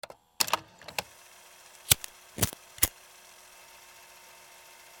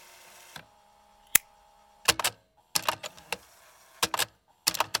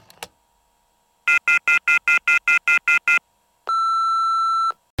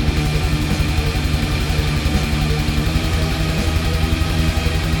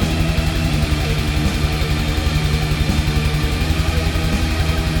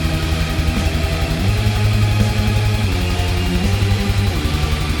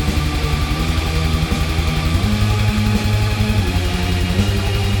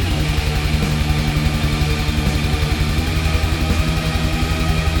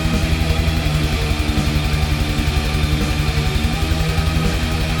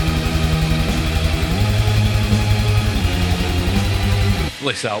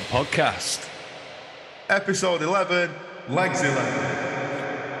Bliss Out Podcast. Episode 11, Legs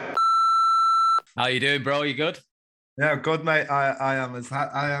 11. How you doing, bro? You good? Yeah, good, mate. I am as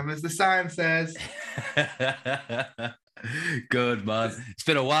the sign says. Good, man. It's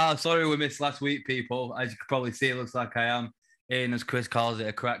been a while. Sorry we missed last week, people. As you can probably see, it looks like I am in, as Chris calls it,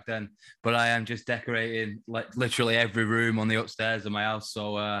 a crack den. But I am just decorating like literally every room on the upstairs of my house.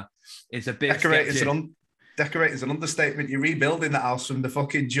 So it's a bit Decorating's an understatement. You're rebuilding the house from the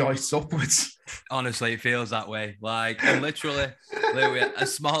fucking joists upwards. Honestly, it feels that way. Like, and literally, a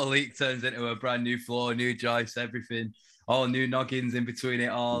small leak turns into a brand new floor, new joists, everything, all new noggins in between it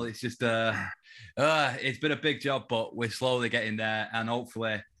all. It's just, it's been a big job, but we're slowly getting there. And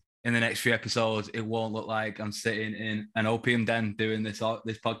hopefully, in the next few episodes, it won't look like I'm sitting in an opium den doing this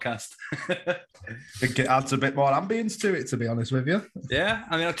podcast. It adds a bit more ambience to it, to be honest with you. Yeah,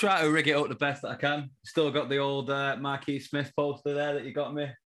 I mean, I try to rig it up the best that I can. Still got the old Marquis Smith poster there that you got me.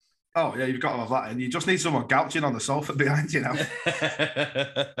 Oh, yeah, you've got to have that. And you just need someone gouching on the sofa behind you now.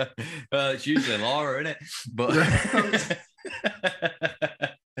 Well, it's usually Laura, isn't it? But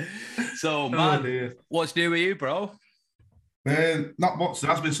so, man, what's new with you, bro? Not much.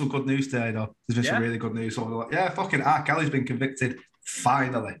 There has been some good news today, though. There's been some really good news. So fucking R. Kelly's been convicted.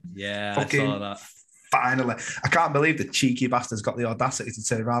 Finally. Yeah, fucking I saw that. Finally. I can't believe the cheeky bastard's got the audacity to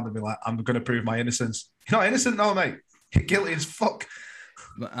turn around and be like, I'm going to prove my innocence. You're not innocent, no, mate. You're guilty as fuck.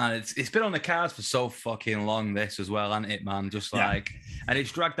 And it's been on the cards for so fucking long, this as well, hasn't it, man? Just like, and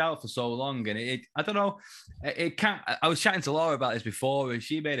it's dragged out for so long. And I don't know, it can't. I was chatting to Laura about this before, and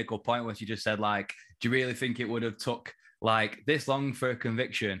she made a good point when she just said, like, do you really think it would have took like this long for a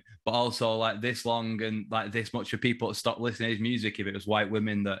conviction, but also like this long and like this much for people to stop listening to his music if it was white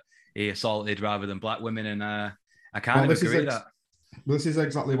women that he assaulted rather than black women? And I kind of agree with that. This is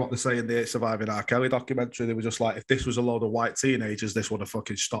exactly what they say in the Surviving R. Kelly documentary. They were just like, if this was a load of white teenagers, this would have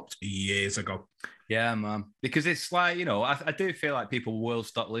fucking stopped years ago. Yeah, man. Because it's like, you know, I do feel like people will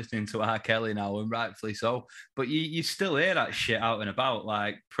stop listening to R. Kelly now, and rightfully so. But you still hear that shit out and about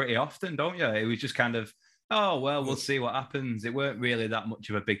like pretty often, don't you? It was just kind of, oh, well, we'll see what happens. It weren't really that much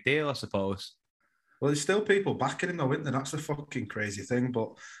of a big deal, I suppose. Well, there's still people backing him, though, isn't there? That's the fucking crazy thing. But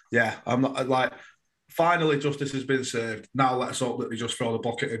yeah, I'm not like, finally justice has been served. Now let's hope that they just throw the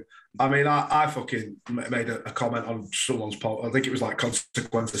book at him. I mean, I fucking made a comment on someone's post. I think it was like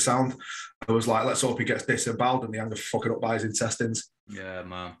Consequence of Sound. I was like, let's hope he gets disemboweled and the anger fucking up by his intestines. Yeah,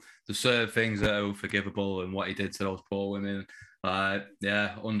 man. There's certain things that are unforgivable, and what he did to those poor women.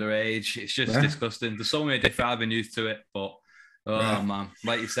 Underage. It's just disgusting. There's so many different avenues to it, but man,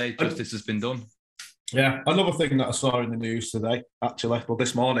 like you say, justice has been done. Yeah, another thing that I saw in the news today, actually, well,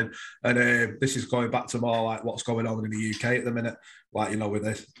 this morning, and this is going back to more like what's going on in the UK at the minute, like, you know, with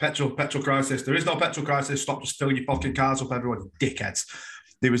this petrol crisis. There is no petrol crisis. Stop just filling your fucking cars up, everyone, dickheads.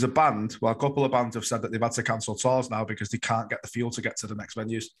 There was a couple of bands have said that they've had to cancel tours now because they can't get the fuel to get to the next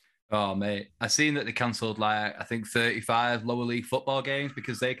venues. Oh, mate. I seen that they cancelled, like, I think 35 lower league football games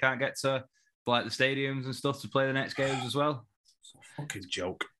because they can't get to, like, the stadiums and stuff to play the next games as well. It's a fucking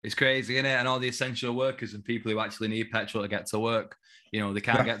joke. It's crazy, isn't it? And all the essential workers and people who actually need petrol to get to work, you know, they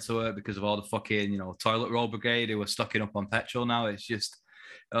can't get to work because of all the fucking, you know, toilet roll brigade who are stocking up on petrol now. It's just,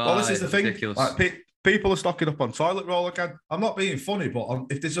 well, this is the thing. Like, people are stocking up on toilet roll again. I'm not being funny, but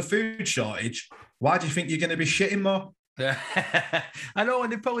if there's a food shortage, why do you think you're going to be shitting more? Yeah, I know,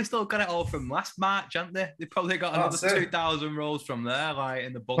 and they've probably still got it all from last March, haven't they? They've probably got another 2,000 rolls from there, like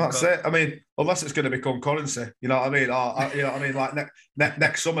in the bunker. That's it. I mean, unless it's going to become currency, you know what I mean? You know what I mean? Like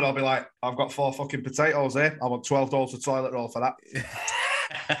next summer, I'll be like, I've got 4 fucking potatoes here. I want $12 a toilet roll for that.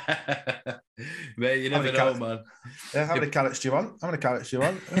 Mate, you never know, man. Yeah, how many carrots do you want?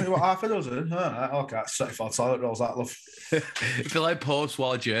 What, half a dozen? Okay, that's 34 toilet rolls, that, love. I feel like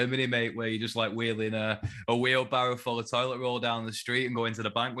post-war Germany, mate, where you just like wheeling a wheelbarrow full of toilet roll down the street and going to the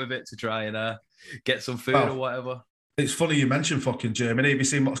bank with it to try and get some food or whatever. It's funny you mentioned fucking Germany. Have you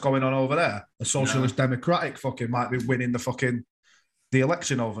seen what's going on over there? A socialist democratic fucking might be winning the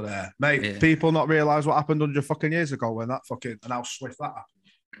election over there. Mate, people not realise what happened 100 fucking years ago when that fucking, and how swift that happened.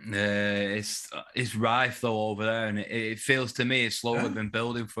 It's rife though over there, and it feels to me it's slowly been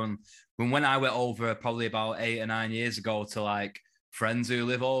building from when I went over probably about 8 or 9 years ago to like friends who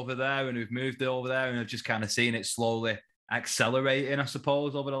live over there and who've moved over there, and I've just kind of seen it slowly accelerating, I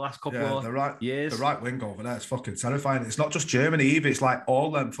suppose, over the last couple of years. The right wing over there is fucking terrifying. It's not just Germany either. It's like all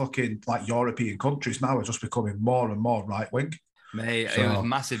them fucking like European countries now are just becoming more and more right wing. Mate, it was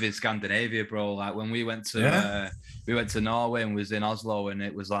massive in Scandinavia, bro. Like when we went to Norway and was in Oslo, and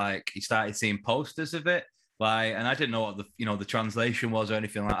it was like you started seeing posters of it. Like, and I didn't know what the translation was or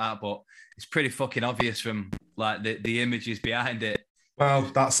anything like that, but it's pretty fucking obvious from like the images behind it. Well,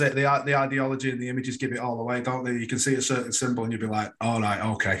 that's it. The ideology and the images give it all away, don't they? You can see a certain symbol and you'll be like, all right,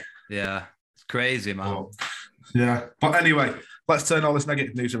 okay. Yeah, it's crazy, man. Oh, yeah. But anyway, let's turn all this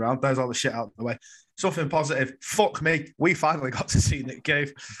negative news around. There's all the shit out of the way. Something positive. Fuck me. We finally got to see Nick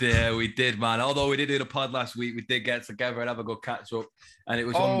Cave. Yeah, we did, man. Although we did do the pod last week, we did get together and have a good catch up. And it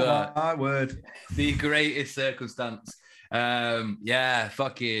was under my word. The greatest circumstance. Yeah,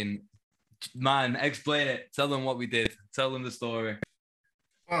 fucking man, explain it. Tell them what we did. Tell them the story.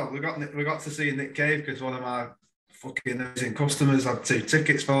 Well, we got to see Nick Cave because one of my fucking amazing customers had 2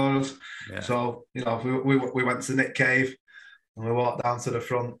 tickets for us. Yeah. So, you know, we went to Nick Cave and we walked down to the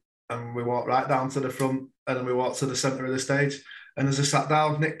front and we walked right down to the front and then we walked to the centre of the stage. And as I sat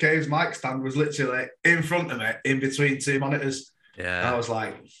down, Nick Cave's mic stand was literally in front of me, in between 2 monitors. Yeah. And I was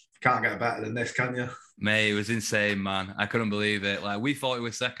like, can't get better than this, can you? Mate, it was insane, man. I couldn't believe it. Like, we thought it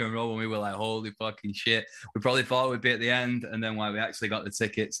was second row and we were like, holy fucking shit. We probably thought we'd be at the end. And then we actually got the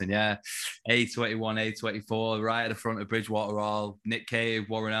tickets. And yeah, A21, A24, right at the front of Bridgewater Hall, Nick Cave,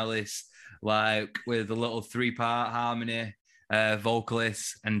 Warren Ellis, like with a little 3-part harmony,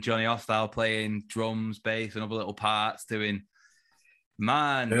 vocalist, and Johnny Hostile playing drums, bass, and other little parts doing...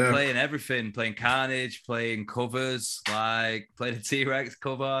 playing everything, playing Carnage, playing covers, like played a T-Rex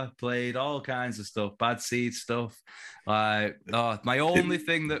cover, played all kinds of stuff, Bad Seed stuff. Like, my only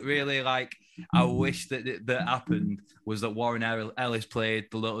thing that really, like, I wish that happened was that Warren Ellis played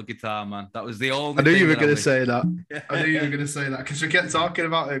the little guitar, man. That was the only. I knew you were going to say that. I knew you were going to say that because we kept talking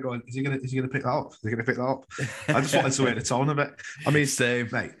about it, going, is he going to pick that up? Is he going to pick that up? I just wanted to hear the tone of it. I mean, same,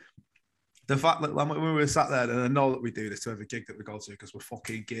 mate. The fact that when we were sat there, and I know that we do this to every gig that we go to because we're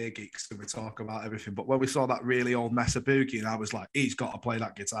fucking gear geeks and we talk about everything. But when we saw that really old Mesa Boogie, and I was like, he's got to play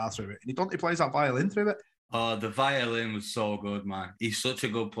that guitar through it. And he plays that violin through it. Oh, the violin was so good, man. He's such a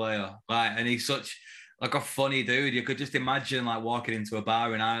good player. Like, and he's such like a funny dude. You could just imagine like walking into a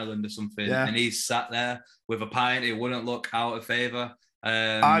bar in Ireland or something, and he's sat there with a pint. It wouldn't look out of favour.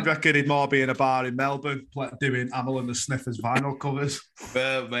 I'd reckon he'd more be in a bar in Melbourne doing Amel and the Sniffers vinyl covers.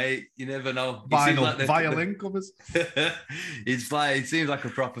 Well, mate, you never know. Violin covers. He seems like a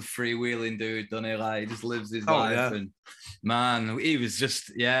proper freewheeling dude, doesn't he? Like, he just lives his life. Yeah. And man, he was just,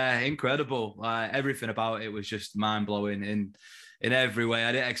 incredible. Like, everything about it was just mind blowing in every way.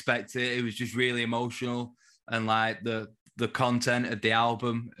 I didn't expect it. It was just really emotional, and like the content of the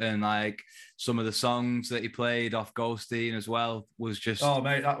album and like some of the songs that he played off Ghosteen as well was just... Oh,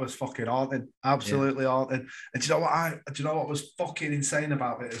 mate, that was fucking haunting. Absolutely haunting. And do you know what was fucking insane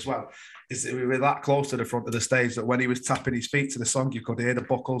about it as well? Is that we were that close to the front of the stage that when he was tapping his feet to the song, you could hear the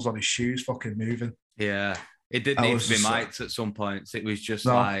buckles on his shoes fucking moving. Yeah. It did need to be mic'd at some points. It was just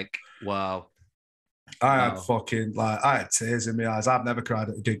like, wow. I had tears in my eyes. I've never cried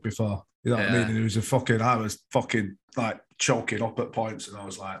at a gig before. You know what I mean? And I was fucking like choking up at points, and I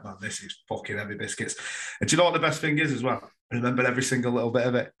was like, man, this is fucking heavy biscuits. And do you know what the best thing is as well? I remember every single little bit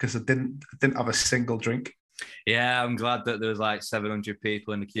of it because I didn't have a single drink. Yeah, I'm glad that there was like 700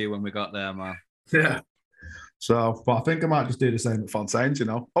 people in the queue when we got there, man. Yeah. So, but I think I might just do the same at Fontaine's, you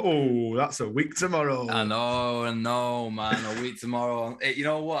know. Oh, that's a week tomorrow. I know, man. A week tomorrow. You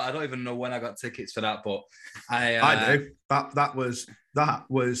know what? I don't even know when I got tickets for that, but I do. That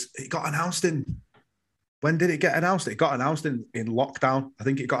was. It got announced in. When did it get announced? It got announced in lockdown. I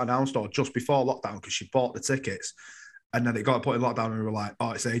think it got announced or just before lockdown because she bought the tickets, and then it got put in lockdown, and we were like,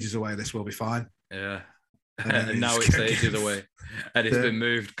 "Oh, it's ages away. This will be fine." Yeah. And now it's ages away, and it's been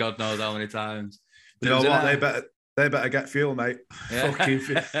moved God knows how many times. You know what? They better get fuel, mate. Yeah.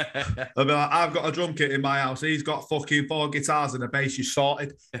 I'll be like, I've got a drum kit in my house. He's got fucking 4 guitars and a bass. You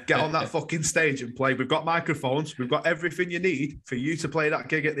sorted. Get on that fucking stage and play. We've got microphones. We've got everything you need for you to play that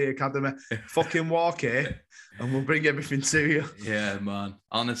gig at the Academy. Fucking walk here, and we'll bring everything to you. Yeah, man.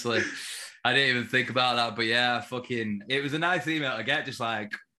 Honestly, I didn't even think about that, but yeah, it was a nice email to get. Just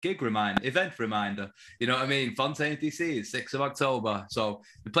like, gig reminder, event reminder. You know what I mean? Fontaine DC is 6th of October. So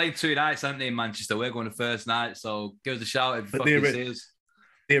we played 2 nights, haven't they, in Manchester? We're going the first night. So give us a shout if you fucking see us.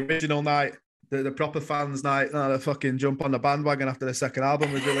 The original night, the proper fans night, the fucking jump on the bandwagon after the second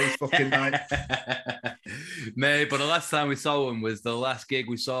album was released fucking night. Mate, but the last time we saw him was the last gig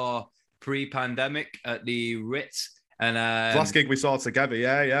we saw pre-pandemic at the Ritz. And last gig we saw together,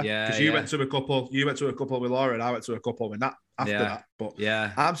 yeah. Because you went to a couple with Laura, and I went to a couple with Nat after that. But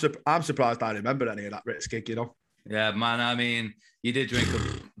yeah, I'm surprised I remembered any of that Ritz gig, you know. Yeah, man. I mean, you did drink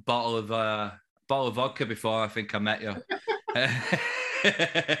a bottle of vodka before I think I met you. Yeah,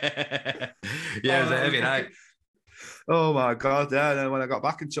 it was a heavy night. Oh my God, yeah. And then when I got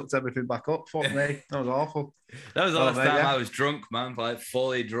back and chucked everything back up, fuck me, that was awful. That was the last mate, time yeah. I was drunk, man, like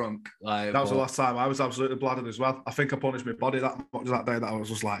fully drunk. Like, That was the last time I was absolutely bladdered as well. I think I punished my body that much that day that I was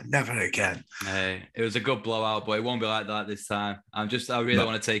just like, never again. Hey, it was a good blowout, but it won't be like that this time. I really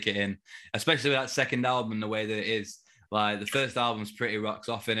want to take it in, especially with that second album, the way that it is. Like the first album's pretty rocks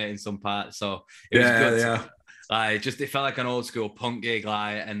off in it in some parts, so it was good. Yeah. Like, it felt like an old school punk gig,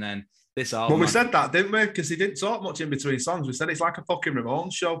 like, and then this album. Well, we said that, didn't we? Because he didn't talk much in between songs. We said it's like a fucking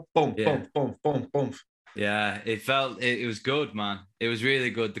Ramones show. Boom, boom, boom, boom, boom. Yeah, it was good, man. It was really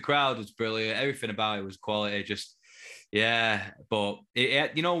good. The crowd was brilliant. Everything about it was quality. Just, yeah. But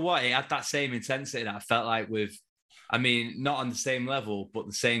you know what? It had that same intensity that I felt like with, I mean, not on the same level, but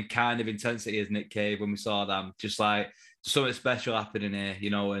the same kind of intensity as Nick Cave when we saw them. Just like something special happening here, you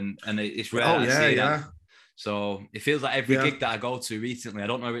know, and it's rare. Oh, yeah, yeah. That. So it feels like every gig that I go to recently, I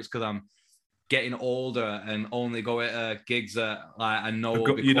don't know if it's because I'm getting older and only go at gigs that like I know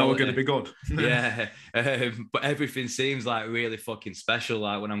will be we're going to be good. Yeah, but everything seems like really fucking special.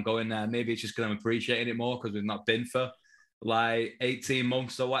 Like when I'm going there, maybe it's just because I'm appreciating it more because we've not been for like 18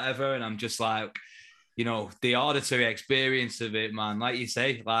 months or whatever, and I'm just like, you know, the auditory experience of it, man. Like you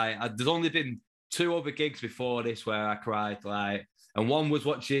say, like there's only been 2 other gigs before this where I cried, like, and one was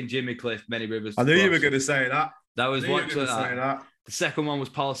watching Jimmy Cliff, Many Rivers. I knew you were going to say that. That was watching that. The second one was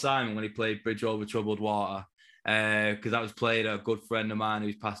Paul Simon when he played Bridge Over Troubled Water, because that was played at a good friend of mine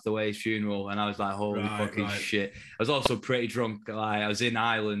who's passed away's funeral, and I was like, holy fucking shit. I was also pretty drunk. Like I was in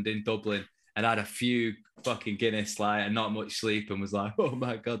Ireland, in Dublin, and I had a few fucking Guinness, like, and not much sleep, and was like, oh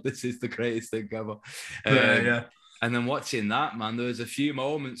my God, this is the greatest thing ever. Yeah. And then watching that, man, there was a few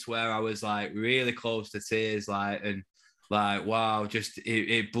moments where I was like really close to tears, like, and like, wow, just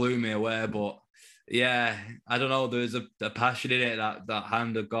it blew me away. But yeah, I don't know. There was a passion in it, that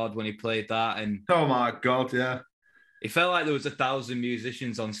hand of God when he played that, and oh my God, yeah, it felt like there was 1,000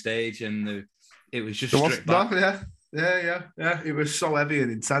 musicians on stage, and it was just stripped back. Yeah. It was so heavy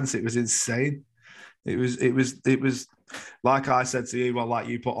and intense. It was insane. It was like I said to you, well, like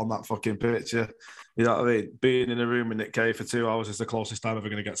you put on that fucking picture. You know what I mean? Being in a room with Nick Cave for 2 hours is the closest I'm ever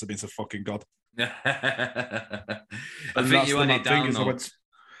going to get to being to fucking God. I think you had it down though.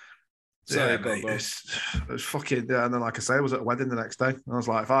 Sorry, mate, it was fucking, yeah. And then, like I say, I was at a wedding the next day. And I was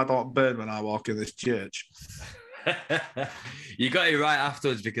like, if I don't burn when I walk in this church. You got it right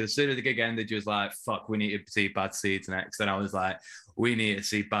afterwards, because as soon as the gig ended, you was like, fuck, we need to see Bad Seeds next. And I was like, we need to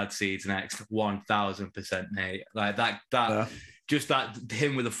see Bad Seeds next, 1000%, mate. Like that. Just that,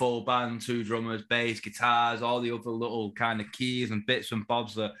 him with a full band, 2 drummers, bass, guitars, all the other little kind of keys and bits and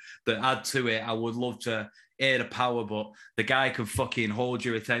bobs that add to it. I would love to hear the power, but the guy can fucking hold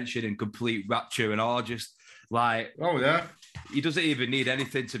your attention in complete rapture and all. Just like, oh yeah, he doesn't even need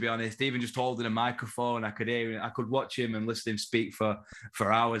anything, to be honest. Even just holding a microphone, I could hear him. I could watch him and listen to him speak for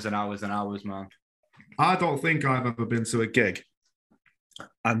hours and hours and hours, man. I don't think I've ever been to a gig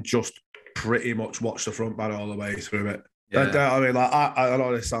and just pretty much watched the front band all the way through it. Yeah. I mean, like, I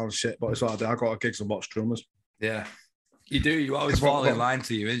know this sounds shit, but it's what I do. I go to gigs and watch drummers. Yeah, you do. You always fall in line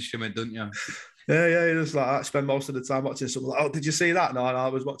to your instrument, don't you? Yeah. You just like I spend most of the time watching something like, oh, did you see that? No, I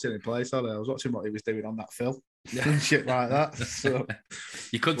was watching him play. Sorry, I was watching what he was doing on that fill and shit like that. So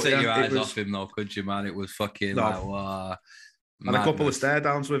you couldn't take your eyes off him, though, could you, man? It was fucking like, wow. And a couple of stare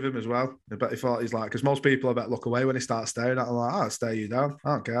downs with him as well. I bet he thought he's like, because most people I bet look away when he starts staring at him. Like, I'll stare you down.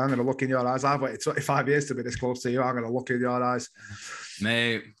 I don't care. I'm going to look in your eyes. I've waited 25 years to be this close to you. I'm going to look in your eyes.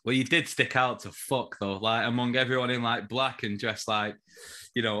 Mate, well, you did stick out to fuck, though. Like, among everyone in, like, black and dressed like,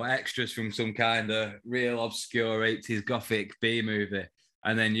 you know, extras from some kind of real obscure 80s gothic B movie.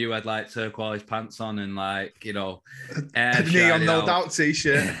 And then you had, like, turquoise pants on and, like, you know, a Neon No Doubt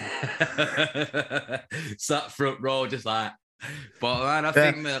t-shirt. Sat front row, just like, but man, I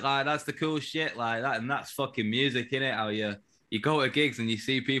think that like that's the cool shit, like that, and that's fucking music, innit? How you go to gigs and you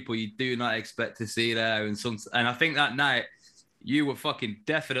see people you do not expect to see there, and I think that night you were fucking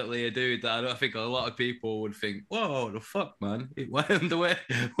definitely a dude that I don't think a lot of people would think, whoa, the fuck, man. Wonder where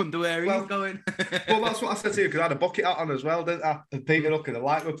he's going. Well, that's what I said to you, because I had a bucket hat on as well, didn't I? And Peter Hook and the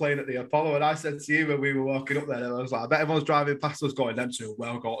light were playing at the Apollo, and I said to you when we were walking up there, I was like, I bet everyone's driving past us going, them two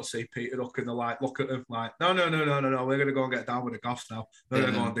well got to see Peter Hook and the light, look at them. Like, no, we're going to go and get down with the goths now. We're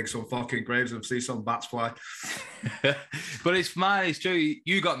going to go and dig some fucking graves and see some bats fly. But it's mine, it's true.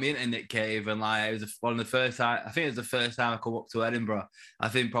 You got me into Nick Cave, and like it was one of the first time, I think it was the first time I come up to Edinburgh. I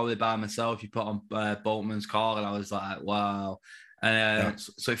think probably by myself. You put on Boltman's Call, and I was like, wow. And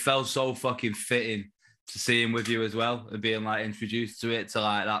so it felt so fucking fitting seeing with you as well and being like introduced to it, to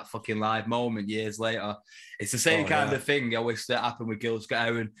like that fucking live moment years later. It's the same kind of thing I wish that happened with Gil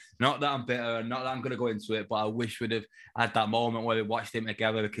Scott-Heron. Not that I'm bitter and not that I'm going to go into it, but I wish we'd have had that moment where we watched him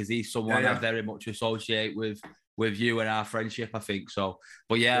together, because he's someone I very much associate with you and our friendship, I think so.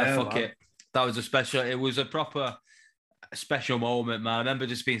 But fuck it. That was it was a proper special moment, man. I remember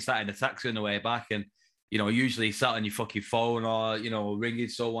just being sat in the taxi on the way back, and usually sat on your fucking phone or ringing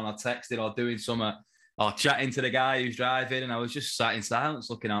someone or texting or doing something or chatting to the guy who's driving, and I was just sat in silence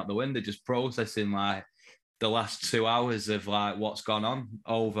looking out the window, just processing like the last 2 hours of like what's gone on.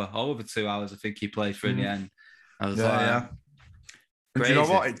 Over 2 hours I think he played for in the end. I was And do you know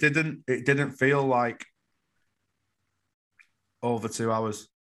what, it didn't feel like over 2 hours.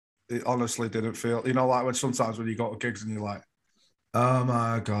 It honestly didn't feel, like when sometimes when you go to gigs and you're like, oh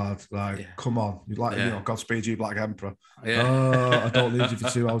my God, come on. You're like, Godspeed you, Black Emperor. I don't need you for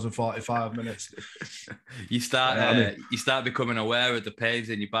 2 hours and 45 minutes. You start becoming aware of the pains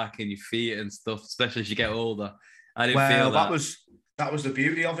in your back and your feet and stuff, especially as you get older. I didn't feel that. That was the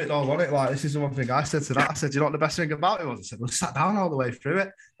beauty of it, though, wasn't it? Like, this is the one thing I said to that. I said, you know what the best thing about it was? I said, well, I sat down all the way through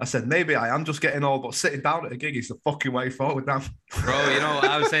it. I said, maybe I am just getting old, but sitting down at a gig is the fucking way forward now. Bro,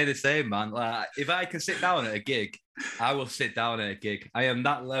 I would say the same, man. Like, if I can sit down at a gig, I will sit down at a gig. I am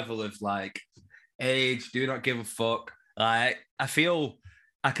that level of, like, age, do not give a fuck. Like, I feel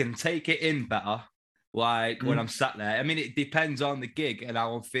I can take it in better, like, when I'm sat there. I mean, it depends on the gig and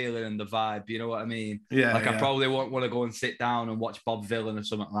how I'm feeling and the vibe, you know what I mean? Yeah. Like, I probably won't want to go and sit down and watch Bob Vylan or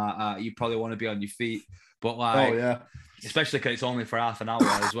something like that. You probably want to be on your feet. But, like, especially because it's only for half an hour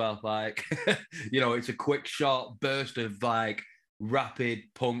as well. Like, it's a quick, short burst of, like, rapid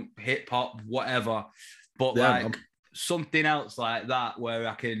punk, hip-hop, whatever. But, something else like that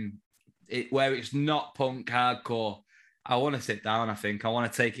where where it's not punk hardcore, I want to sit down, I think. I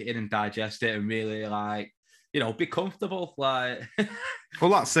want to take it in and digest it and really, like, be comfortable. Like, well,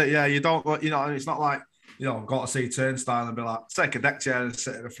 that's it. Yeah, you don't, it's not like, got to see Turnstile and be like, take a deck chair and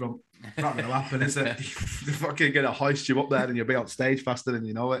sit at the front. It's not going to happen, is it? They're fucking going to hoist you up there and you'll be on stage faster than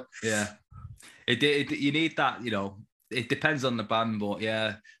you know it. Yeah. You need that, it depends on the band, but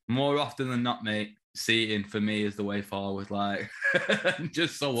yeah, more often than not, mate, seating for me is the way forward. Like,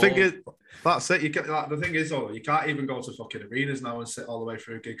 just so that's it. You get, like, the thing is, though, you can't even go to fucking arenas now and sit all the way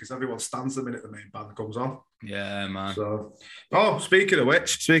through a gig because everyone stands the minute the main band comes on. Yeah, man. So, speaking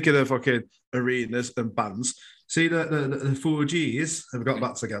of fucking arenas and bands, see the 4Gs have got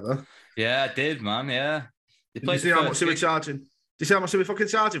back together. Yeah, I did, man. Yeah. Did you see how much they were charging? Did you see how much they were fucking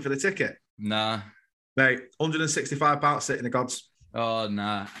charging for the ticket? Nah. Mate, £165 sitting the gods. Oh,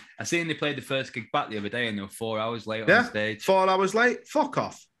 nah. I seen they played the first gig back the other day and they were 4 hours late on stage. 4 hours late? Fuck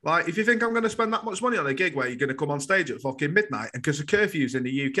off. Like, if you think I'm going to spend that much money on a gig where you're going to come on stage at fucking midnight, and because the curfew's in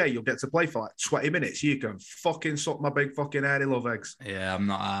the UK, you'll get to play for like 20 minutes, you can fucking suck my big fucking hairy love eggs. Yeah, I'm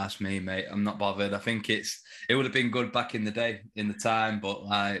not asked me, mate. I'm not bothered. I think it would have been good back in the day, in the time, but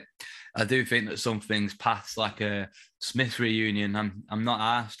like, I do think that some things past like a Smith reunion, I'm not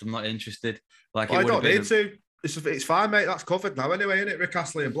asked. I'm not interested. Like, I don't need to. It's fine, mate. That's covered now anyway, isn't it? Rick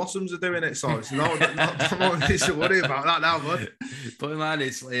Astley and Blossoms are doing it, so it's not need to worry about that now, bud. But man,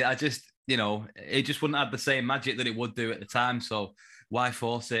 I just, it just wouldn't have the same magic that it would do at the time. So why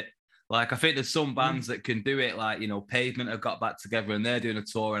force it? Like, I think there's some bands that can do it. Like, Pavement have got back together and they're doing a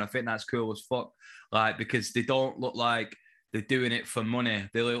tour, and I think that's cool as fuck. Like, because they don't look like they're doing it for money.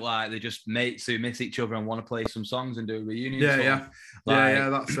 They look like they're just mates who miss each other and want to play some songs and do a reunion. Yeah.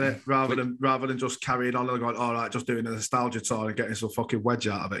 That's it. Rather than just carrying on and going, all right, just doing a nostalgia tour and getting some fucking wedge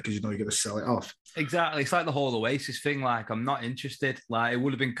out of it because you're going to sell it off. Exactly. It's like the whole Oasis thing. Like, I'm not interested. Like, it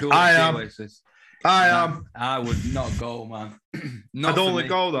would have been cool I to see am. Oasis. I am. I would not go, man. I'd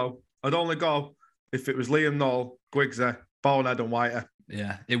only go if it was Liam Knoll, Gwigsy, Bonehead and Whiter.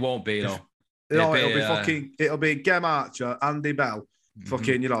 Yeah, it won't be, though. It'll be Gem Archer, Andy Bell,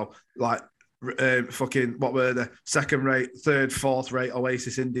 fucking, fucking, what were the second rate, third, fourth rate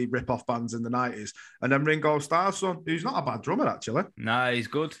Oasis indie rip-off bands in the 90s. And then Ringo Starr's son, who's not a bad drummer, actually. Nah, he's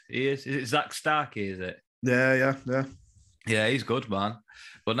good. He is. Is it Zach Starkey, is it? Yeah. Yeah, he's good, man.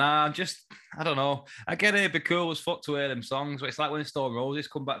 But nah, I don't know. I get it, it'd be cool as fuck to hear them songs, but it's like when Stone Roses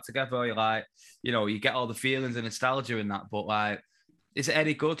come back together, you're like, you get all the feelings and nostalgia in that, but like, is it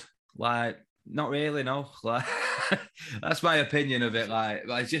any good? Like, not really, no. Like, that's my opinion of it. Like,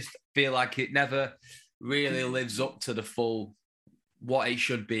 I just feel like it never really lives up to the full what it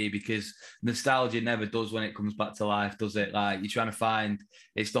should be, because nostalgia never does when it comes back to life, does it? Like, you're trying to find,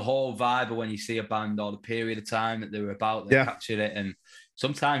 it's the whole vibe of when you see a band or the period of time that they were about, they captured it, and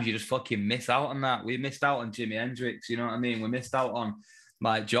sometimes you just fucking miss out on that. We missed out on Jimi Hendrix, you know what I mean? We missed out on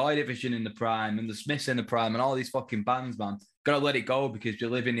like Joy Division in the prime and the Smiths in the prime and all these fucking bands, man. Gotta let it go because we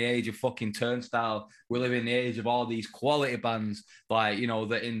live in the age of fucking Turnstile. We live in the age of all these quality bands. Like, you know,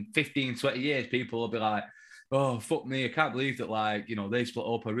 that in 15, 20 years, people will be like, oh, fuck me. I can't believe that, like, you know, they split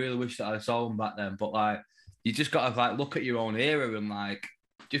up. I really wish that I saw them back then. But, like, you just gotta, like, look at your own era and, like,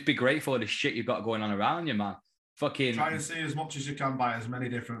 just be grateful for the shit you've got going on around you, man. Fucking try and see as much as you can by as many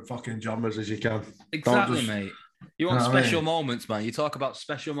different fucking genres as you can. Exactly, mate. You want special moments, man. You talk about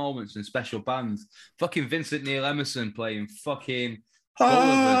special moments and special bands. Fucking Vincent Neil Emerson playing fucking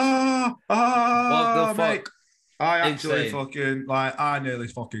Gullivers. What the fuck? Mate, I actually fucking, like, I nearly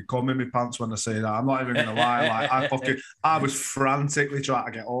fucking come in my pants when I say that. I'm not even gonna lie. Like, I was frantically trying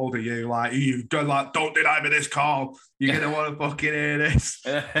to get hold of you. Like, you go, like, don't deny me this call. You're gonna want to fucking hear this.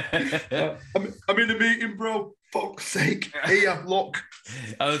 I'm in a meeting, bro. Fuck's sake. Here, look.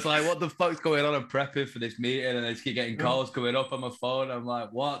 I was like, what the fuck's going on? I'm prepping for this meeting and I just keep getting calls coming up on my phone. I'm like,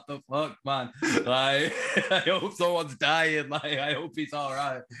 what the fuck, man? Like, I hope someone's dying. Like, I hope he's all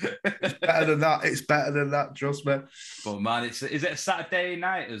right. It's better than that. It's better than that, trust me. But man, is it a Saturday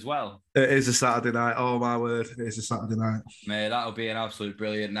night as well? It is a Saturday night. Oh, my word. It is a Saturday night. Mate, that'll be an absolute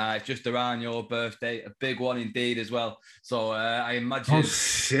brilliant night. Just around your birthday. A big one indeed as well. So I imagine... Oh,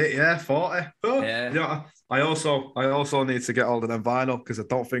 shit, yeah. 40. Oh, yeah. You know, I also need to get hold of them vinyl because I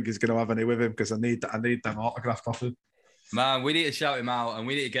don't think he's going to have any with him because I need them autographed off him. Man, we need to shout him out and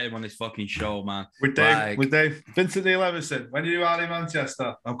we need to get him on this fucking show, man. With Dave. Vincent Neil Emerson, when you are in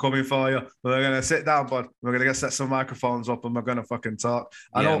Manchester, I'm coming for you. We're going to sit down, bud. We're going to set some microphones up and we're going to fucking talk.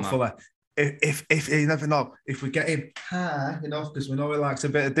 And hopefully, if you never know, if we get him high, you know, because we know he likes a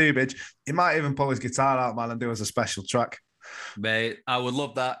bit of doobage, he might even pull his guitar out, man, and do us a special track. Mate, I would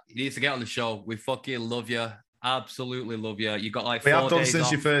love that. You need to get on the show. We fucking love you. Absolutely love you. You got like 4 days We have done since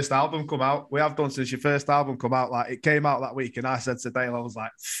off. your first album come out. Like, it came out that week, and I said to Dale, I was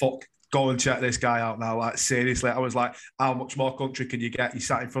like, fuck, go and check this guy out now. Like, seriously, I was like, how much more country can you get? You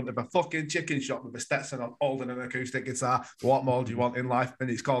sat in front of a fucking chicken shop with a Stetson on, holding an acoustic guitar. What more do you want in life? And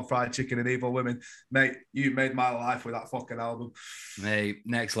it's called Fried Chicken and Evil Women. Mate, you made my life with that fucking album. Mate,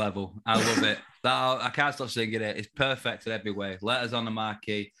 next level. I love it. I can't stop singing it. It's perfect in every way. Letters on the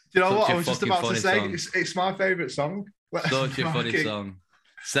Marquee. Do you know what I was just about to say? It's my favourite song. Such a funny song.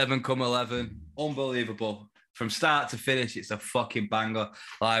 7 Come 11. Unbelievable. From start to finish, it's a fucking banger.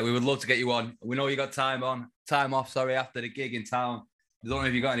 Like, we would love to get you on. We know you got time off, after the gig in town. I don't know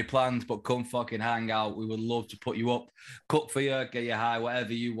if you got any plans, but come fucking hang out. We would love to put you up, cook for you, get you high,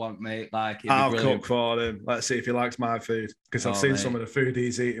 whatever you want, mate. Like, I'll cook for him. Let's see if he likes my food, because I've seen some of the food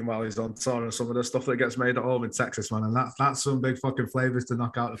he's eating while he's on tour and some of the stuff that gets made at home in Texas, man. And that's some big fucking flavors to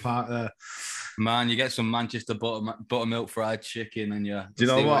knock out the park there. Man, you get some Manchester buttermilk fried chicken and you... Do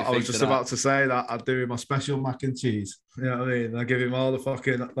you know what? I was just about to say that. I'd do my special mac and cheese. You know what I mean? I give him all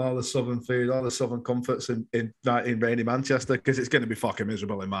the southern food, all the southern comforts in rainy Manchester, because it's going to be fucking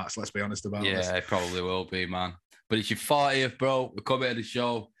miserable in March, let's be honest about this. Yeah, it probably will be, man. But it's your 40th, bro. We're coming to the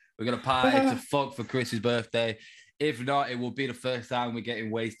show. We're going to party to fuck for Chris's birthday. If not, it will be the first time we're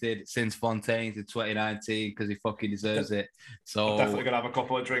getting wasted since Fontaine's in 2019 because he fucking deserves it. So I'm definitely going to have a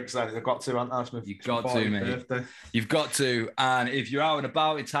couple of drinks then. I've got to, haven't I, Smith? You've got to, mate. Birthday. You've got to. And if you're out and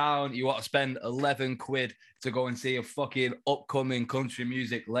about in town, you want to spend 11 quid to go and see a fucking upcoming country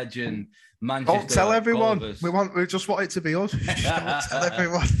music legend, Manchester. Don't tell everyone. We just want it to be us. Don't tell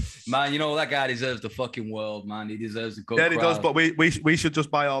everyone. Man, you know, that guy deserves the fucking world, man. He deserves a good crowd. He does, but we should just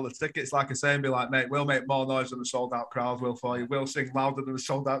buy all the tickets, like I say, and be like, mate, we'll make more noise than the sold-out crowd will for you. We'll sing louder than the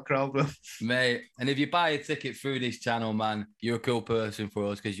sold-out crowd will. Mate, and if you buy a ticket through this channel, man, you're a cool person for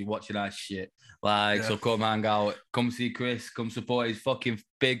us because you're watching our shit. Like, so come hang out. Come see Chris. Come support his fucking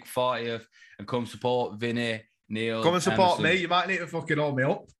big 40th and come support Vinny, Neil. Come and support me. You might need to fucking hold me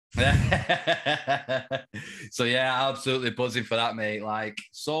up. So yeah, absolutely buzzing for that, mate. Like,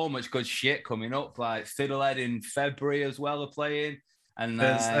 so much good shit coming up. Like Fiddlehead in February as well are playing, and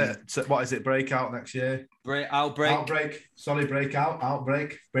what is it? Breakout next year? Outbreak. Sorry, breakout.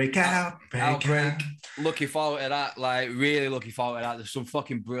 Outbreak. Breakout. Looking forward to that. Like, really looking forward to that. There's some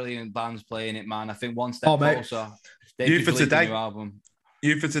fucking brilliant bands playing it, man. I think One Step Closer. You for today.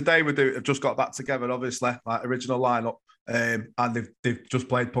 You for today. Have just got that together, obviously, like original lineup. And they've just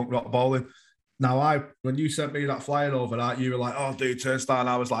played punk rock bowling. Now, when you sent me that flyer over that, you were like, oh, dude, Turnstile. And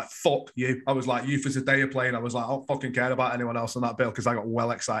I was like, fuck you. I was like, you for today are playing. I was like, I don't fucking care about anyone else on that bill because I got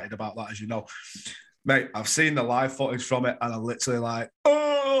well excited about that, as you know. Mate, I've seen the live footage from it and I'm literally like,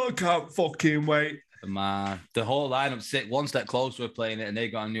 oh, I can't fucking wait. Man, the whole lineup's sick. One Step Closer were playing it and they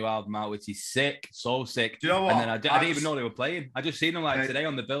got a new album out, which is sick. So sick. Do you know what? And then I didn't even know they were playing. I just seen them like today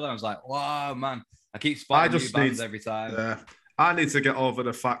on the bill and I was like, wow, man. I keep spotting new bands every time. I need to get over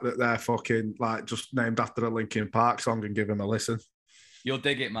the fact that they're fucking like just named after a Linkin Park song and give them a listen. You'll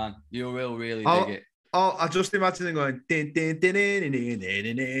dig it, man. You will really Oh, dig it. Oh, I just imagine them going. I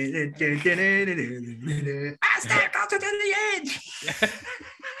step out to the edge.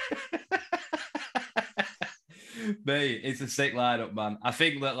 Mate, it's a sick lineup, man. I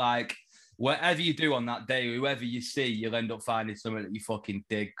think that like whatever you do on that day, whoever you see, you'll end up finding something that you fucking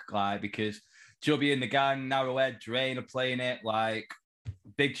dig, like because Chubby and the gang, Narrowhead, Drain are playing it, like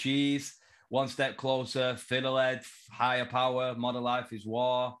Big Cheese, One Step Closer, Fiddlehead, Higher Power, Modern Life is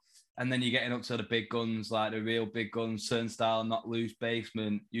War. And then you're getting up to the big guns, like the real big guns, Turnstile, Not Loose,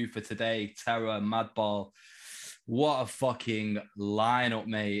 Basement, You for Today, Terror, Madball. What a fucking lineup,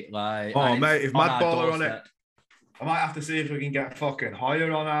 mate. Like, oh, mate, if Madball are on it, I might have to see if we can get fucking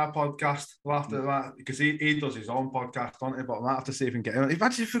Hoyer on our podcast. We'll have to, like, because he does his own podcast, don't he? But I might have to see if we can get him.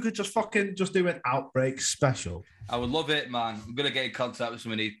 Imagine if we could just do an Outbreak special. I would love it, man. I'm going to get in contact with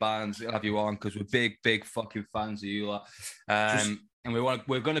some of these bands. I'll have you on because we're big fucking fans of you lot. And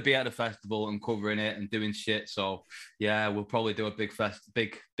we're going to be at the festival and covering it and doing shit. So yeah, we'll probably do a big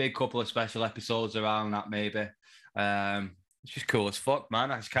couple of special episodes around that maybe. It's just cool as fuck, man.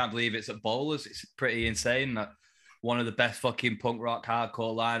 I just can't believe it's at Bowlers. It's pretty insane that one of the best fucking punk rock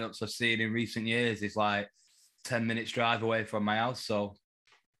hardcore lineups I've seen in recent years is like 10 minutes drive away from my house. So,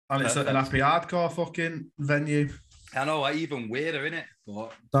 and it's an happy hardcore fucking venue. I know, even weirder, innit?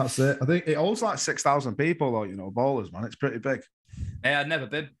 But that's it. I think it holds like 6,000 people, though. You know, Bowlers, man. It's pretty big. Yeah, I've never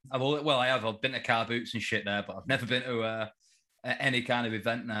been. I have. I've been to car boots and shit there, but I've never been to any kind of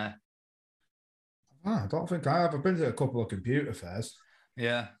event there. I don't think I have. I've been to a couple of computer fairs.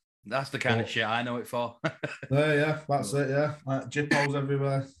 Yeah, that's the kind of shit I know it for. Yeah, that's it. Yeah, like jippos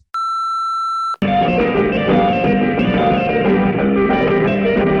everywhere.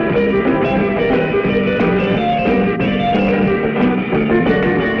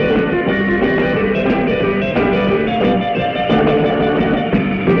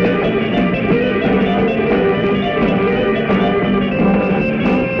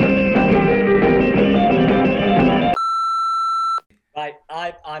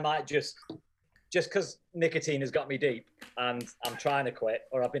 I might just because nicotine has got me deep and I'm trying to quit,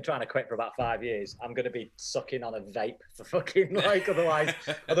 or I've been trying to quit for about 5 years, I'm going to be sucking on a vape for fucking like,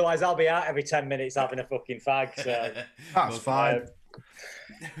 otherwise I'll be out every 10 minutes having a fucking fag. So that's fine.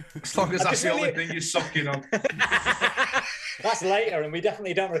 As long as that's the only thing you're sucking on. That's later, and we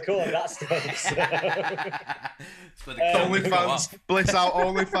definitely don't record that stuff. So. OnlyFans, Bliss out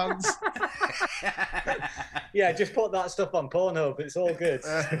OnlyFans. Yeah, just put that stuff on Pornhub. It's all good.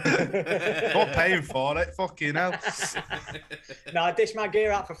 Not paying for it. Fucking hell. No, I dish my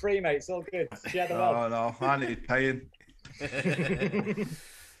gear out for free, mate. It's all good. Oh, no. I need paying.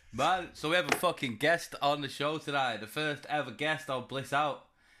 Man, so we have a fucking guest on the show tonight. The first ever guest on Bliss Out.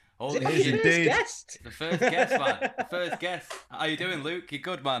 Holy shit. The first guest? The first guest, man. The first guest. How you doing, Luke? You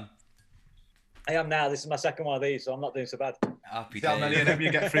good, man? I am now. This is my second one of these, so I'm not doing so bad. Happy days. How many of them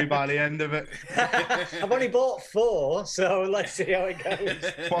you get through by the end of it? I've only bought 4, so let's see how it goes.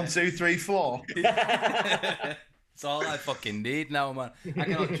 1, 2, 3, 4. It's all I fucking need now, man. I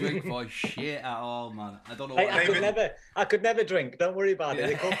cannot drink for shit at all, man. I don't know. Hey, I could never drink. Don't worry about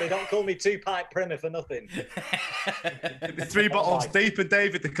it. They don't call me 2 Pint Primmer for nothing. 3 bottles deep, and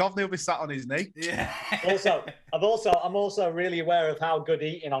David Duchovny will be sat on his knee. Yeah. I'm also really aware of how good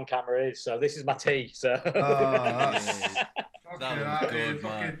eating on camera is. So this is my tea. So. That was good,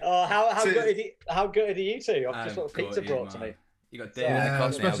 man. Oh, how good are you two? I've just got a pizza brought to me. You got David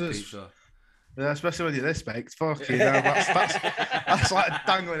Duchovny pizza. Yeah, especially when you're this baked. Fuck you know, that's like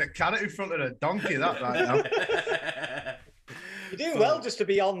dangling a carrot in front of a donkey, that right now. You're doing well just to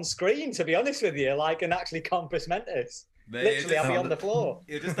be on screen, to be honest with you, like an actually compos mentis. Mate, literally, I'll be on the floor.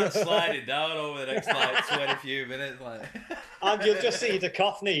 You'll just start sliding down over the next like 20 few minutes. Like. And you'll just see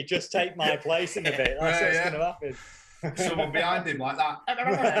Duchovny just take my place in a bit. That's what's going to happen. Someone behind him like that.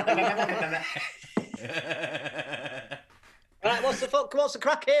 Right, what's the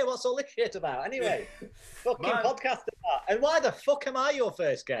crack here? What's all this shit about? Anyway, fucking podcast about. And why the fuck am I your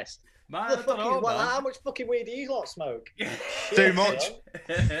first guest? Man, I don't know, man. How much fucking weed do you lot smoke? Too much.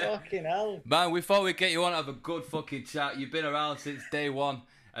 Fucking hell. Man, we thought we'd get you on to have a good fucking chat. You've been around since day one.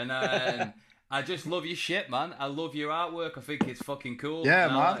 And I just love your shit, man. I love your artwork. I think it's fucking cool. Yeah,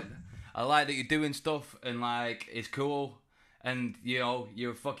 and man. I like that you're doing stuff and like it's cool. And, you know,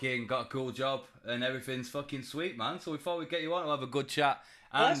 you've fucking got a cool job and everything's fucking sweet, man. So we thought we'd get you on to have a good chat.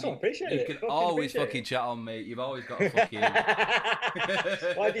 And nice one, appreciate it. You can always fucking chat on, mate. You've always got a fucking...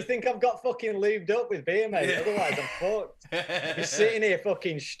 Why do you think I've got fucking lubed up with beer, mate? Otherwise, I'm fucked. You're sitting here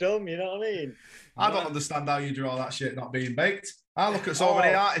fucking stum, you know what I mean? I don't understand how you draw that shit not being baked. I look at so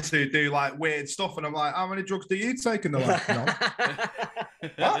many artists who do like weird stuff, and I'm like, how many drugs do you take? And they're like, no.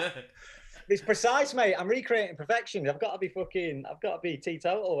 What? It's precise, mate. I'm recreating perfection. I've got to be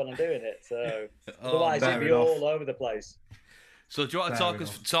teetotal when I'm doing it. So otherwise it'd be all over the place. So do you want to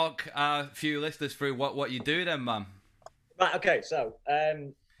talk a few listeners through what you do then, man? Right. Okay. So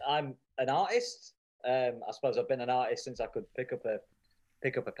I'm an artist. I suppose I've been an artist since I could pick up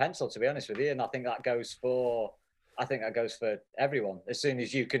a pencil, to be honest with you, and I think that goes for everyone. As soon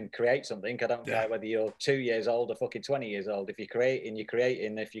as you can create something, I don't care whether you're 2 years old or fucking 20 years old. If you're creating, you're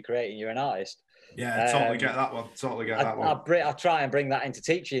creating. If you're creating, you're an artist. Yeah, totally get that one. I try and bring that into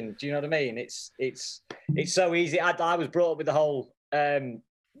teaching. Do you know what I mean? It's so easy. I was brought up with the whole. I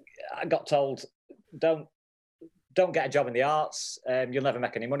got told, don't get a job in the arts. You'll never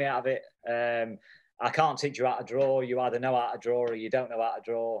make any money out of it. I can't teach you how to draw. You either know how to draw or you don't know how to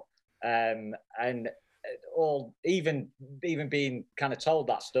draw. And even being kind of told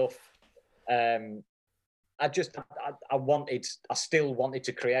that stuff, I still wanted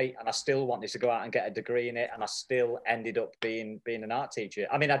to create, and I still wanted to go out and get a degree in it, and I still ended up being an art teacher.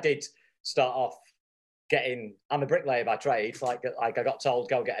 I mean, I did start off I'm a bricklayer by trade. Like I got told,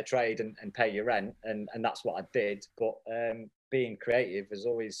 go get a trade and pay your rent, and that's what I did. But being creative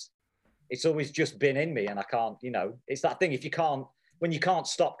it's always just been in me, and I can't, it's that thing. When you can't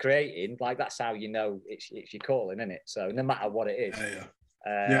stop creating, like that's how you know it's your calling, isn't it? So no matter what it is. Yeah.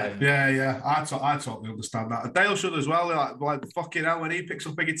 I totally understand that. And Dale should as well. Like fucking hell, when he picks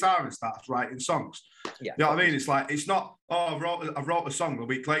up a guitar and starts writing songs. Yeah, you know what I mean? It's like, it's not, I wrote a song a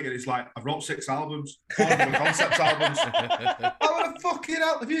week later. It's like, I wrote 6 albums, 4 of them concept albums. How the fucking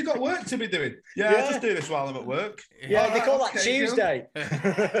hell have you got work to be doing? Yeah, just do this while I'm at work. Yeah, they call that Tuesday.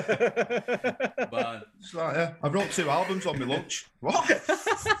 It's like, I wrote 2 albums on my lunch. What?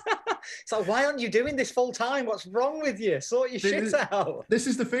 It's like, why aren't you doing this full time? What's wrong with you? Sort your shit out. This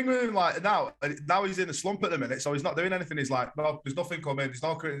is the thing with him. Like now he's in a slump at the minute, so he's not doing anything. He's like, no, there's nothing coming. There's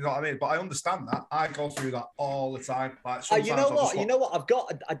no, you know what I mean? But I understand that. I go through that all the time. Like you know what? I've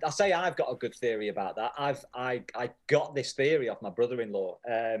got a good theory about that. I got this theory off my brother-in-law,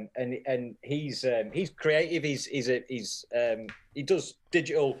 and he's creative. He does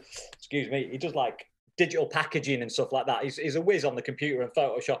digital. Excuse me. He does like digital packaging and stuff like that. He's a whiz on the computer and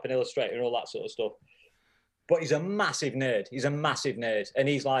Photoshop and Illustrator and all that sort of stuff. But he's a massive nerd. And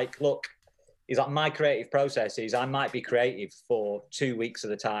he's like, look, my creative process is I might be creative for 2 weeks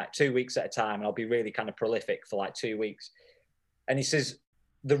at a time, and I'll be really kind of prolific for like 2 weeks. And he says,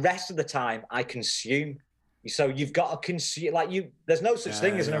 the rest of the time I consume. So you've got to consume, there's no such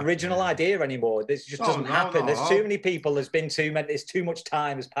thing as an original idea anymore. This just doesn't happen. There's too many people. There's too much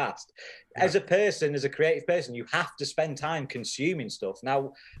time has passed. Yeah. As a creative person, you have to spend time consuming stuff.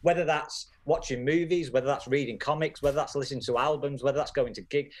 Now, whether that's watching movies, whether that's reading comics, whether that's listening to albums, whether that's going to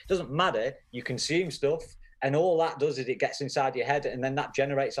gig, doesn't matter. You consume stuff. And all that does is it gets inside your head, and then that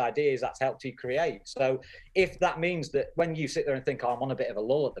generates ideas that's helped you create. So if that means that when you sit there and think, I'm on a bit of a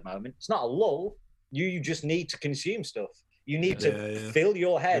lull at the moment, it's not a lull. You just need to consume stuff. You need to fill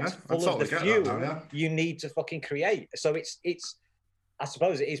your head full of the fuel. You need to fucking create. So it's. I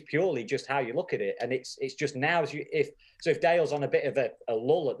suppose it is purely just how you look at it, and it's just now. If Dale's on a bit of a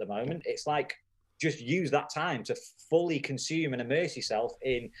lull at the moment, it's like just use that time to fully consume and immerse yourself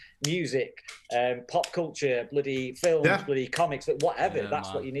in music, pop culture, bloody films, bloody comics, whatever. Yeah,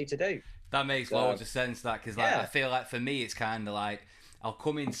 that's what you need to do. That makes loads of sense. Because I feel like for me, it's kind of like I'll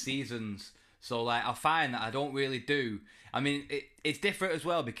come in seasons. So like I'll find that I don't really do. I mean, it's different as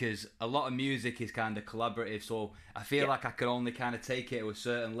well because a lot of music is kind of collaborative. So I feel like I can only kind of take it to a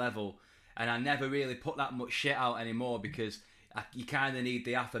certain level, and I never really put that much shit out anymore because you kind of need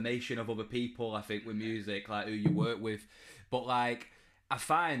the affirmation of other people. I think with music, like who you work with. But like I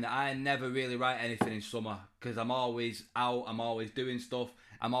find that I never really write anything in summer because I'm always out. I'm always doing stuff.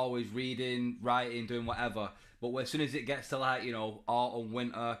 I'm always reading, writing, doing whatever. But as soon as it gets to like, autumn,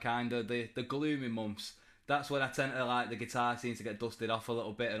 winter, kind of the gloomy months, that's when I tend to like the guitar seems to get dusted off a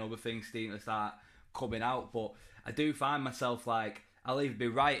little bit and other things seem to start coming out. But I do find myself like, I'll either be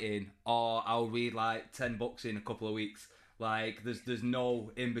writing or I'll read like 10 books in a couple of weeks. Like there's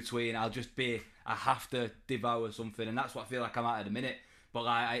no in between. I have to devour something, and that's what I feel like I'm at the minute. But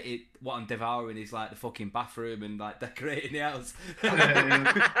like what I'm devouring is like the fucking bathroom and like decorating the house.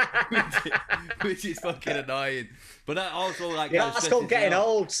 which is fucking annoying. But that also like yeah, that's called getting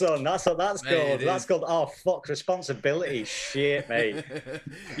old, son. That's what that's called. That's called fuck responsibility. Shit, mate.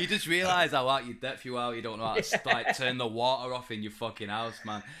 You just realise how out your depth you are. You don't know how to like turn the water off in your fucking house,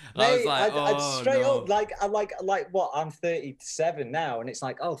 man. Mate, I was like, I'd straight up like what? I'm 37 now, and it's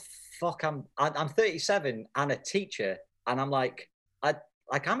like, oh fuck, I'm 37 and a teacher, and I'm like,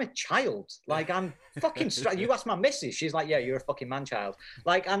 I'm a child. Like I'm fucking straight. You ask my missus, she's like, yeah, you're a fucking man child.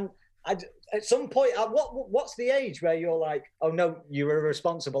 Like at some point, what's the age where you're like, oh no, you're a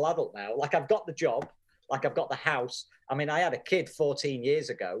responsible adult now? Like I've got the job, like I've got the house. I mean, I had a kid 14 years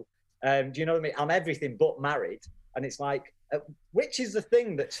ago. Do you know what I mean? I'm everything but married, and it's like, which is the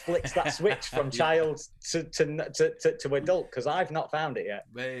thing that flicks that switch from child to adult? Because I've not found it yet.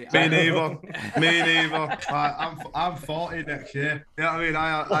 Me neither. Me neither. I'm 40 next year. You know what I mean?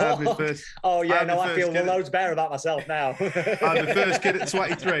 I had my first. Oh yeah, I feel loads better about myself now. I had the first kid at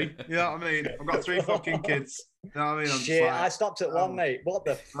 23. You know what I mean? I've got 3 fucking kids. You know what I mean? Shit, I stopped at 1, mate. What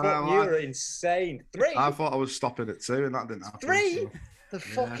the fuck? You're insane. 3. I thought I was stopping at 2, and that didn't happen. 3. So. The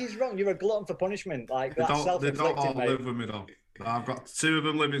fuck is wrong? You're a glutton for punishment. Like that's self-inflicted, they don't all mate. live with me though. I've got 2 of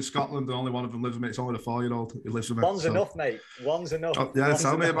them live in Scotland, and only one of them lives with me. It's only the 4-year-old who lives with me. One's enough, mate. One's enough. Oh, yeah, One's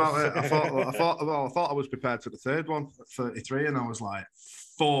tell me enough. about it. I thought I was prepared for the 3rd one at 33, and I was like,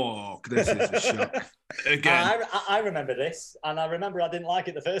 fuck, this is a shock. Again. I remember this, and I remember I didn't like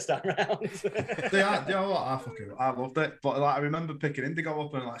it the first time round. You know what? I loved it, but like I remember picking Indigo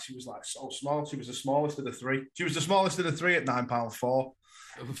up, and like she was like so small. She was the smallest of the 3. She was the smallest of the 3 at £9.4.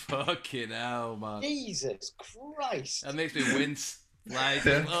 Fucking hell, man. Jesus Christ. That makes me wince. Like,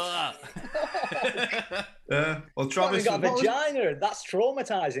 yeah. Well, Travis got a vagina. That's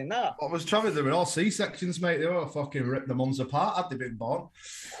traumatizing. That. What was Travis? They were all C-sections, mate. They were fucking ripped the mums apart had they been born.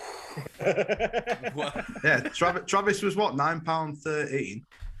 Yeah, Travis was what, £9.13.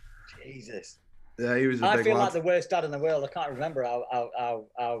 Jesus. Yeah, he was. I feel lad. like the worst dad in the world. I can't remember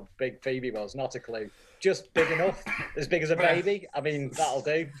how big Phoebe was. Not a clue. Just big enough, as big as a baby. I mean, that'll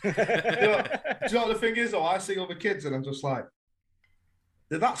do. Do you know what the thing is, though? I see other kids and I'm just like,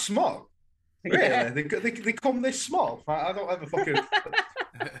 they're that small? Really? Yeah. They come this small? I don't ever fucking...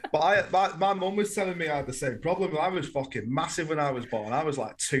 But my mum was telling me I had the same problem. I was fucking massive when I was born. I was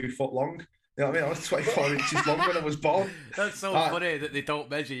like 2 foot long. You know what I mean? I was 24 inches long when I was born. That's so funny that they don't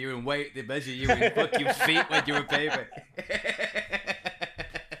measure you in weight. They measure you in fucking feet when you're a baby.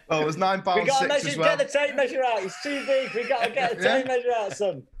 Oh, it was £9.6 We got to as well. Get the tape measure out. It's too big. We got to get the tape measure out,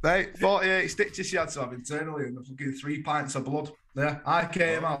 son. Mate, 48 stitches she had to have internally and the fucking 3 pints of blood. Yeah, I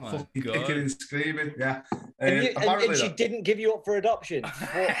came out fucking kicking and screaming. Yeah. And she didn't give you up for adoption.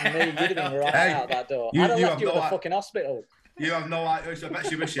 Fuck me, you'd have been right out that door. I'd have left you at the fucking hospital. You have no idea. I bet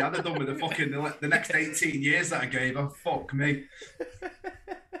she wish she had done with the fucking the next 18 years that I gave her. Fuck me.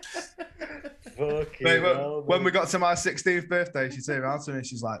 Mate, when we got to my 16th birthday, she turned around to me and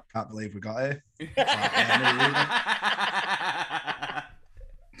she's like, can't believe we got here.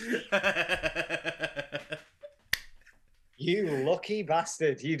 You lucky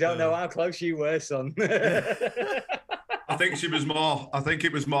bastard. You don't know how close you were, son. I think it was more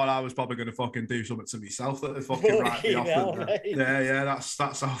I was probably going to fucking do something to myself that would fucking write me off. Yeah, that's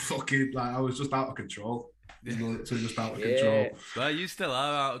how fucking, like, I was just out of control. Literally just out of control. Well, you still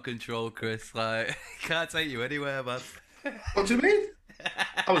are out of control, Chris. Like, can't take you anywhere, man. What do you mean?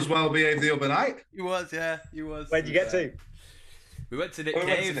 I was well behaved the other night. You was, yeah, you was. Where'd you get to? We went to Nick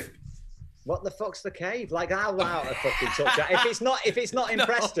Cave. What the fuck's the cave? Like, how out of fucking touch that? If it's not in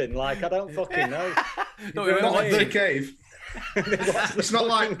Preston, like, I don't fucking know. No, we went to the cave. It's not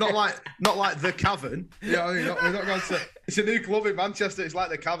like the Cavern. You know, we're not going to. It's a new club in Manchester. It's like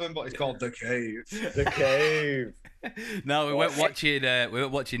the Cavern, but it's called the Cave. The Cave. No, we went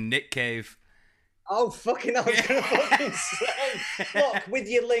watching Nick Cave. Oh fucking! I was gonna fucking say, look, with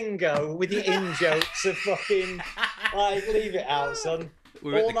your lingo, with your in jokes of fucking, like, leave it out, son.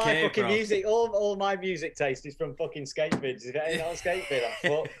 All my cave, fucking music, all my music taste is from fucking skate vids. If it ain't not a skate vid, I'm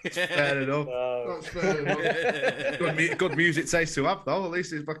fucked. Fair enough. That's fair enough. Good music taste to have, though. At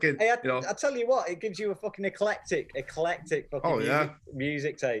least it's fucking. Hey, I tell you what, it gives you a fucking eclectic fucking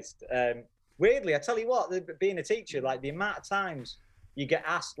music taste. Weirdly, I tell you what, being a teacher, like the amount of times you get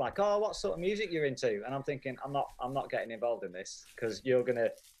asked, like, oh, what sort of music you're into, and I'm thinking, I'm not getting involved in this because you're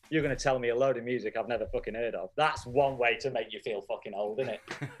gonna tell me a load of music I've never fucking heard of. That's one way to make you feel fucking old, isn't it?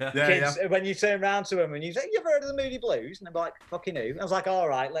 Kids, when you turn around to them and you say, "You ever heard of the Moody Blues?" and they're like, "Fucking who?" And I was like, "All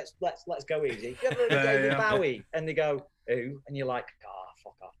right, let's go easy." You ever heard of David Bowie? And they go, "Who?" And you're like, "Oh,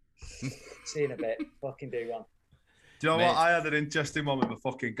 fuck off. See you in a bit. Fucking do one." Do you know Mate. what? I had an interesting one with a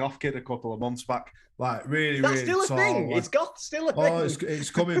fucking goth kid a couple of months back. Like, really, That's really still a tall. thing. Like, It's got still a oh, thing.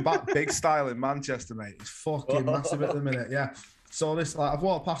 it's coming back big style in Manchester, mate. It's fucking massive at the minute. Yeah. So this, like, I've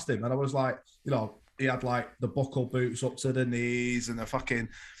walked past him and I was like, you know, he had like the buckle boots up to the knees and a fucking,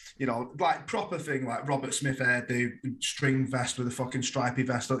 you know, like proper thing, like Robert Smith hairdo, string vest with a fucking stripy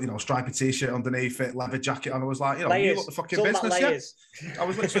vest, you know, stripy t-shirt underneath it, leather jacket. And I was like, you know, Layers. you look the fucking business, yeah. I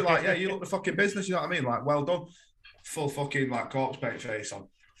was literally like, yeah, you look the fucking business, you know what I mean? Like, well done. Full fucking like corpse paint face on.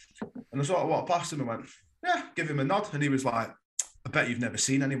 And I sort of walked past him and went, yeah, give him a nod. And he was like, I bet you've never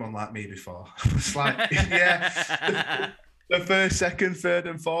seen anyone like me before. It's like, yeah. The first, second, third,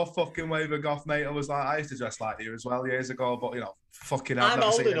 and fourth fucking wave of goth, mate. I was like, I used to dress like you as well years ago, but you know, fucking hell. I'm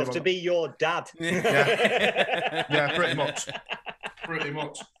old enough to be your dad. Yeah, pretty much.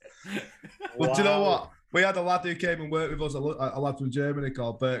 But do you know what? We had a lad who came and worked with us, a lad from Germany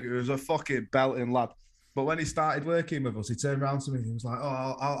called Burke, who was a fucking belting lad. But when he started working with us, he turned around to me and he was like,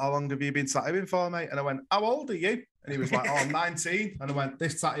 oh, how long have you been tattooing for, mate? And I went, how old are you? And he was like, oh, I'm 19. And I went,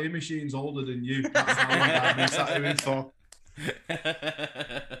 this tattoo machine's older than you. That's how long I've been tattooing for.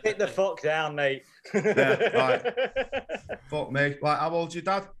 Sit the fuck down, mate. Yeah, right. Fuck me. Like, how old's your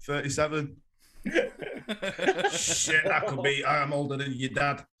dad? 37. Shit, that could be. I'm older than your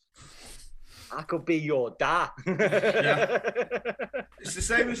dad. I could be your dad. Yeah. It's the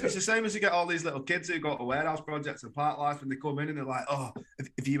same as you get all these little kids who go to warehouse projects and park life and they come in and they're like, oh,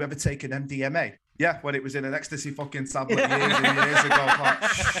 have you ever taken MDMA? Yeah, when it was in an ecstasy fucking tablet years and years ago. Like,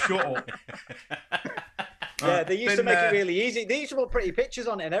 shut up. Yeah, they used to make it really easy. They used to put pretty pictures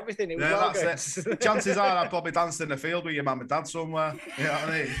on it and everything. It was well good. Chances are I probably danced in the field with your mum and dad somewhere. You know what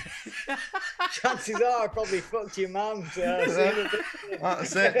I mean? Chances are I probably fucked your mum.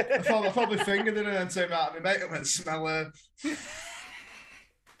 That's it. I probably fingered it and then turned out to my mate and went, smell her.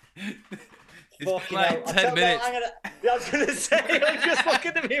 It's like 10 minutes. I was going to say, I'm just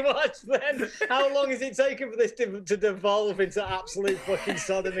looking at me watch then. How long is it taking for this to devolve into absolute fucking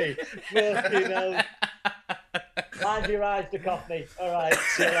sodomy? Fucking hell. Mind your eyes, Duchovny. All right,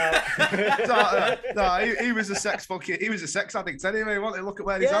 chill out. no, he was a sex addict anyway. He wanted to look at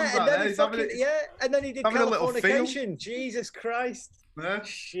where his hands at. And then he did Californication. Jesus Christ. Yeah.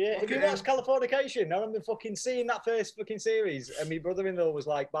 Shit. Have you watched Californication? I remember fucking seeing that first fucking series, and my brother-in-law was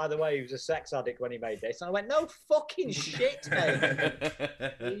like, by the way, he was a sex addict when he made this. And I went, no fucking shit, mate.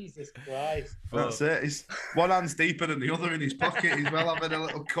 Jesus Christ. That's it. He's one hand's deeper than the other in his pocket. He's well having a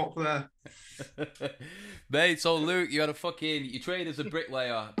little cup there. Mate, so Luke, you trained as a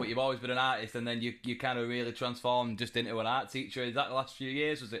bricklayer, but you've always been an artist, and then you kind of really transformed just into an art teacher. Is that the last few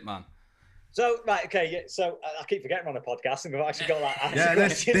years, was it, man? So, right, okay, yeah, so I keep forgetting we're on a podcast and we've actually got that. Yeah,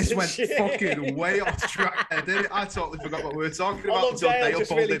 this went fucking way off track there, didn't it? I totally forgot what we were talking about until Dale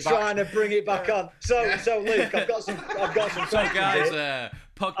just really trying to bring it back on. So Luke, I've got some so guys,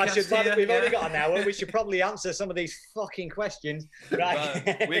 podcast we've only got an hour. We should probably answer some of these fucking questions.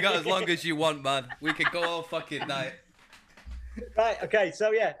 Right. We got as long as you want, man. We could go all fucking night. Right, okay,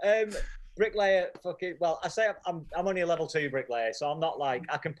 so yeah, bricklayer, fucking. Well, I say I'm only a level 2 bricklayer, so I'm not like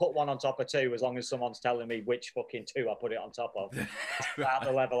I can put one on top of 2 as long as someone's telling me which fucking 2 I put it on top of. At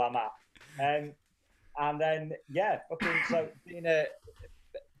the level I'm at, and then yeah, fucking. So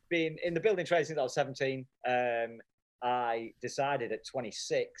being in the building trade since I was 17, I decided at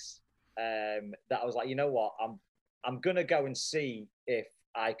 26 that I was like, you know what, I'm gonna go and see if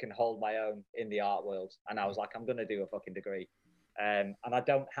I can hold my own in the art world, and I was like, I'm gonna do a fucking degree, and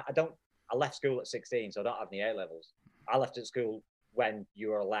I left school at 16, so I don't have any A levels. I left at school when you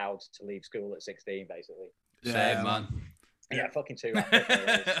were allowed to leave school at 16, basically. Same, man. Yeah, fucking 2.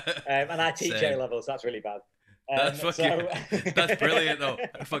 And I teach A levels. That's really bad. That's brilliant, though.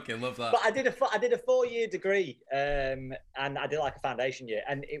 I fucking love that. But I did a 4-year degree, and I did like a foundation year,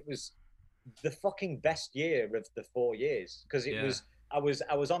 and it was the fucking best year of the 4 years because it was. I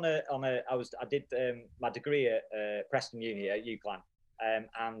did my degree at Preston Uni at UCLan.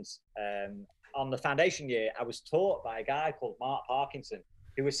 And on the foundation year, I was taught by a guy called Mark Parkinson,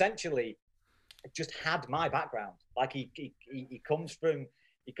 who essentially just had my background. Like he comes from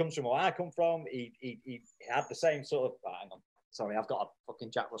where I come from. He had the same sort of. Hang on, sorry, I've got a fucking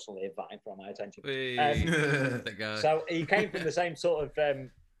Jack Russell here vying for my attention. So he came from the same sort of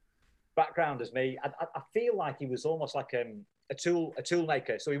background as me. I feel like he was almost like a tool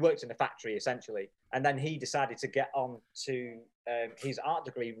maker. So he worked in a factory essentially, and then he decided to get on to his art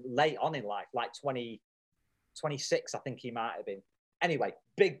degree late on in life, like 26, I think he might have been. Anyway,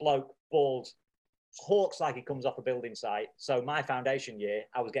 big bloke, bald, talks like he comes off a building site. So my foundation year,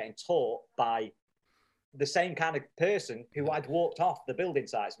 I was getting taught by the same kind of person who I'd walked off the building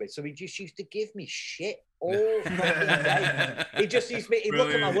sites with. So he just used to give me shit all fucking day. He just used to he'd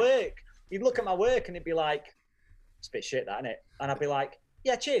look at my work. He'd look at my work and he'd be like, it's a bit shit, that, isn't it? And I'd be like,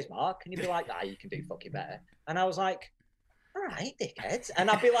 yeah, cheers, Mark. And he'd be like, you can do fucking better. And I was like, all right, dickheads. And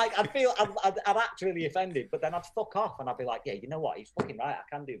I'd be like, I'd act really offended, but then I'd fuck off and I'd be like, yeah, you know what? He's fucking right.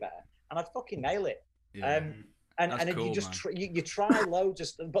 I can do better. And I'd fucking nail it. Yeah. And cool, you just you try loads of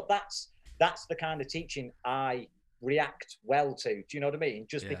stuff, but that's the kind of teaching I react well to. Do you know what I mean?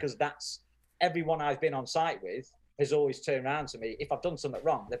 Just because that's everyone I've been on site with has always turned around to me. If I've done something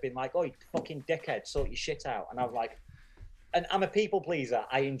wrong, they've been like, oh, you fucking dickhead, sort your shit out. And I'm like, and I'm a people pleaser.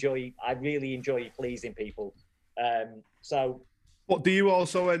 I really enjoy pleasing people. So. But do you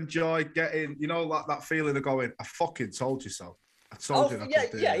also enjoy getting, you know, like that feeling of going, I fucking told you so. I told you I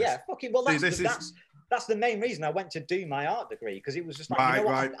could do this. Yeah. Fucking, well, that's the main reason I went to do my art degree, because it was just like, you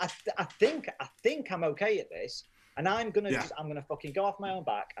know what, I think I'm okay at this, and I'm gonna fucking go off my own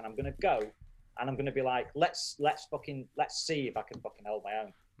back, and I'm gonna go, and I'm gonna be like, let's see if I can fucking hold my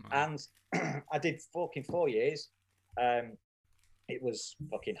own. And I did fucking 4 years. It was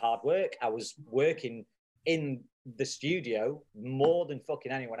fucking hard work. I was working in the studio more than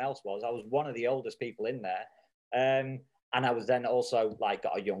fucking anyone else was. I was one of the oldest people in there, and I was then also like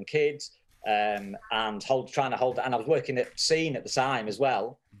got a young kid. And trying to hold it, and I was working at Scene at the time as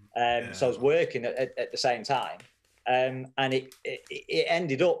well. So I was working at the same time, and it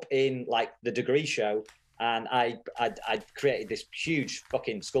ended up in like the degree show, and I created this huge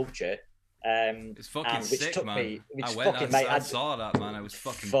fucking sculpture. It's fucking which sick, took man. me. I saw that, man. It was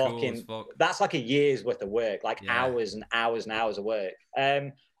fucking cool as fuck. That's like a year's worth of work, like hours and hours and hours of work.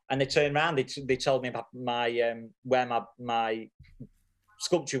 And they turned around. They told me about my where my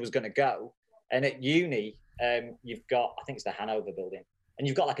sculpture was going to go. And at uni, you've got, I think it's the Hanover building, and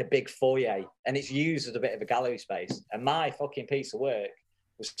you've got like a big foyer, and it's used as a bit of a gallery space. And my fucking piece of work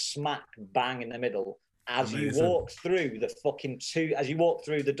was smack bang in the middle. As you walk through as you walk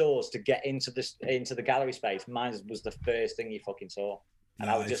through the doors to get into the gallery space, mine was the first thing you fucking saw. And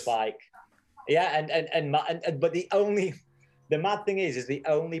I was just like, yeah. But the mad thing is the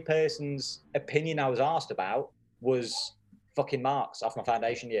only person's opinion I was asked about was fucking Mark's off my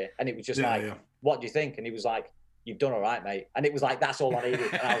foundation year. And it was just what do you think? And he was like, you've done all right, mate. And it was like, that's all I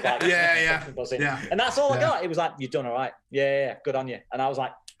needed. And I was like, buzzing. And that's all I got. It was like, you've done all right. Yeah, good on you. And I was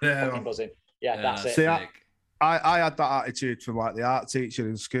like, fucking buzzing. Yeah, that's it. See, I had that attitude from like the art teacher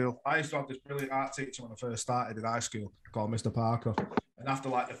in school. I used to have this brilliant art teacher when I first started in high school called Mr. Parker. And after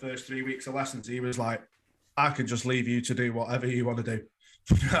like the first 3 weeks of lessons, he was like, I can just leave you to do whatever you want to do.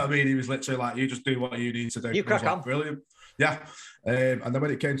 You know what I mean? He was literally like, you just do what you need to do. You crack on. Brilliant. Yeah. And then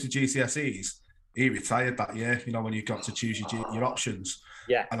when it came to GCSEs, he retired that year, you know, when you got to choose your options.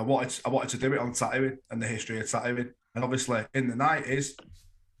 Yeah. And I wanted to do it on tattooing and the history of tattooing. And obviously in the 90s,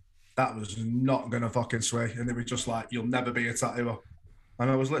 that was not going to fucking sway. And they were just like, you'll never be a tattooer.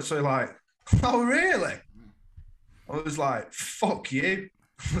 And I was literally like, oh, really? I was like, fuck you.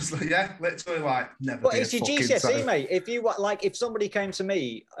 I was like, yeah, literally like, never be a fucking tattooer. But it's your GCSE, mate. If somebody came to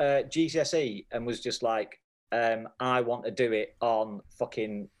me, GCSE, and was just like, I want to do it on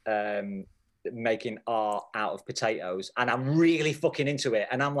fucking making art out of potatoes, and I'm really fucking into it,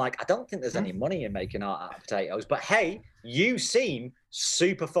 and I'm like, I don't think there's any money in making art out of potatoes, but hey, you seem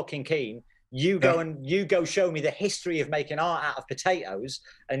super fucking keen. You go show me the history of making art out of potatoes,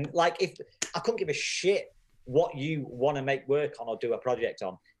 and like, if I couldn't give a shit what you want to make work on or do a project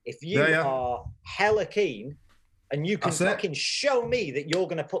on, if you are hella keen and you can fucking show me that you're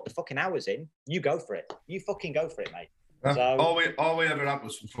going to put the fucking hours in, you go for it. You fucking go for it, mate. Yeah. So, all we ever had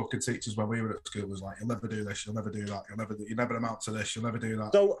was from fucking teachers when we were at school was like, you'll never do this, you'll never do that, you never amount to this, you'll never do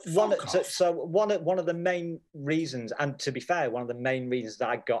that. So one of the main reasons, and to be fair, one of the main reasons that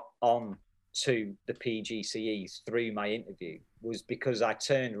I got on to the PGCEs through my interview was because I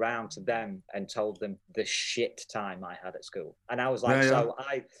turned around to them and told them the shit time I had at school. And I was like,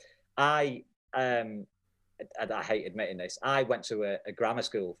 I hate admitting this, I went to a grammar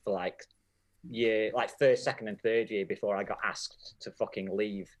school for like first, second and third year before I got asked to fucking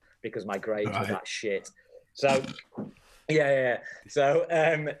leave because my grades were that shit. So so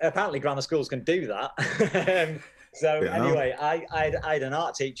apparently grammar schools can do that. Anyway, I had an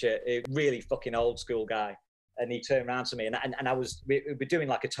art teacher, a really fucking old school guy, and he turned around to me and we were doing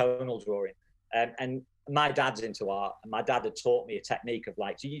like a tonal drawing, and my dad's into art, and my dad had taught me a technique of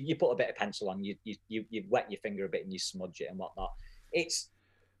like, so you put a bit of pencil on, you wet your finger a bit and you smudge it and whatnot.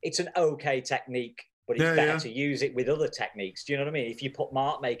 It's an okay technique but it's better to use it with other techniques. Do you know what I mean? If you put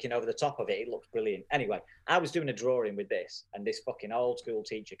mark making over the top of it, it looks brilliant. Anyway, I was doing a drawing with this, and this fucking old school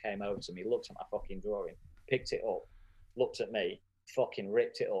teacher came over to me, looked at my fucking drawing, picked it up, looked at me, fucking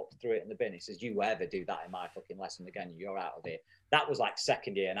ripped it up, threw it in the bin. He says, "You ever do that in my fucking lesson again, you're out of here." That was like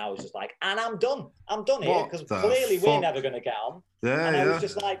second year, and I was just like, and I'm done here, because clearly we're never going to get on. And I was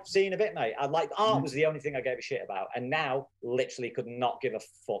just like, seeing a bit, mate. I like art was the only thing I gave a shit about, and now literally could not give a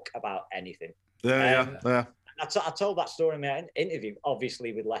fuck about anything. I told that story in my interview,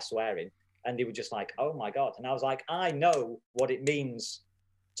 obviously with less swearing, and they were just like, "Oh my god!" And I was like, I know what it means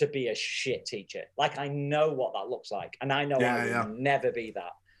to be a shit teacher. Like, I know what that looks like, and I know I will never be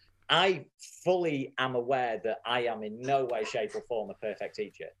that. I fully am aware that I am in no way, shape, or form a perfect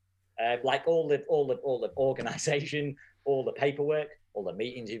teacher. Like all the organization, all the paperwork, all the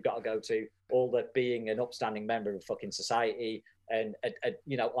meetings you've got to go to, all the being an upstanding member of fucking society, and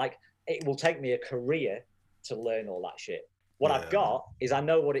you know, like, it will take me a career to learn all that shit. What I've got is I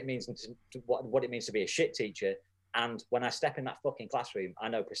know what it means what it means to be a shit teacher. And when I step in that fucking classroom, I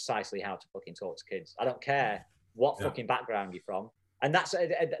know precisely how to fucking talk to kids. I don't care what fucking background you're from. And that's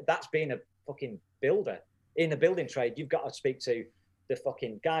being a fucking builder. In the building trade, you've got to speak to the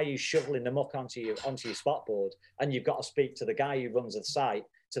fucking guy who's shoveling the muck onto your spot board, and you've got to speak to the guy who runs the site,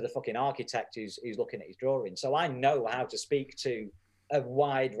 to the fucking architect who's looking at his drawing. So I know how to speak to a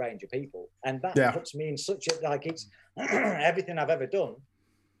wide range of people, and that puts me in such a, like, it's everything I've ever done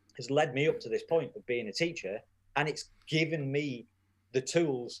has led me up to this point of being a teacher, and it's given me the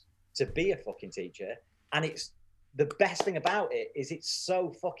tools to be a fucking teacher. And it's the best thing about it is it's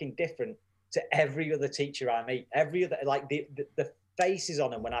so fucking different to every other teacher I meet. Every other, like, the faces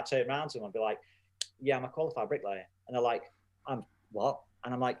on them when I turn around to them, I'll be like, "Yeah, I'm a qualified bricklayer," and they're like, "I'm what?"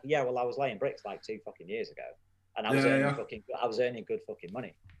 And I'm like, "Yeah, well, I was laying bricks like 2 fucking years ago, and I was earning good fucking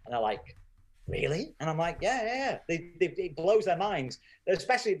money." And they're like, "Really?" And I'm like, yeah. It blows their minds.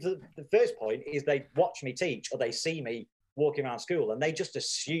 Especially the first point is they watch me teach, or they see me walking around school, and they just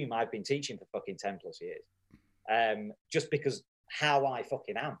assume I've been teaching for fucking 10 plus years. Just because how I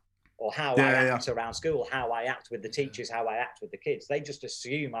fucking am, or how I act around school, how I act with the teachers, how I act with the kids. They just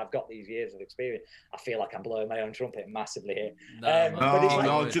assume I've got these years of experience. I feel like I'm blowing my own trumpet massively here.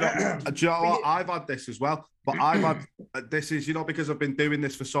 No. Do you know what? I've had this as well, but I've had this is, you know, because I've been doing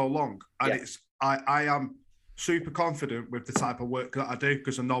this for so long, and I am super confident with the type of work that I do,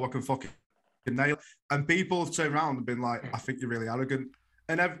 because I know I can fucking nail it. And people have turned around and been like, "I think you're really arrogant."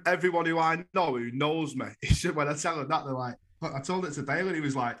 And everyone who I know who knows me, when I tell them that, they're like, I told it to Dale, and he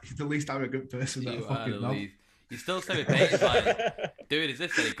was like, "He's the least arrogant person that I fucking know." You still say with painting, like, "Dude, is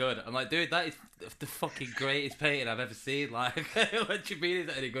this any good?" I'm like, "Dude, that is the fucking greatest painting I've ever seen." Like, what do you mean is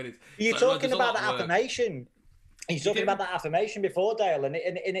that any good? You're talking about that affirmation. You're talking about that affirmation before, Dale, and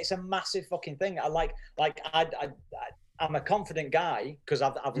it's a massive fucking thing. I'm a confident guy because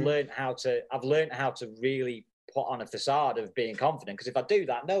I've learned how to really put on a facade of being confident, because if I do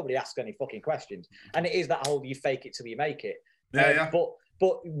that, nobody asks any fucking questions. And it is that whole you fake it till you make it.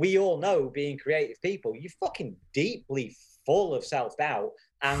 But we all know, being creative people, you're fucking deeply full of self-doubt,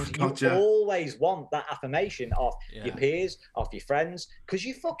 and you always want that affirmation of your peers, of your friends, because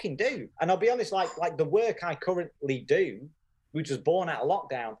you fucking do. And I'll be honest, like the work I currently do, which was born out of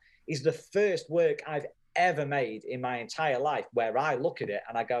lockdown, is the first work I've ever made in my entire life where I look at it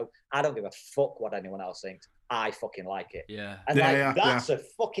and I go, I don't give a fuck what anyone else thinks. I fucking like it. That's a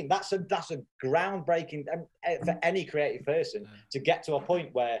groundbreaking for any creative person to get to a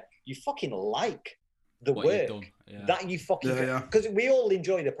point where you fucking like the work that you fucking, because we all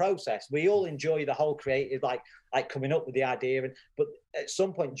enjoy the process. We all enjoy the whole creative, like coming up with the idea. But at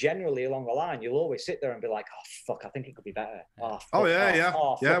some point, generally along the line, you'll always sit there and be like, "Oh fuck, I think it could be better."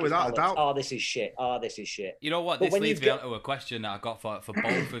 Without a doubt. Oh, this is shit. Oh, this is shit. You know what? This leads me on to a question that I got for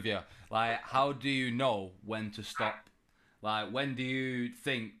both of you. Like, how do you know when to stop? Like, when do you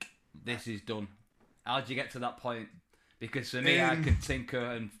think this is done? How do you get to that point? Because for me, I can tinker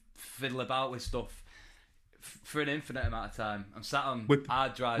and fiddle about with stuff for an infinite amount of time. I'm sat on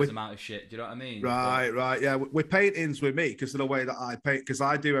hard drives amount of shit. Do you know what I mean? Right. Yeah. With paintings with me, because of the way that I paint, because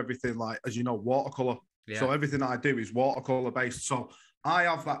I do everything, like, as you know, watercolor. Yeah. So everything I do is watercolor based. So I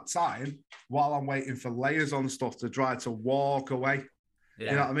have that time while I'm waiting for layers on stuff to dry to walk away.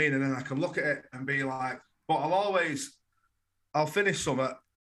 Yeah. You know what I mean? And then I can look at it and be like, but I'll finish something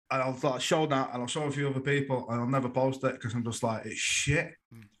and I'll show that, and I'll show a few other people, and I'll never post it because I'm just like, it's shit.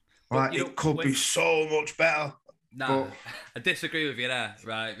 Like, it could be so much better. Nah, I disagree with you there,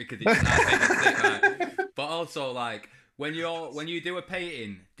 right? Because it's right. But also, like, when you do a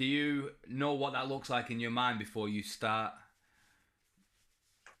painting, do you know what that looks like in your mind before you start?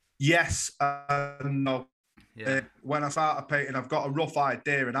 yes and no. Yeah. When I started painting, I've got a rough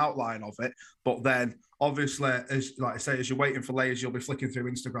idea and outline of it, but then obviously, as like I say, as you're waiting for layers, you'll be flicking through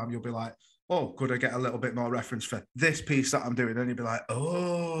Instagram. You'll be like, "Oh, could I get a little bit more reference for this piece that I'm doing?" And you'll be like,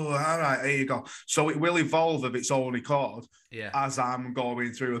 "Oh, all right, here you go." So it will evolve of its own accord as I'm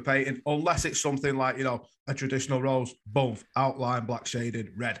going through a painting, unless it's something like, you know, a traditional rose, boom, outline, black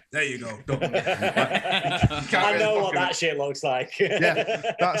shaded, red. There you go. Done. I know what that shit looks like. Yeah,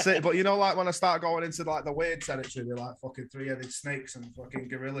 that's it. But you know, like when I start going into like the weird territory, with like fucking three-headed snakes and fucking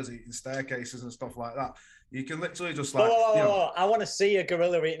gorillas eating staircases and stuff like that, you can literally just like, you know, I want to see a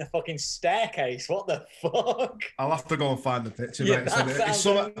gorilla eating a fucking staircase. What the fuck? I'll have to go and find the picture, Yeah, mate. that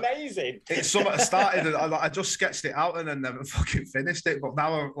sounds amazing. It's something I started and I just sketched it out and then never fucking finished it. But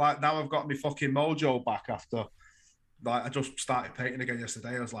now I've got my fucking mojo back after. Like I just started painting again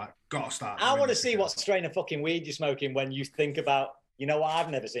yesterday. I was like, gotta start. I want to see what strain of fucking weed you're smoking when you think about, you know what I've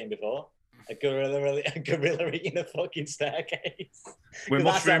never seen before? A gorilla eating a fucking staircase. With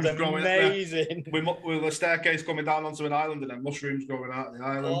mushrooms growing amazing. With a staircase coming down onto an island and then mushrooms growing out of the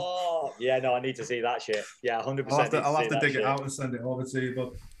island. Oh, yeah, no, I need to see that shit. Yeah, 100%. I'll have to dig it out and send it over to you,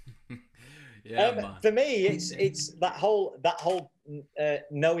 but yeah, for me, it's that whole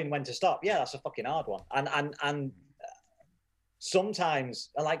knowing when to stop. Yeah, that's a fucking hard one. And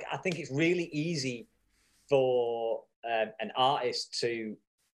sometimes, like, I think it's really easy for an artist to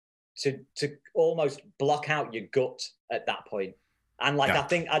almost block out your gut at that point. And like, I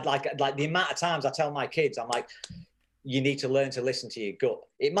think I'd like the amount of times I tell my kids, I'm like, you need to learn to listen to your gut.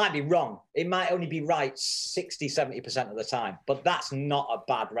 It might be wrong. It might only be right 60, 70% of the time, but that's not a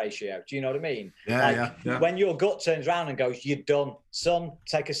bad ratio. Do you know what I mean? Yeah. When your gut turns around and goes, you're done, son,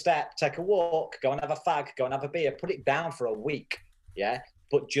 take a step, take a walk, go and have a fag, go and have a beer, put it down for a week. Yeah.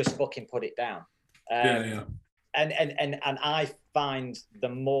 But just fucking put it down. And I find the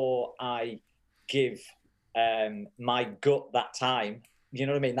more I give my gut that time, you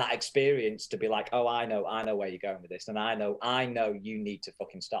know what I mean, that experience to be like, oh, I know where you're going with this, and I know you need to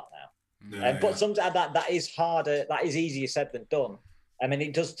fucking stop now. But sometimes that is harder. That is easier said than done. I mean,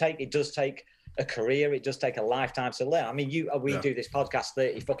 it does take a career. It does take a lifetime to learn. I mean, we do this podcast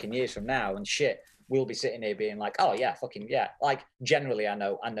 30 fucking years from now, and shit, we'll be sitting here being like, oh yeah, fucking yeah. Like generally, I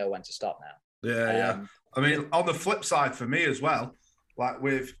know when to stop now. Yeah. I mean, on the flip side for me as well, like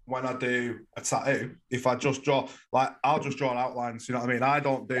with when I do a tattoo, if I just draw, like I'll just draw outlines, you know what I mean? I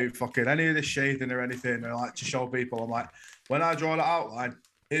don't do fucking any of this shading or anything. I like to show people, I'm like, when I draw the outline,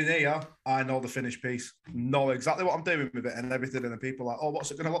 in here, I know the finished piece, know exactly what I'm doing with it and everything. And then people are like, oh,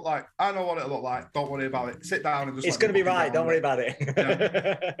 what's it going to look like? I know what it'll look like. Don't worry about it. Sit down and just. It's going to be right. Don't worry about it.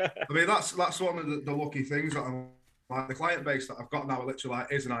 Yeah. I mean, that's one of the lucky things that I'm like, the client base that I've got now, literally like,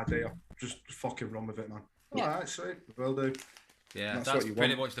 here's an idea. Just fucking run with it, man. All right, sweet. Will do. Yeah, that's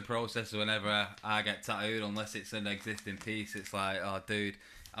pretty much the process whenever I get tattooed, unless it's an existing piece. It's like, oh, dude,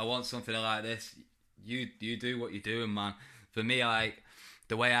 I want something like this. You do what you're doing, man. For me, like,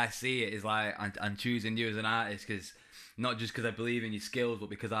 the way I see it is like, I'm choosing you as an artist because not just because I believe in your skills, but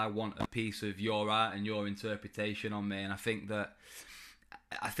because I want a piece of your art and your interpretation on me. And I think that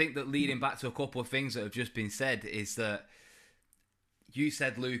leading back to a couple of things that have just been said is that you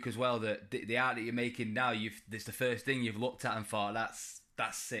said, Luke, as well, that the art that you're making now, it's the first thing you've looked at and thought,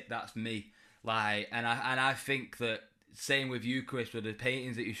 that's it, that's me. Like, and I think that same with you, Chris, with the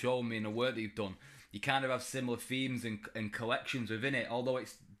paintings that you showed me and the work that you've done, you kind of have similar themes and collections within it, although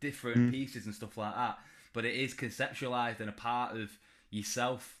it's different pieces and stuff like that. But it is conceptualized and a part of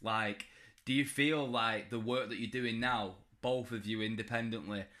yourself. Like, do you feel like the work that you're doing now, both of you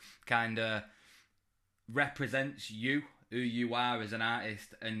independently, kind of represents you, who you are as an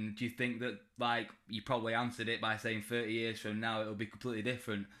artist? And do you think that, like, you probably answered it by saying 30 years from now it'll be completely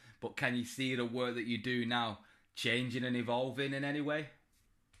different, but can you see the work that you do now changing and evolving in any way?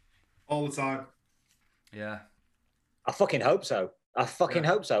 All the time. Yeah. I fucking hope so. I fucking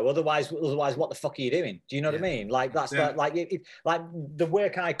hope so. Otherwise, what the fuck are you doing? Do you know what I mean? Like that's like the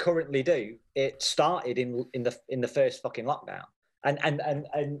work I currently do. It started in the first fucking lockdown, and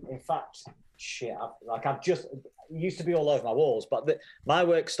in fact, shit. I've just it used to be all over my walls, but my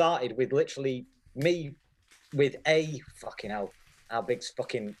work started with literally me with a fucking hell. How big's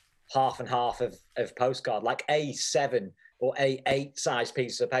fucking half and half of postcard, like A7 or A8 size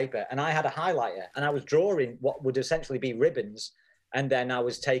pieces of paper, and I had a highlighter, and I was drawing what would essentially be ribbons. And then I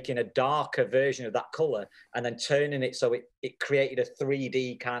was taking a darker version of that colour and then turning it so it created a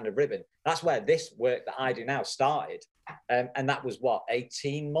 3D kind of ribbon. That's where this work that I do now started. And that was,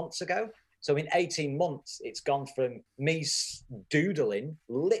 18 months ago? So in 18 months, it's gone from me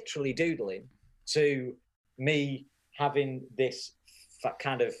literally doodling, to me having this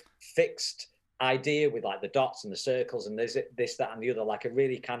kind of fixed idea with like the dots and the circles and there's this, that, and the other, like a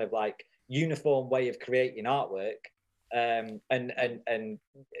really kind of like uniform way of creating artwork, and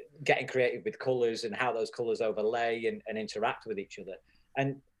getting creative with colors and how those colors overlay and interact with each other.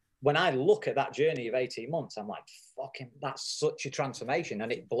 And when I look at that journey of 18 months, I'm like, fucking, that's such a transformation,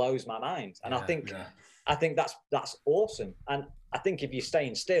 and it blows my mind. And I think that's awesome. And I think if you're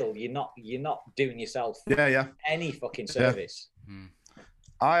staying still, you're not doing yourself any fucking service.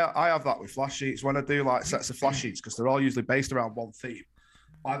 I have that with flash sheets when I do like sets of flash sheets, because they're all usually based around one theme.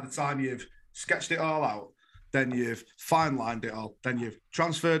 By the time you've sketched it all out, then you've fine-lined it all, then you've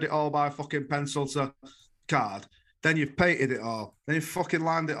transferred it all by fucking pencil to card, then you've painted it all, then you've fucking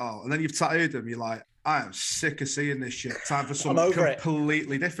lined it all, and then you've tattooed them. You're like, I am sick of seeing this shit. Time for something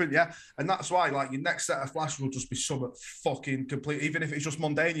completely different, yeah. And that's why, like, your next set of flash will just be something fucking complete. Even if it's just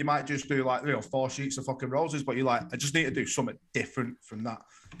mundane, you might just do like 4 sheets of fucking roses, but you're like, I just need to do something different from that,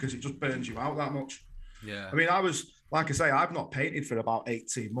 because it just burns you out that much. Yeah. I mean, I was, like I say, I've not painted for about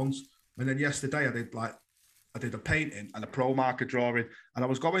 18 months, and then yesterday I did a painting and a pro marker drawing, and I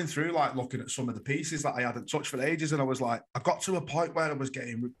was going through like looking at some of the pieces that I hadn't touched for ages, and I was like, I got to a point where I was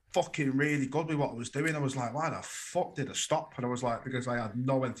getting fucking really good with what I was doing. I was like, why the fuck did I stop? And I was like, because I had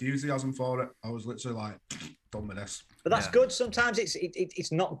no enthusiasm for it. I was literally like, done with this. But that's good. Sometimes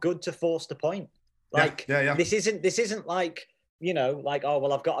it's not good to force the point. Like this isn't like, you know, like, oh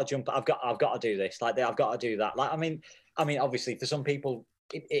well, I've got to jump, I've got to do this, like I've got to do that. Like I mean, obviously for some people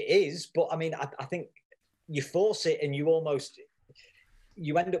it is, but I mean, I think you force it and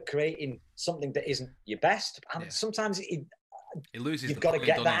you end up creating something that isn't your best. And sometimes it loses. You've got to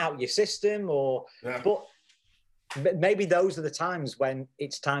get that out of your system, but maybe those are the times when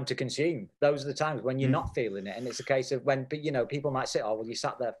it's time to consume. Those are the times when you're not feeling it, and it's a case of when, you know, people might say, "Oh, well, you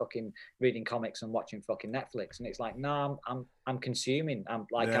sat there fucking reading comics and watching fucking Netflix," and it's like, no, I'm consuming. I'm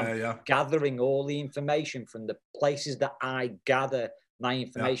gathering all the information from the places that I gather my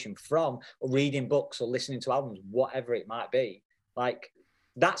information from, or reading books or listening to albums, whatever it might be. Like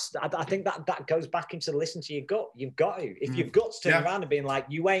I think that goes back into listen to your gut. You've got to. If your gut's turning around and being like,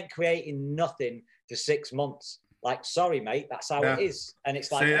 you ain't creating nothing for 6 months, like, sorry, mate, that's how it is. And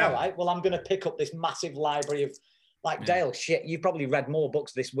it's like, all right, well, I'm going to pick up this massive library of, like, Dale, shit, you've probably read more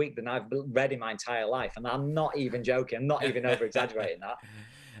books this week than I've read in my entire life. And I'm not even joking. I'm not even over-exaggerating that.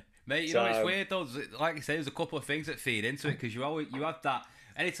 Mate, you know, it's weird though. Like you say, there's a couple of things that feed into it, because you have that.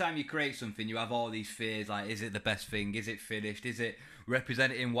 Anytime you create something, you have all these fears, like, is it the best thing? Is it finished? Is it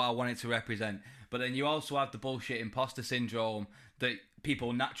representing what I want it to represent? But then you also have the bullshit imposter syndrome that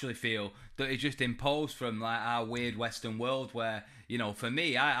people naturally feel, that is just imposed from like our weird Western world, where, you know, for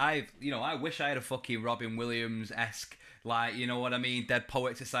me, I wish I had a fucking Robin Williams-esque, like, you know what I mean, Dead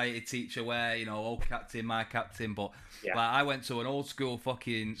Poet Society teacher where, you know, old captain, my captain, but like I went to an old school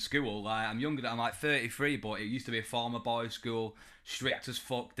fucking school, like I'm like 33, but it used to be a farmer boys school, strict as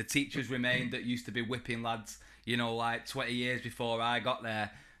fuck. The teachers remained that used to be whipping lads, you know, like 20 years before I got there.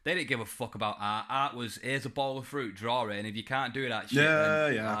 They didn't give a fuck about art. Art was, here's a bowl of fruit, draw it, and if you can't do that shit,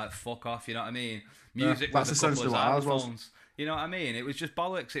 then fuck off, you know what I mean? Music was a couple of xylophones. You know what I mean? It was just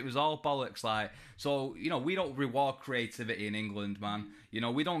bollocks. It was all bollocks. Like, so, you know, we don't reward creativity in England, man. You know,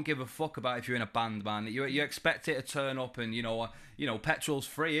 we don't give a fuck about if you're in a band, man. You expect it to turn up, and, you know, petrol's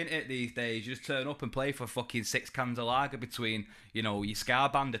free, isn't it, these days? You just turn up and play for fucking 6 cans of lager between, you know, your ska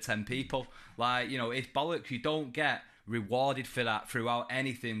band of 10 people. Like, you know, it's bollocks. You don't get rewarded for that throughout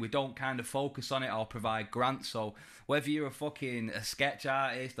anything. We don't kind of focus on it or provide grants. So whether you're a sketch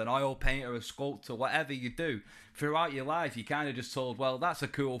artist, an oil painter, a sculptor, whatever you do throughout your life, you kind of just told, well, that's a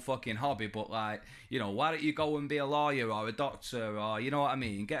cool fucking hobby, but like, you know, why don't you go and be a lawyer or a doctor, or, you know what I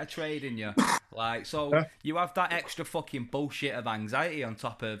mean, get a trade in you. Like, so you have that extra fucking bullshit of anxiety on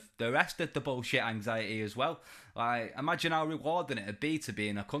top of the rest of the bullshit anxiety as well. Like, imagine how rewarding it'd be to be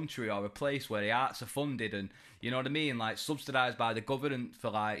in a country or a place where the arts are funded and, you know what I mean, like subsidised by the government,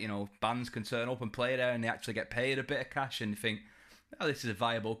 for like, you know, bands can turn up and play there and they actually get paid a bit of cash, and you think, oh, this is a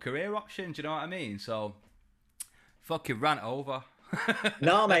viable career option, do you know what I mean? So, fucking rant over.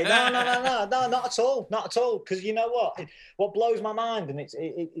 No, mate, no, not at all, because you know what blows my mind, and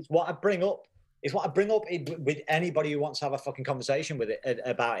it's what I bring up. It's what I bring up with anybody who wants to have a fucking conversation with it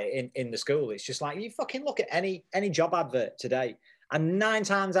about it in the school. It's just like, you fucking look at any job advert today, and 9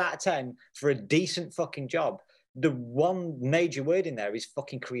 times out of 10 for a decent fucking job, the one major word in there is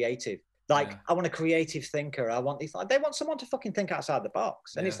fucking creative. Like, I want a creative thinker. I want these. Like, they want someone to fucking think outside the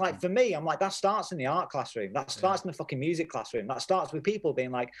box. And it's like, for me, I'm like, that starts in the art classroom. That starts in the fucking music classroom. That starts with people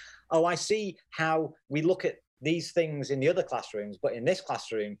being like, oh, I see how we look at these things in the other classrooms, but in this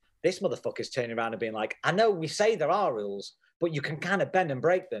classroom, this motherfucker's turning around and being like, I know we say there are rules, but you can kind of bend and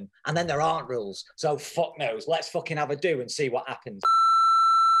break them. And then there aren't rules. So fuck knows. Let's fucking have a do and see what happens.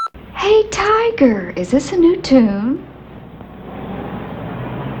 Hey, Tiger, is this a new tune?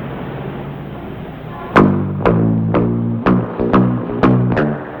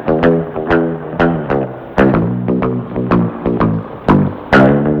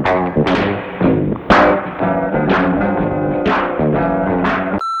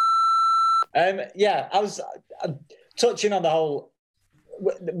 Yeah, I was touching on the whole.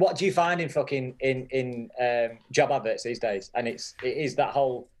 What do you find in fucking in job adverts these days? And it is that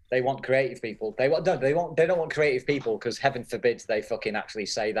whole they want creative people. They don't want creative people because heaven forbid they fucking actually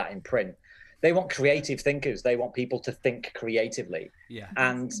say that in print. They want creative thinkers. They want people to think creatively. Yeah.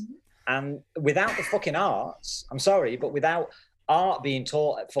 And without the fucking arts, I'm sorry, but without art being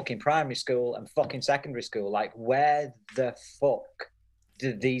taught at fucking primary school and fucking secondary school, like where the fuck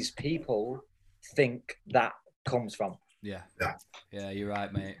do these people think that comes from? Yeah, you're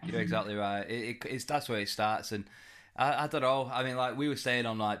right, mate. You're exactly right. It's that's where it starts, and I don't know. I mean, like we were saying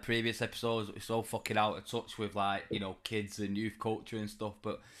on like previous episodes, we're so fucking out of touch with like kids and youth culture and stuff.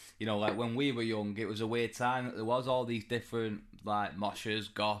 But like when we were young, it was a weird time that there was all these different like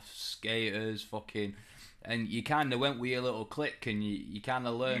moshers, goths, skaters, fucking. And you kind of went with your little clique and you kind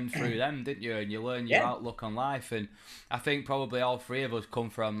of learned through them, didn't you? And you learn your outlook on life. And I think probably all three of us come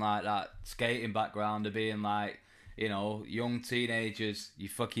from like that skating background of being like, young teenagers.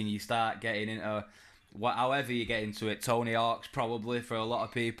 You start getting into however you get into it. Tony Hawk's probably for a lot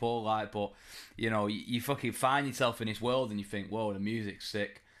of people. Like, but you fucking find yourself in this world and you think, whoa, the music's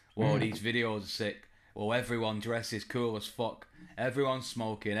sick. Whoa, these videos are sick. Well, everyone dresses cool as fuck. Everyone's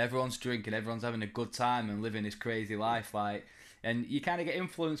smoking, everyone's drinking, everyone's having a good time and living this crazy life. Like, and you kind of get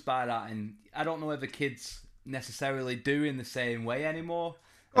influenced by that. And I don't know whether kids necessarily do in the same way anymore.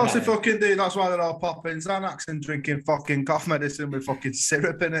 Of course they fucking do. That's why they're all popping Xanax and drinking fucking cough medicine with fucking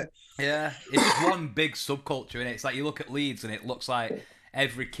syrup in it. Yeah, it's just one big subculture in it. It's like you look at Leeds and it looks like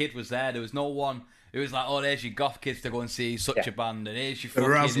every kid was there. There was no one. It was like, oh, there's your goth kids to go and see such a band, and here's your fucking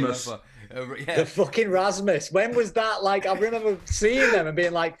Erasmus. The fucking Rasmus. When was that? Like, I remember seeing them and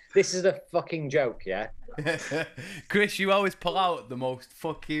being like, this is a fucking joke, yeah? Chris, you always pull out the most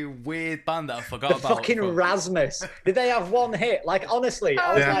fucking weird band that I forgot about. The fucking Rasmus. Did they have one hit? Like, honestly,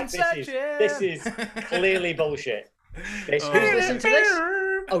 I was like, this is clearly bullshit. Who's listened to this?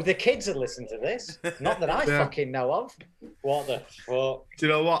 Oh, the kids have listened to this. Not that I fucking know of. What the fuck? Do you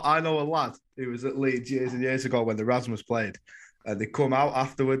know what? I know a lad who was at Leeds years and years ago when the Rasmus played. And they come out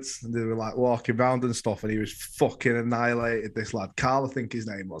afterwards and they were like walking around and stuff. And he was fucking annihilated, this lad. Carl, I think his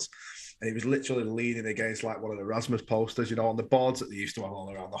name was. And he was literally leaning against like one of the Rasmus posters, on the boards that they used to have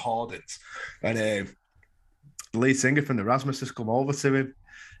all around the hoardings. And the lead singer from the Rasmus has come over to him.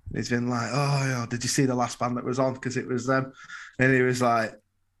 And he's been like, oh, did you see the last band that was on? Because it was them. And he was like,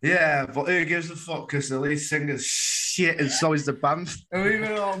 yeah, but who gives a fuck? Because the lead singer's shit and so is the band. And we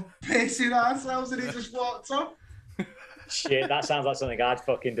were all pissing ourselves and he just walked off. Shit, that sounds like something I'd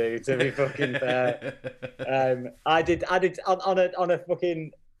fucking do, to be fucking fair. I did on a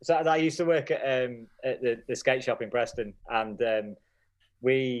fucking... So I used to work at the skate shop in Preston, and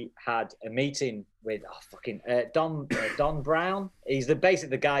we had a meeting with Don Brown. He's basically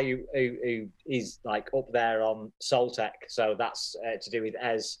the guy who is like up there on Soltec. So that's to do with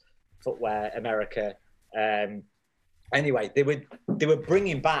Ez Footwear America. Anyway, they were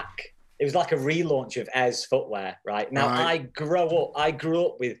bringing back. It was like a relaunch of Ez Footwear, right? Now I grew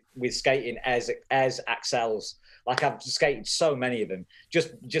up with skating Ez Axels. Like I've skated so many of them,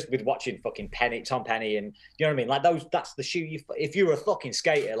 just with watching fucking Tom Penny, and you know what I mean. Like those, that's the shoe. If you were a fucking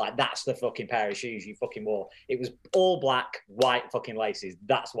skater, like that's the fucking pair of shoes you fucking wore. It was all black, white fucking laces.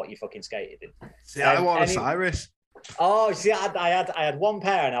 That's what you fucking skated in. See, I wore a Cyrus. Oh, see, I had one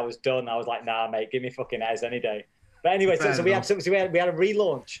pair and I was done. I was like, nah, mate, give me fucking Ez any day. But anyway, so we had a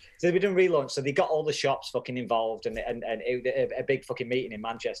relaunch. So we did a relaunch. So they got all the shops fucking involved and a big fucking meeting in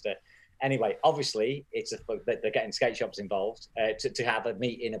Manchester. Anyway, obviously, they're getting skate shops involved to have a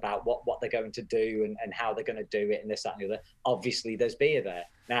meeting about what they're going to do and how they're going to do it and this, that, and the other. Obviously, there's beer there.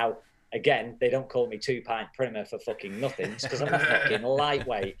 Now, again, they don't call me 2 Pint Primmer for fucking nothings because I'm a fucking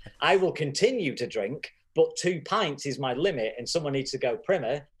lightweight. I will continue to drink, but 2 pints is my limit, and someone needs to go,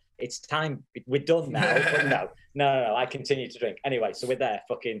 Primmer, it's time. We're done now. But no, I continue to drink. Anyway, so we're there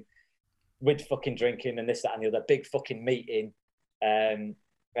with fucking drinking and this, that, and the other. Big fucking meeting.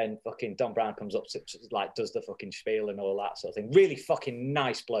 And fucking Don Brown comes up to like does the fucking spiel and all that sort of thing. Really fucking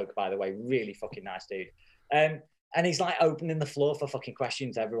nice bloke, by the way. Really fucking nice dude. And he's like opening the floor for fucking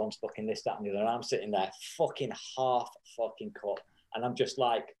questions. Everyone's fucking this, that, and the other. And I'm sitting there fucking half fucking cut. And I'm just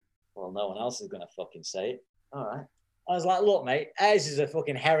like, well, no one else is gonna fucking say it. All right. I was like, look, mate, Ayers is a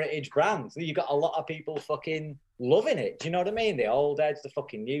fucking heritage brand. You got a lot of people fucking loving it. Do you know what I mean? The old heads, the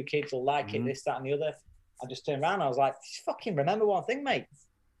fucking new kids will like it, this, that, and the other. I just turned around. I was like, just fucking remember one thing, mate.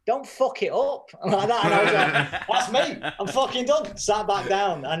 Don't fuck it up. Like that. And I was like, that's me. I'm fucking done. Sat back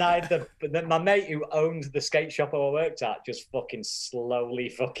down. And I had my mate who owned the skate shop I worked at just fucking slowly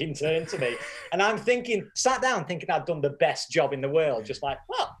fucking turned to me. And I'm thinking, sat down thinking I'd done the best job in the world. Just like,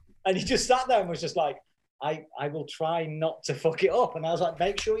 what? And he just sat there and was just like, I will try not to fuck it up. And I was like,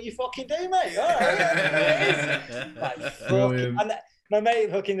 make sure you fucking do, mate. All right. Like, fucking, and my mate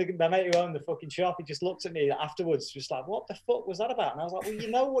who owned the fucking shop, he just looked at me afterwards, just like, what the fuck was that about? And I was like, well,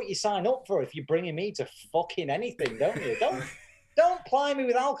 you know what you sign up for if you're bringing me to fucking anything, don't you? Don't ply me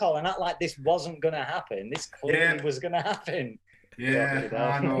with alcohol and act like this wasn't going to happen. This clearly was going to happen. Yeah,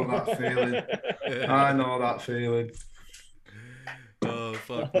 I know that feeling. I know that feeling. Oh,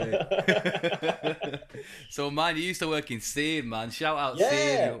 fuck me. So, man, you used to work in Scene, man. Shout out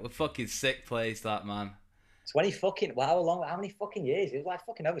Scene. A fucking sick place, that, man. 20 fucking, how many fucking years? It was like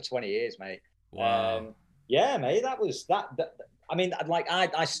fucking over 20 years, mate. Wow. Yeah, mate, that was that. I mean, like,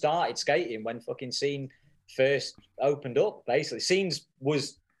 I started skating when fucking Scene first opened up, basically. Scene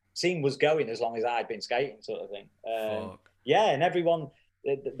was going as long as I'd been skating, sort of thing. Yeah, and everyone,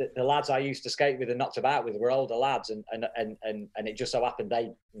 the lads I used to skate with and knocked about with were older lads, and it just so happened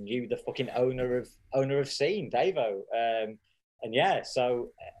they knew the fucking owner of Scene, Davo. And yeah,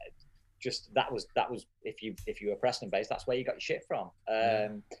 so just that was if you were Preston based, that's where you got your shit from.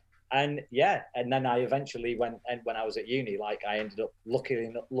 And yeah, and then I eventually when I was at uni, like I ended up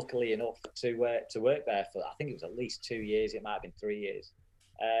luckily enough to work there for, I think it was at least 2 years, it might have been 3 years.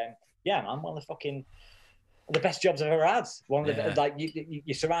 Yeah, man, one of the best jobs I've ever had. One of the, like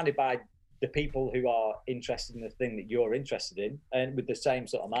you're surrounded by the people who are interested in the thing that you're interested in, and with the same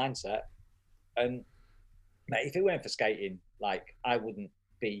sort of mindset. And mate, if it weren't for skating, like I wouldn't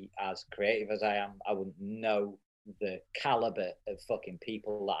be as creative as I am. I wouldn't know the caliber of fucking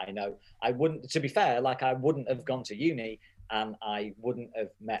people that I know. I wouldn't, to be fair, like I wouldn't have gone to uni, and I wouldn't have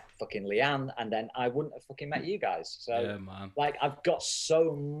met fucking Leanne, and then I wouldn't have fucking met you guys. So yeah, man. Like I've got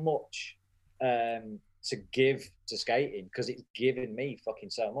so much to give to skating because it's given me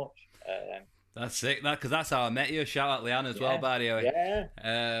fucking so much. That's sick, because that's how I met you. Shout out Leanne as well, by the way.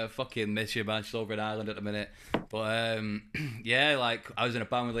 Yeah. Fucking miss you, man. She's over in Ireland at the minute. But yeah, like I was in a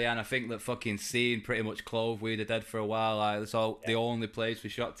band with Leanne. I think that fucking Scene pretty much clove We the Dead for a while. Like it's all the only place we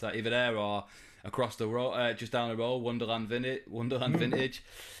shot at, either there or across the road, just down the road, Wonderland Vintage.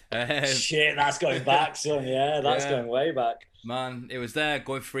 Shit, that's going back, son. Yeah, that's going way back. Man, it was there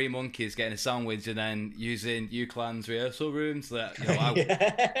going Three Monkeys, getting a sandwich, and then using UCLan's rehearsal rooms. That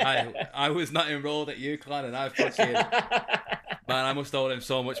I was not enrolled at UCLan, and I fucking man, I must owe them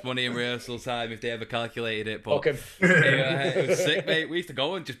so much money in rehearsal time if they ever calculated it. But it was sick, mate. We used to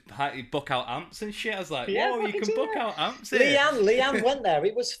go and just book out amps and shit. I was like, whoa, you can book out amps here. Leanne went there.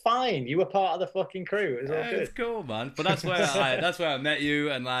 It was fine. You were part of the fucking crew. It was all good. It's cool, man. But that's where I met you,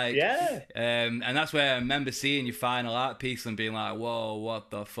 and like and that's where I remember seeing your final art piece and being like, whoa,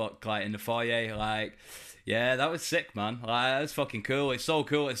 what the fuck, like in the foyer, like, yeah, that was sick, man. Like, that's fucking cool. It's so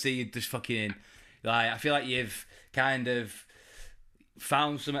cool to see you just fucking, like, I feel like you've kind of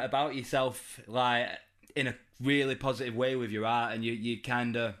found something about yourself, like, in a really positive way with your art, and you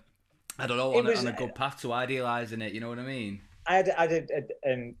kind of, I don't know, on a good path to idealising it, you know what I mean? I did,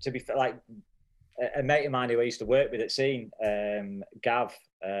 to be fair, like, a mate of mine who I used to work with at Scene, Gav,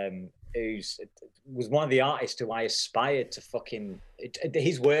 was one of the artists who I aspired to fucking,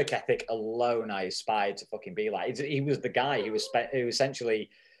 his work ethic alone I aspired to fucking be like. He was the guy who essentially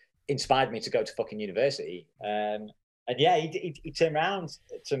inspired me to go to fucking university. And yeah, he turned around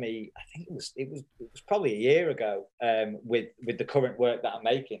to me, I think it was probably a year ago, with the current work that I'm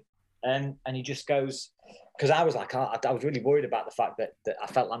making. And he just goes, because I was like, I was really worried about the fact that I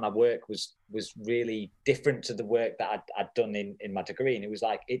felt like my work was really different to the work that I'd done in my degree. And it was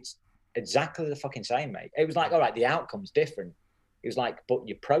like, it's exactly the fucking same, mate. It was like, all right, the outcome's different. It was like, but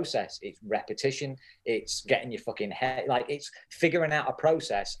your process, it's repetition, it's getting your fucking head, like it's figuring out a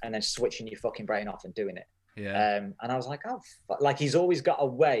process and then switching your fucking brain off and doing it. Yeah. And I was like, oh, like he's always got a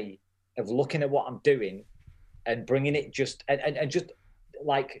way of looking at what I'm doing and bringing it just, and just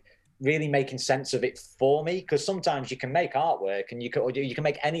like really making sense of it for me. Because sometimes you can make artwork and you can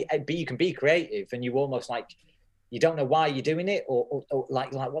make you can be creative and you almost like, you don't know why you're doing it or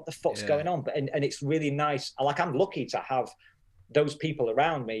like what the fuck's going on. But and it's really nice. Like I'm lucky to have those people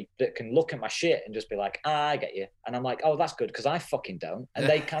around me that can look at my shit and just be like, I get you. And I'm like, oh, that's good because I fucking don't. And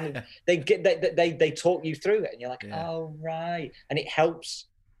they kind of they talk you through it and you're like, oh right. And it helps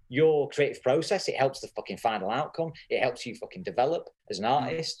your creative process. It helps the fucking final outcome. It helps you fucking develop as an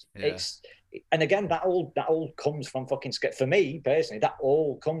artist. Yeah. And again, that all comes from fucking for me personally. That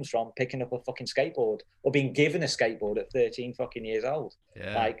all comes from picking up a fucking skateboard or being given a skateboard at 13 fucking years old.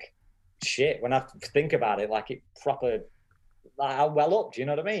 Yeah. Like, shit. When I think about it, like it proper, like, well up. Do you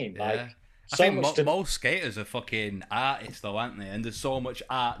know what I mean? Yeah. Like, I think most skaters are fucking artists, though, aren't they? And there's so much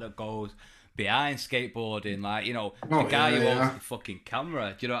art that goes behind skateboarding, like, you know, the guy who owns the fucking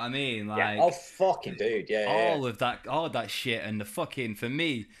camera. Do you know what I mean? Like, oh fucking dude, all of that shit, and the fucking, for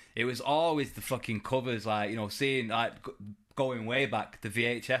me, it was always the fucking covers, like, you know, seeing, like, going way back, the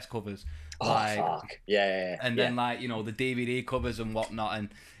VHS covers. Oh, like, fuck. Yeah. And then, like, you know, the DVD covers and whatnot, and,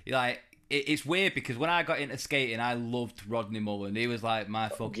 like, it's weird because when I got into skating, I loved Rodney Mullen. He was, like, my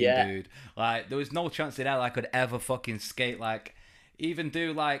fucking dude. Like, there was no chance in hell I could ever fucking skate, like, even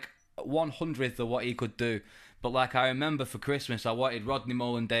do, like, 100th of what he could do. But, like, I remember for Christmas, I wanted Rodney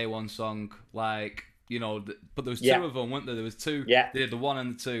Mullen Day One song, like, you know, but there was two of them, weren't there? There was two. Yeah. They did the one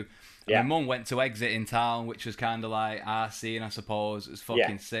and the two. And my mum went to Exit in town, which was kind of like RC, I suppose. It was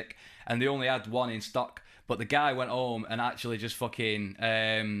fucking sick. And they only had one in stock. But the guy went home and actually just fucking,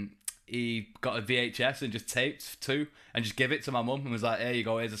 he got a VHS and just taped two and just give it to my mum and was like, there you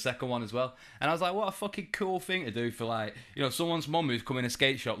go, here's a second one as well. And I was like, what a fucking cool thing to do for, like, you know, someone's mum who's come in a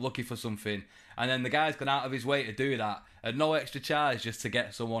skate shop looking for something. And then the guy's gone out of his way to do that at no extra charge just to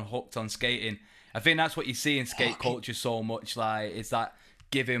get someone hooked on skating. I think that's what you see in skate culture so much, like, it's that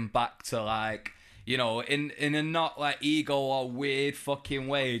giving back to, like, you know, in a not, like, ego or weird fucking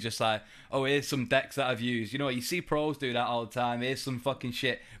way, just like, oh, here's some decks that I've used. You know, you see pros do that all the time. Here's some fucking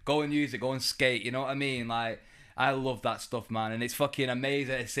shit. Go and use it. Go and skate. You know what I mean? Like, I love that stuff, man. And it's fucking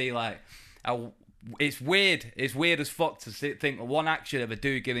amazing to see, like, how it's weird. It's weird as fuck to think one action of a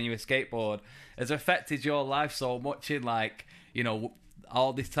dude giving you a skateboard has affected your life so much in, like, you know,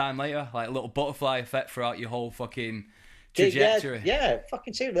 all this time later, like a little butterfly effect throughout your whole fucking trajectory. Yeah,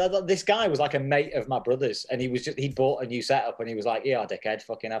 fucking seriously. This guy was like a mate of my brother's, and he bought a new setup, and he was like, "Yeah, dickhead,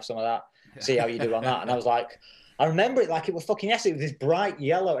 fucking have some of that. See how you do on that." And I was like, I remember it like it was fucking yes. It was this bright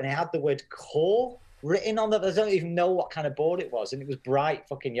yellow, and it had the word "core" written on it. I don't even know what kind of board it was, and it was bright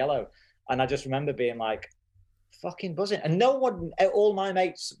fucking yellow. And I just remember being like, fucking buzzing. And no one, all my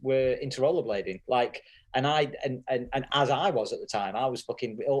mates were into rollerblading, like. And as I was at the time, I was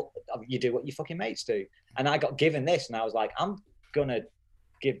fucking, you do what your fucking mates do. And I got given this, and I was like, I'm gonna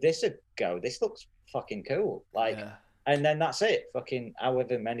give this a go. This looks fucking cool. Like, and then that's it. Fucking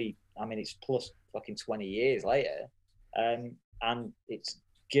however many, I mean, it's plus fucking 20 years later, and it's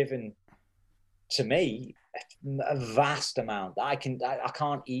given to me a vast amount that I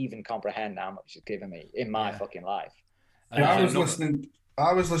can't even comprehend how much it's given me in my fucking life. And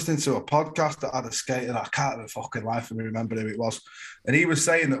I was listening to a podcast that had a skater. I can't for the fucking life of me remember who it was. And he was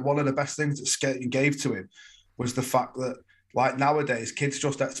saying that one of the best things that skating gave to him was the fact that, like, nowadays, kids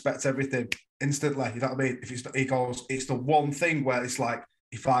just expect everything instantly. You know what I mean? He goes, it's the one thing where it's like,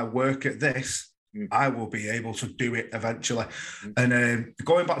 if I work at this, I will be able to do it eventually. And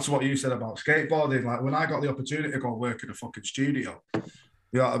going back to what you said about skateboarding, like, when I got the opportunity to go and work in a fucking studio, you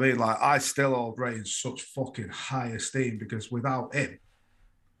know what I mean? Like, I still hold Ray in such fucking high esteem, because without him,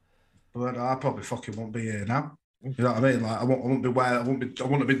 but I probably fucking won't be here now. You know what I mean? Like, I won't be where I wouldn't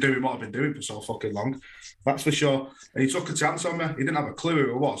have been doing what I've been doing for so fucking long. That's for sure. And he took a chance on me. He didn't have a clue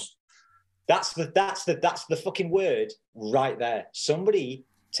who it was. That's the fucking word right there. Somebody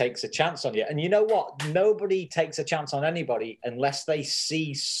takes a chance on you, and you know what? Nobody takes a chance on anybody unless they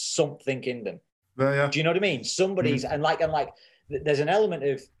see something in them. Yeah. Do you know what I mean? Somebody's and like there's an element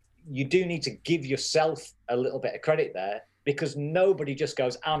of, you do need to give yourself a little bit of credit there. Because nobody just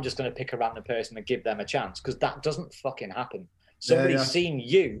goes, I'm just going to pick a random person and give them a chance, because that doesn't fucking happen. Somebody's seen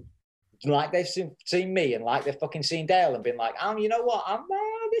you, like they've seen me, and like they've fucking seen Dale, and been like, you know what?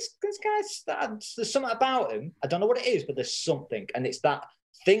 This guy's, there's something about him. I don't know what it is, but there's something. And it's that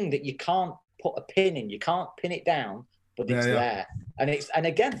thing that you can't put a pin in. You can't pin it down, but it's there. And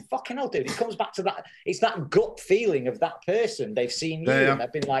again, fucking hell, dude, it comes back to that. It's that gut feeling of that person. They've seen you and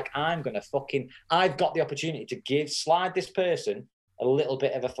they've been like, I've got the opportunity to slide this person a little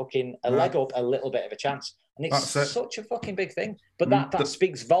bit of a leg up, a little bit of a chance. And it's such a fucking big thing. But that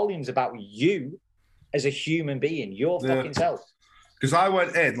speaks volumes about you as a human being, your fucking self. Because I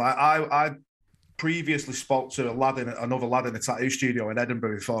went in, like, I previously spoke to another lad in a tattoo studio in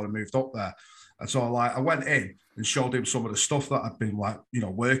Edinburgh before I moved up there. And so, like, I went in and showed him some of the stuff that I'd been, like, you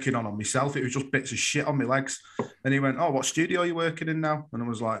know, working on myself. It was just bits of shit on my legs. And he went, oh, what studio are you working in now? And I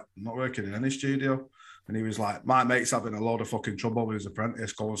was like, I'm not working in any studio. And he was like, my mate's having a load of fucking trouble with his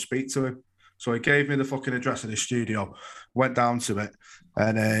apprentice. Go and speak to him. So he gave me the fucking address of his studio, went down to it,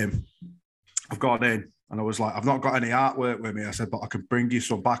 and I've gone in. And I was like, I've not got any artwork with me. I said, but I can bring you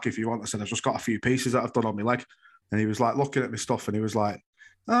some back if you want. I said, I've just got a few pieces that I've done on my leg. And he was like, looking at my stuff, and he was like,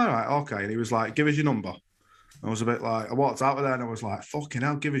 all right, okay. And he was like, give us your number. I was a bit like, I walked out of there and I was like, fucking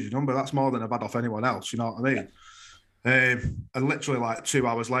hell, give us your number. That's more than I've had off anyone else. You know what I mean? And literally like 2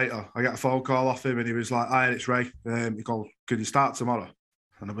 hours later, I get a phone call off him and he was like, hi, it's Ray. He goes, could you start tomorrow?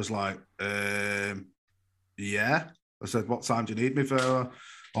 And I was like, yeah. I said, what time do you need me for?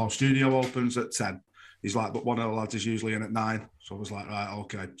 Oh, studio opens at 10. He's like, but one of the lads is usually in at 9. So I was like, right,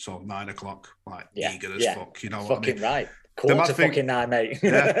 okay. So 9 o'clock, like eager as fuck. You know what I mean? Fucking right. Fucking 9, mate.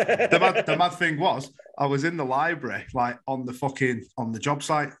 Yeah. The mad thing was, I was in the library, like on the job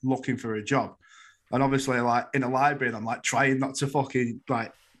site, looking for a job. And obviously, like in a library, and I'm like trying not to fucking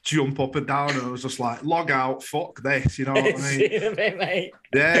like jump up and down. And I was just like, log out, fuck this, you know what I mean? A bit, mate.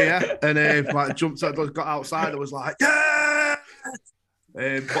 Yeah. And like jumped out, got outside, I was like, yeah.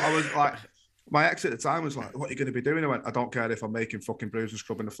 But I was like, my ex at the time was like, what are you going to be doing? I went, I don't care if I'm making fucking brews and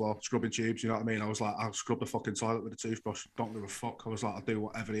scrubbing the floor, scrubbing tubes, you know what I mean? I was like, I'll scrub the fucking toilet with a toothbrush. Don't give a fuck. I was like, I'll do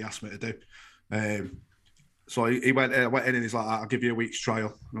whatever he asked me to do. So he went in and he's like, I'll give you a week's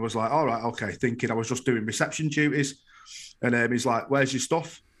trial. And I was like, all right, okay. Thinking I was just doing reception duties. And he's like, where's your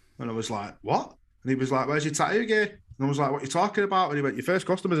stuff? And I was like, what? And he was like, where's your tattoo gear? And I was like, what are you talking about? And he went, your first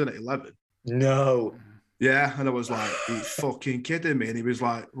customer's in at 11. No. Yeah, and I was like, he's fucking kidding me. And he was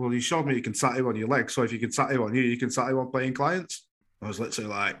like, well, you showed me you can tattoo on your leg. So if you can tattoo on you can tattoo on paying clients. I was literally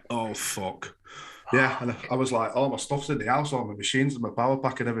like, oh, fuck. Yeah, and I was like, all my stuff's in the house, all my machines and my power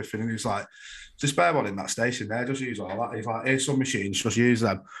pack and everything. And he's like, there's a spare one in that station there, just use all that. He's like, here's some machines, just use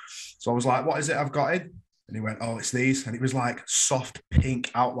them. So I was like, what is it I've got in? And he went, oh, it's these. And it was like soft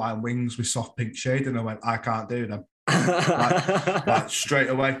pink outline wings with soft pink shade. And I went, I can't do them. like straight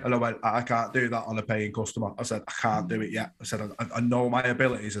away. And I went, I can't do that on a paying customer. I said, I can't do it yet. I said, I know my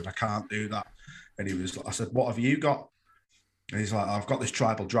abilities and I can't do that. And he was, I said, what have you got? And he's like, I've got this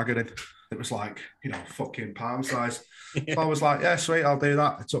tribal dragon in. It was like, you know, fucking palm size. So I was like, yeah, sweet, I'll do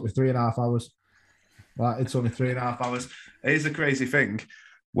that. It took me 3.5 hours. Like, it took me 3.5 hours. Here's the crazy thing.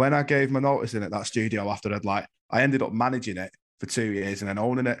 When I gave my notice in at that studio after I ended up managing it for 2 years and then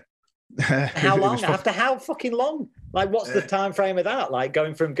owning it. How long? After how fucking long? Like, what's the time frame of that? Like,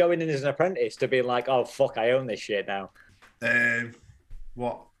 going in as an apprentice to being like, oh, fuck, I own this shit now.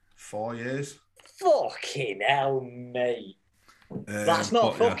 4 years? Fucking hell, mate. That's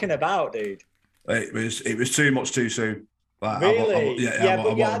not fucking about, dude. It was too much too soon. Like, really?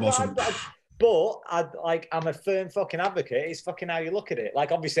 I wasn't. But I'm a firm fucking advocate. It's fucking how you look at it.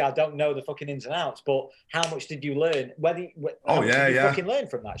 Like, obviously, I don't know the fucking ins and outs, but how much did you learn? How much did you fucking learn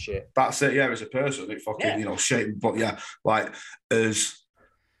from that shit? That's it. Yeah, as a person, it fucking you know shaped. But yeah, like as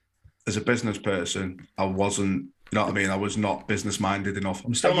a business person, I wasn't. You know what I mean? I was not business-minded enough.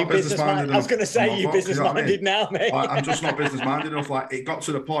 I'm still not business-minded enough. I was going to say you're business-minded now, mate. I'm just not business-minded enough. Like, it got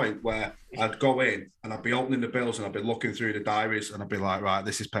to the point where I'd go in and I'd be opening the bills and I'd be looking through the diaries and I'd be like, right,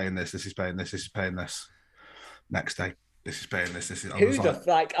 this is paying this, this is paying this, this is paying this. Next day, this is paying this, this is...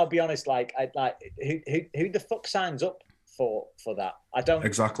 I'll be honest, who the fuck signs up for that? I don't...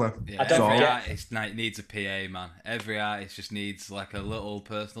 Exactly. Yeah, every artist needs a PA, man. Every artist just needs like a little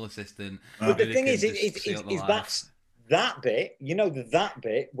personal assistant. But the thing is that's that bit, you know, that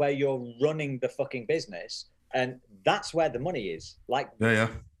bit where you're running the fucking business, and that's where the money is. Like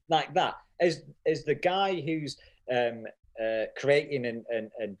that. As the guy who's creating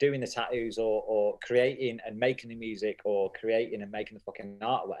and doing the tattoos or creating and making the music or creating and making the fucking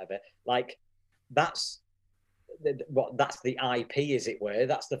art or whatever, like that's the IP, as it were.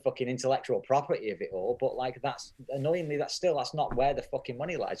 That's the fucking intellectual property of it all. But like, that's annoyingly, that's not where the fucking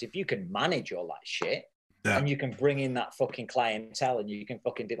money lies. If you can manage all that shit and you can bring in that fucking clientele and you can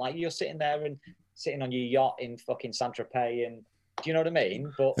fucking do, like, you're sitting there and sitting on your yacht in fucking Saint-Tropez, and do you know what I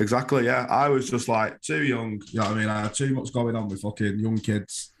mean? But exactly, yeah. I was just like too young. You know what I mean? I had too much going on with fucking young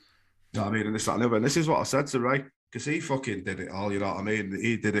kids. You know what I mean? And this, that, and the other. And this is what I said to Ray, because he fucking did it all. You know what I mean?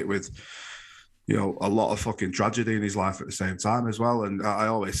 He did it with, you know, a lot of fucking tragedy in his life at the same time as well. And I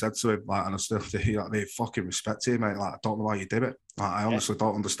always said to him, like, and I still do, you know what I mean? Fucking respect to you, mate. Like, I don't know how you did it. Like, I honestly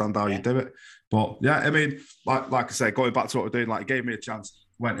don't understand how you did it. But yeah, I mean, like I said, going back to what we're doing, like, it gave me a chance.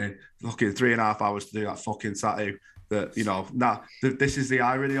 Went in, fucking 3.5 hours to do that fucking tattoo. That, you know, this is the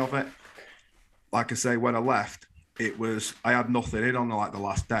irony of it. Like I say, when I left, it was, I had nothing in on like the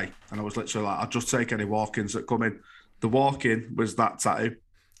last day. And I was literally like, I'd just take any walk-ins that come in. The walk-in was that tattoo.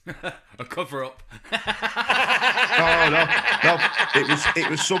 A cover up. No. It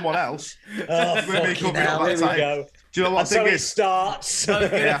was someone else. Oh, fucking hell, here we go. Do you know what So thing it is? starts.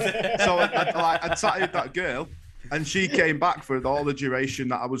 Yeah. So I tattooed that girl, and she came back for all the duration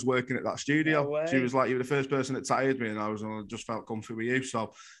that I was working at that studio. No way. She was like, "You were the first person that tattooed me," and I just felt comfy with you.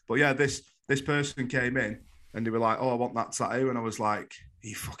 So, but yeah, this person came in, and they were like, "Oh, I want that tattoo," and I was like,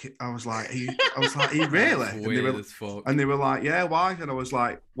 "You fucking," I was like, "You really?" And they were like, "Yeah, why?" And I was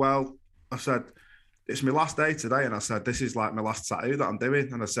like, "Well," I said, "It's my last day today," and I said, "This is like my last tattoo that I'm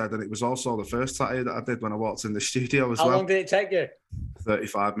doing," and I said, and it was also the first tattoo that I did when I walked in the studio as How well. long did it take you?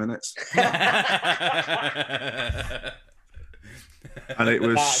 35 minutes. And it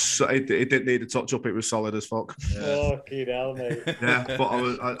was, it didn't need a touch up. It was solid as fuck. Fucking hell, mate. Yeah,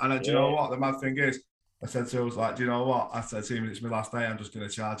 but do you know what? The mad thing is, I said to her, I was like, "Do you know what?" I said to him, "It's my last day. I'm just going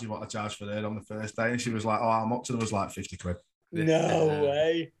to charge you what I charged for it on the first day." And she was like, "Oh, how much?" And it was like 50 quid. No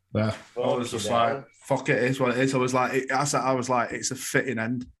way. Yeah. I was just like, "Fuck it, it is what it is." I was like, I was like, it's a fitting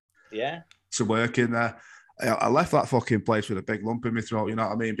end. Yeah. To work in there. I left that fucking place with a big lump in my throat, you know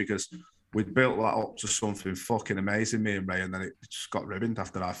what I mean? Because we'd built that up to something fucking amazing, me and Ray, and then it just got ribboned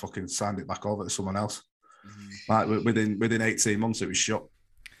after I fucking signed it back over to someone else. Like within 18 months, it was shut.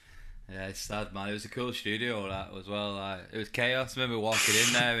 Yeah, it's sad, man. It was a cool studio, that as well. Like, it was chaos. I remember walking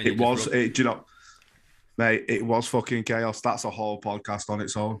in there. And do you know, mate, it was fucking chaos. That's a whole podcast on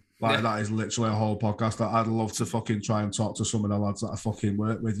its own. Like, that is literally a whole podcast that I'd love to fucking try and talk to some of the lads that I fucking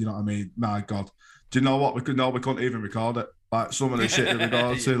work with, you know what I mean? My God. Do you know what? We couldn't even record it. Like, some of the shit that we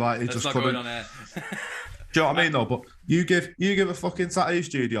go to, like, it just couldn't. Do you know what I mean, though? But you give a fucking tattoo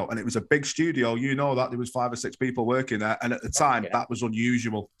studio, and it was a big studio. You know that there was 5 or 6 people working there, and at the time, that was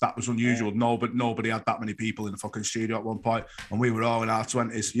unusual. That was unusual. Yeah. Nobody had that many people in the fucking studio at one point, and we were all in our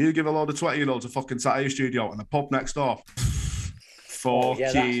 20s. You give a load of 20-year-olds a fucking tattoo studio, and the pub next door.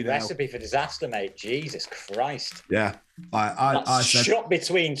 Yeah, that's recipe for disaster, mate. Jesus Christ. Yeah. I said, shut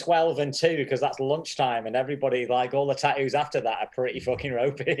between 12 and 2 because that's lunchtime, and everybody, like, all the tattoos after that are pretty fucking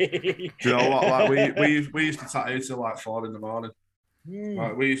ropey. Do you know what? Like, we used to tattoo till like 4 in the morning.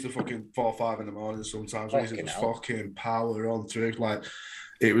 Like, we used to fucking 4 or 5 in the morning sometimes. We used to just fucking power on through. Like,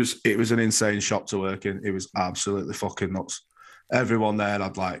 it was an insane shop to work in. It was absolutely fucking nuts. Everyone there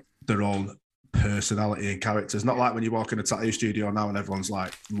had like their own personality and characters. Not like when you walk in a tattoo studio now and everyone's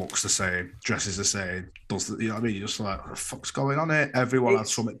like looks the same, dresses the same, you know what I mean? You're just like, what the fuck's going on here? Everyone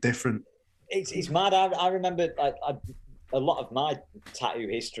has something different. It's mad. I remember a lot of my tattoo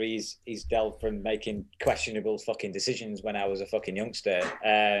history is dealt from making questionable fucking decisions when I was a fucking youngster,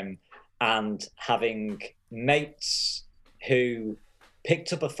 and having mates who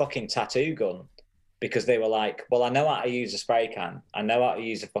picked up a fucking tattoo gun because they were like, well, I know how to use a spray can, I know how to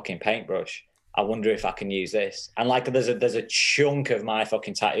use a fucking paintbrush, I wonder if I can use this. And like, there's a chunk of my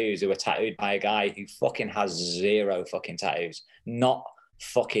fucking tattoos who were tattooed by a guy who fucking has 0 fucking tattoos, not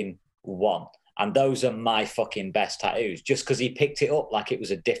fucking one. And those are my fucking best tattoos, just because he picked it up like it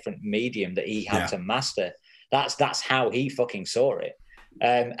was a different medium that he had to master. That's how he fucking saw it.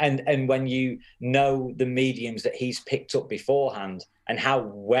 And when you know the mediums that he's picked up beforehand and how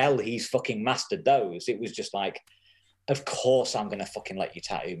well he's fucking mastered those, it was just like, of course I'm going to fucking let you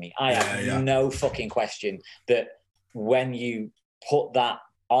tattoo me. I have no fucking question that when you put that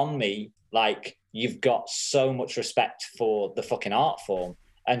on me, like, you've got so much respect for the fucking art form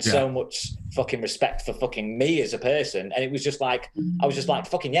and so much fucking respect for fucking me as a person. And it was just like, I was just like,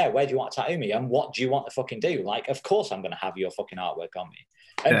 fucking yeah, where do you want to tattoo me? And what do you want to fucking do? Like, of course I'm going to have your fucking artwork on me.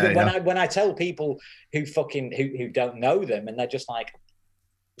 And when I tell people who don't know them and they're just like,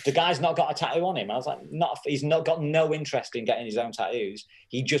 the guy's not got a tattoo on him. I was like, he's not got no interest in getting his own tattoos.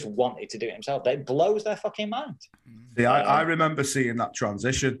 He just wanted to do it himself. That blows their fucking mind. Yeah, I remember seeing that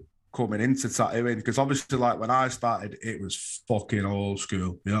transition coming into tattooing, because obviously, like, when I started, it was fucking old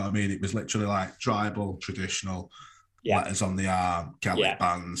school. You know what I mean? It was literally like tribal, traditional, letters on the arm, Celtic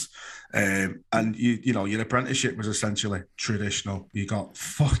bands. And you know, your apprenticeship was essentially traditional. You got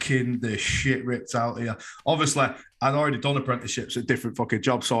fucking the shit ripped out of you. Obviously, I'd already done apprenticeships at different fucking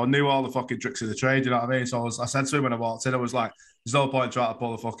jobs, so I knew all the fucking tricks of the trade, you know what I mean? So I said to him when I walked in, I was like, there's no point trying to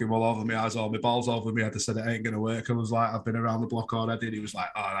pull the fucking wool over my eyes or my balls over me. I just said it ain't going to work. I was like, I've been around the block already. And he was like,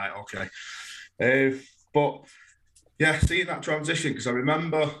 all right, okay. But yeah, seeing that transition, because I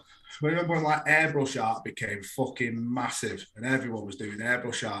remember when like airbrush art became fucking massive and everyone was doing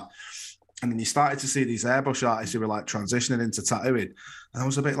airbrush art. And then you started to see these airbrush artists who were like transitioning into tattooing. And I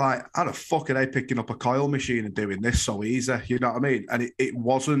was a bit like, how the fuck are they picking up a coil machine and doing this so easy? You know what I mean? And it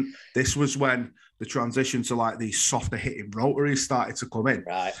wasn't. This was when the transition to like these softer hitting rotaries started to come in.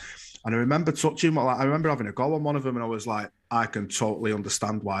 Right. And I remember I remember having a go on one of them and I was like, I can totally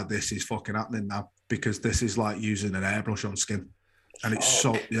understand why this is fucking happening now, because this is like using an airbrush on skin. And it's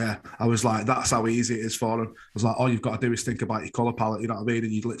so, I was like, that's how easy it is for them. I was like, all you've got to do is think about your colour palette, you know what I mean?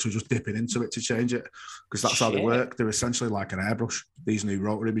 And you're literally just dipping into it to change it, because that's how they work. They're essentially like an airbrush, these new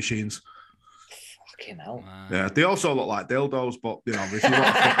rotary machines. Fucking hell. Yeah, they also look like dildos, but, you know, if you want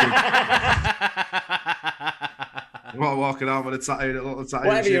to fucking... You're walking out with a tattoo,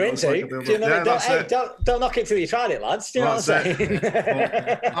 whatever you're into, like do you know don't knock it till you tried it, lads. Do you know what I'm saying?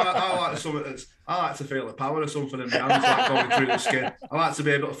 I like to feel the power of something in my hands, like going through the skin. I like to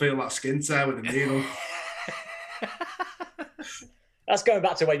be able to feel that skin tear with a needle. That's going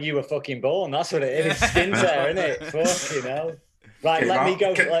back to when you were fucking born. That's what it is. Skin tear, isn't it? Fucking hell. Right, let me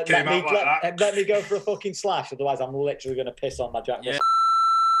go for a fucking slash. Otherwise, I'm literally going to piss on my Jack. Yeah.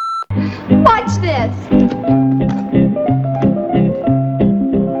 Watch this.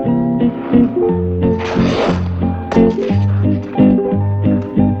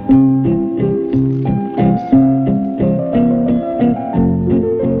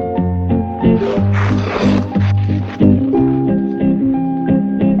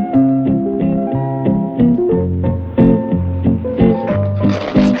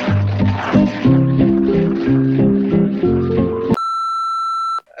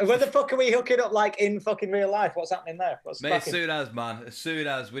 Where the fuck are we hooking up, like, in fucking real life? What's happening there? Mate, as soon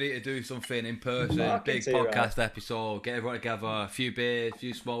as we need to do something in person, big podcast episode, get everyone together, a few beers, a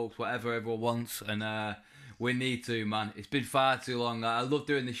few smokes, whatever everyone wants, and we need to, man. It's been far too long. I love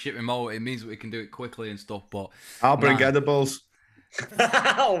doing this shit remote. It means that we can do it quickly and stuff, but... I'll bring edibles.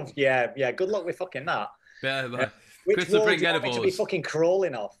 Oh, yeah. Good luck with fucking that. Yeah, man. Which Chris will bring wall edibles. do you want me to be fucking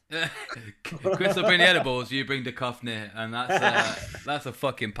crawling off? Chris will bring the edibles, you bring the coffee, and that's a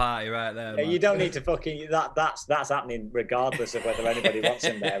fucking party right there. Yeah, you don't need to fucking that's happening regardless of whether anybody wants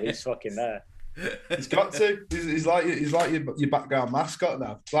him there. He's fucking there. He's got to. He's like your background mascot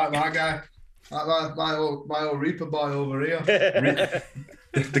now. It's like my guy, like my old Reaper boy over here,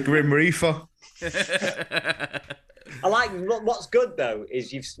 the Grim Reaper. I like what's good though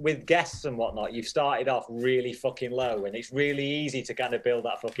is you've with guests and whatnot. You've started off really fucking low, and it's really easy to kind of build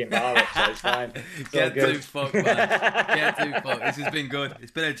that fucking bar up. So it's fine. Get too fucked, man. Get too fucked. This has been good.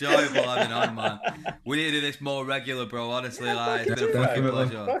 It's been enjoyable having on, man. We need to do this more regular, bro. Honestly, like it's been a fucking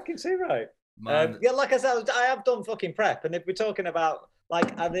pleasure. Fucking too right. Yeah, like I said, I have done fucking prep, and if we're talking about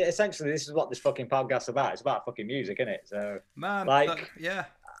like, I mean, essentially, this is what this fucking podcast's about. It's about fucking music, isn't it? So, man, like, yeah.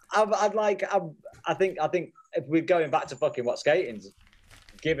 I think if we're going back to fucking what skating's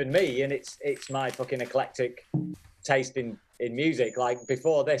given me, and it's my fucking eclectic taste in music. Like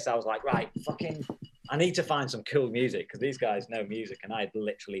before this, I was like, right, fucking, I need to find some cool music because these guys know music and I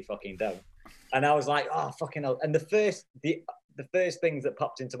literally fucking don't. And I was like, oh fucking hell. And the first things that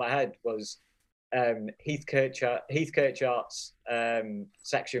popped into my head was Heath Kirchhardt's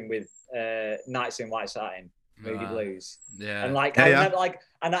section with Nights in White Satin. Moody Blues. Yeah. And like, I remember, like,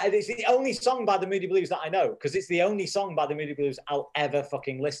 and it's the only song by the Moody Blues that I know, because it's the only song by the Moody Blues I'll ever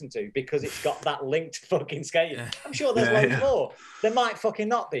fucking listen to, because it's got that link to fucking skating. Yeah. I'm sure there's loads more. There might fucking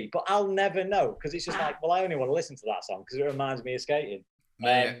not be, but I'll never know, because it's just like, well, I only want to listen to that song because it reminds me of skating.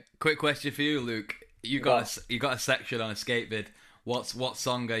 Quick question for you, Luke. You got a section on a skate vid. What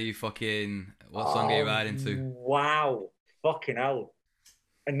song are you riding to? Wow. Fucking hell.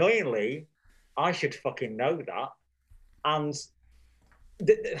 Annoyingly, I should fucking know that. And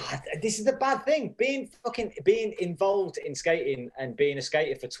this is the bad thing. Being involved in skating and being a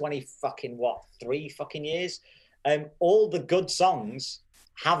skater for 3 fucking years, all the good songs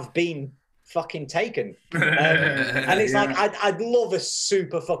have been fucking taken. And it's like, I'd love a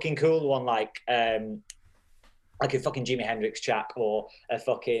super fucking cool one, like a fucking Jimi Hendrix chap, or a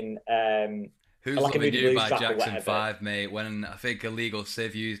fucking... Who's like Loving You by Jackson 5, mate, when I think Illegal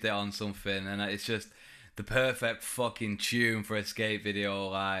Civ used it on something, and it's just the perfect fucking tune for a skate video.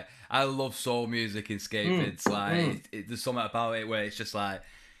 Like, I love soul music in skate vids. Like, there's something about it where it's just like,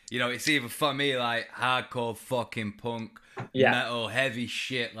 you know, it's either for me like hardcore fucking punk, metal, heavy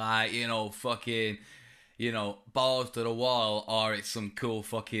shit, like, you know, fucking, you know, balls to the wall, or it's some cool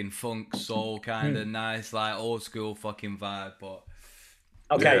fucking funk soul kind of nice, like old school fucking vibe. But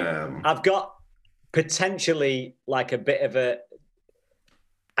okay, I've got potentially like a bit of a...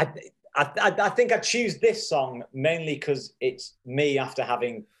 I think I choose this song mainly because it's me after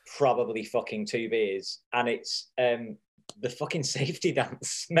having probably fucking 2 beers, and it's the fucking safety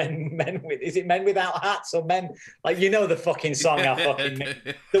dance. Men with... Is it Men Without Hats or Men... Like, you know the fucking song I fucking...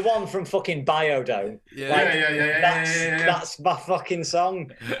 The one from fucking Biodome. That's my fucking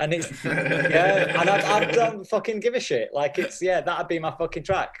song. And it's... Yeah, and I don't fucking give a shit. Like, it's... Yeah, that'd be my fucking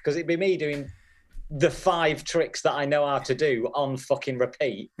track, because it'd be me doing the 5 tricks that I know how to do on fucking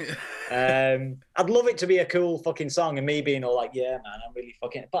repeat. I'd love it to be a cool fucking song and me being all like, yeah, man, I'm really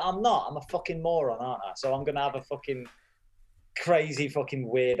fucking... But I'm not. I'm a fucking moron, aren't I? So I'm going to have a fucking crazy fucking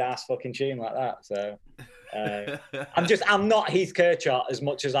weird-ass fucking tune like that. So I'm not Heath Kirchhoff as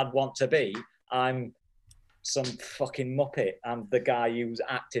much as I'd want to be. I'm some fucking muppet. I'm the guy who's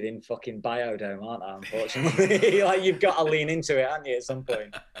acted in fucking Biodome, aren't I? Unfortunately, like you've got to lean into it, haven't you? At some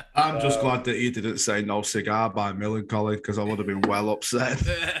point. I'm just glad that you didn't say "No Cigar" by Melancholy, because I would have been well upset.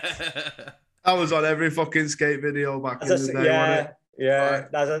 I was on every fucking skate video back in the day. Yeah.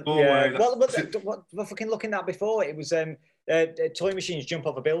 Right. What we're fucking looking at before, it was Toy Machines Jump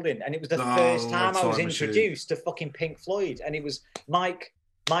Off a Building, and it was the first time I was introduced to fucking Pink Floyd, and it was Mike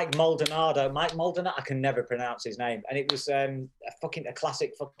Maldonado. I can never pronounce his name. And it was a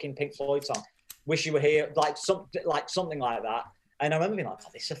classic fucking Pink Floyd song. Wish You Were Here, something like that. And I remember being like, oh,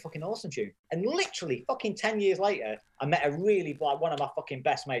 this is a fucking awesome tune. And literally fucking 10 years later, I met one of my fucking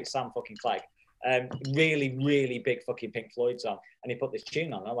best mates, Sam fucking Clegg. Really, really big fucking Pink Floyd song. And he put this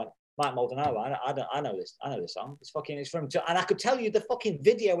tune on. And I went, Mike Maldonado, I know this song. It's from, and I could tell you the fucking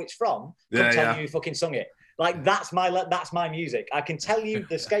video it's from. Couldn't tell you who fucking sung it. Like that's my music. I can tell you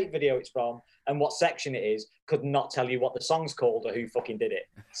the skate video it's from and what section it is. Could not tell you what the song's called or who fucking did it.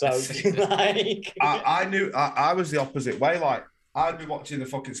 So like, I knew I was the opposite way. Like I'd be watching the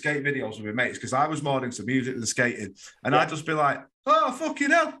fucking skate videos with my mates because I was more into music than skating, and I'd just be like, "Oh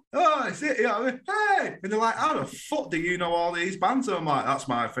fucking hell! Oh, it's it! You know what I mean? Hey!" And they're like, "How the fuck do you know all these bands?" And I'm like, "That's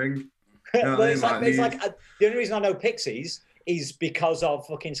my thing." You know the only reason I know Pixies is because of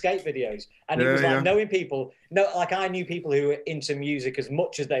fucking skate videos. And it was like knowing people, like I knew people who were into music as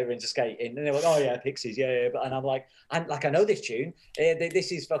much as they were into skating. And they were like, oh yeah, Pixies, yeah. And I'm like, I know this tune.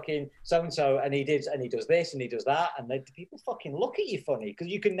 This is fucking so-and-so, and he does this and he does that. And people fucking look at you funny because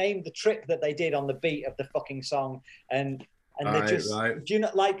you can name the trick that they did on the beat of the fucking song. And they're just, do you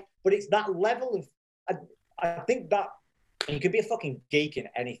know, like, but it's that level of, I think that, you could be a fucking geek in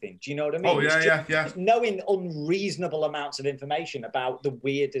anything. Do you know what I mean? Oh, yeah. Just knowing unreasonable amounts of information about the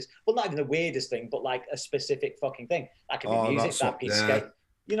weirdest, well, not even the weirdest thing, but like a specific fucking thing. That could be music, that could be skate.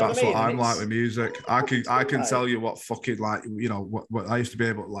 You know that's what I mean? What I'm like with music. I can tell you what fucking, like, you know, what I used to be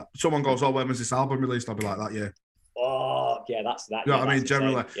able to, like, someone goes, oh, when was this album released? I'll be like, that year. Oh, yeah, that's that. You know what I mean?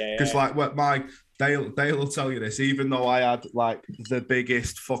 Generally. Because, like, Dale will tell you this, even though I had like the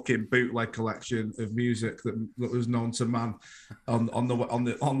biggest fucking bootleg collection of music that was known to man on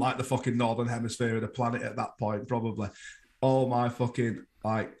like the fucking northern hemisphere of the planet at that point, probably. All my fucking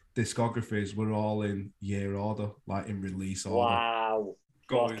like discographies were all in year order, like in release order. Wow.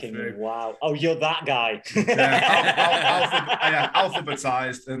 Wow. Oh, you're that guy.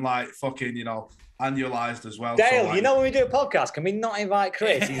 Alphabetized and like fucking, you know, annualized as well. Dale, so, like, you know when we do a podcast, can we not invite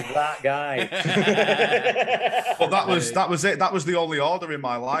Chris? He's that guy. But that was it. That was the only order in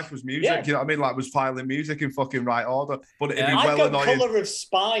my life was music. Yeah. You know what I mean? Like, was filing music in fucking right order. But it'd be well annoying. I'd go colour of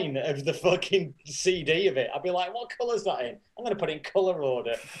spine of the fucking CD of it. I'd be like, what colour's that in? I'm going to put it in colour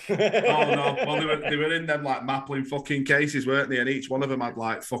order. Oh no! Well, they were in them like Maplin fucking cases, weren't they? And each one of them had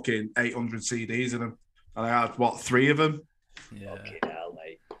like fucking 800 CDs in them, and I had 3 of them. Yeah. Fucking hell,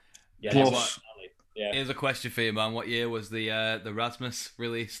 mate. Yeah. Plus. Yeah. Here's a question for you, man. What year was the Rasmus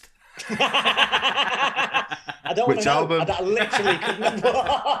released? I don't want to know. Album? I literally couldn't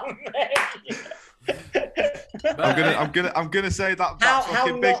on, I'm gonna say that how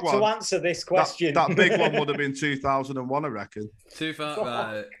fucking big not one. to answer this question. That big one would have been 2001, I reckon. 2000.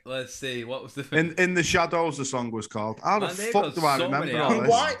 Right. Let's see. What was the in the Shadows? The song was called. How the fuck do I remember all this?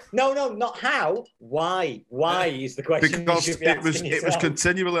 Why? No, not how. Why? Why is the question? Because it was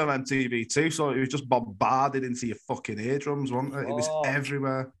continually on MTV too, so it was just bombarded into your fucking eardrums, wasn't it? It was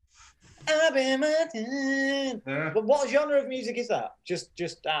everywhere. Yeah. But what genre of music is that?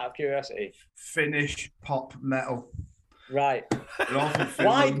 Just out of curiosity. Finnish pop metal. Right.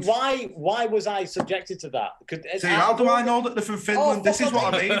 Why was I subjected to that? See, how do I know that they're from Finland? This is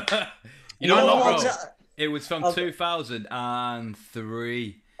what I mean. You know what, bro? It was from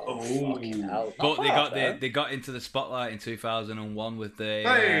 2003. Oh, hell. But they got into the spotlight in 2001 with the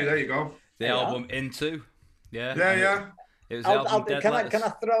there you go. The album Into. Yeah. Yeah. It was the album can I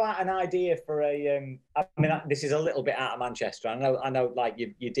throw out an idea for a? I mean, this is a little bit out of Manchester. I know, like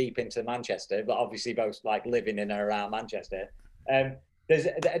you're deep into Manchester, but obviously both like living in and around Manchester. There's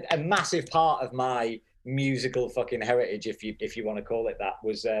a massive part of my musical fucking heritage, if you want to call it that,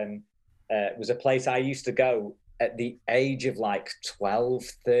 was a place I used to go at the age of like 12,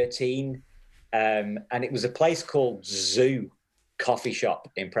 13, and it was a place called Zoo Coffee Shop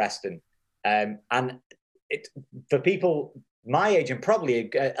in Preston, and. For people my age and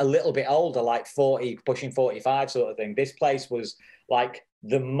probably a little bit older, like 40, pushing 45 sort of thing. This place was like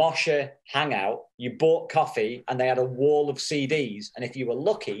the Mosher hangout. You bought coffee and they had a wall of CDs. And if you were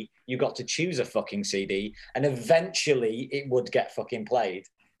lucky, you got to choose a fucking CD and eventually it would get fucking played.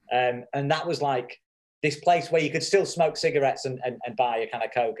 And that was like this place where you could still smoke cigarettes and buy a can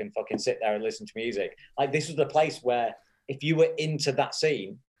of Coke and fucking sit there and listen to music. Like this was the place where if you were into that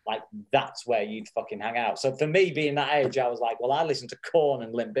scene, like that's where you'd fucking hang out. So for me being that age, I was like, well, I listened to Korn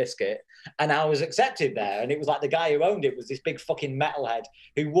and Limp Bizkit and I was accepted there. And it was like the guy who owned it was this big fucking metalhead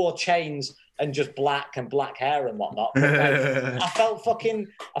who wore chains and just black hair and whatnot. But like, I felt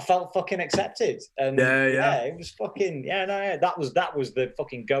fucking accepted. And it was fucking, that was the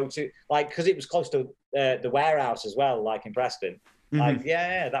fucking go-to, like, because it was close to the warehouse as well, like in Preston. Like,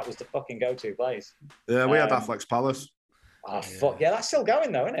 that was the fucking go-to place. Yeah, we had Affleck's Palace. Oh, fuck. Yeah, that's still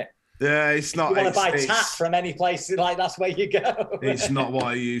going though, isn't it? Yeah, it's not. You want to buy tat from any place, like that's where you go. It's not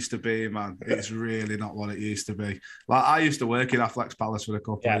what it used to be, man. It's really not what it used to be. Like I used to work in Affleck's Palace for a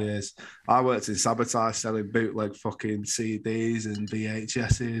couple of years. I worked in Sabotage selling bootleg fucking CDs and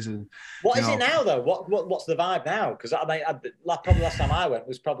VHSs and. What is it now though? What's the vibe now? Because I mean, probably last time I went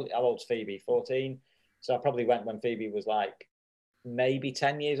was probably how old's Phoebe? 14. So I probably went when Phoebe was like maybe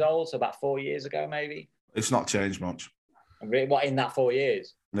 10 years old, so about 4 years ago, maybe. It's not changed much. What in that 4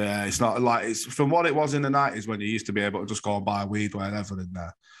 years? Yeah, it's not like it's from what it was in the 90s when you used to be able to just go and buy weed wherever in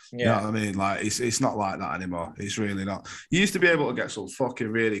there. Yeah. You know what I mean? Like it's not like that anymore. It's really not. You used to be able to get some fucking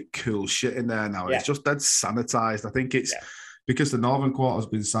really cool shit in there now. It's just dead sanitized. I think it's because the Northern Quarter's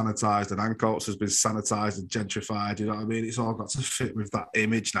been sanitized and Ancoats has been sanitized and gentrified. You know what I mean? It's all got to fit with that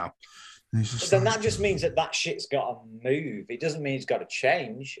image now. But then that just means that shit's got to move. It doesn't mean it's got to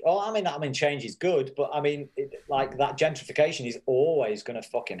change. Oh, I mean, change is good, but I mean, like that gentrification is always going to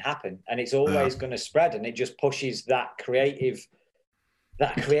fucking happen, and it's always going to spread, and it just pushes that creative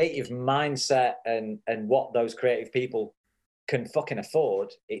mindset and what those creative people can fucking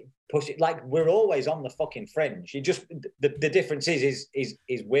afford. It pushes like we're always on the fucking fringe. You just the difference is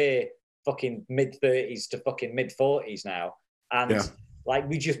we're fucking mid-30s to fucking mid-40s now, and. Yeah. Like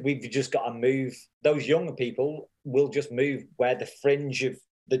we've just got to move. Those younger people will just move where the fringe of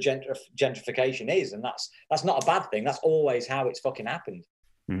the gentrification is, and that's not a bad thing. That's always how it's fucking happened.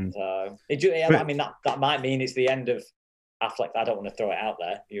 So I mean that might mean it's the end of Affleck. I don't want to throw it out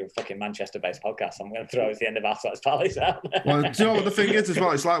there. You're a fucking Manchester-based podcast. I'm going to throw it's the end of Affleck's Palace out there. Well, do you know what the thing is as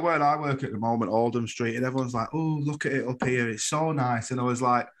well? It's like where I work at the moment, Oldham Street, and everyone's like, "Oh, look at it up here. It's so nice." And I was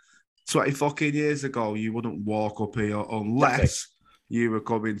like, 20 fucking years ago, you wouldn't walk up here unless you were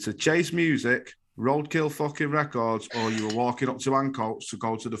coming to Chase Music, Roadkill fucking Records, or you were walking up to Ancoats to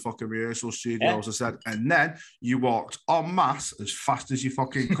go to the fucking rehearsal studios, I said, and then you walked en masse as fast as you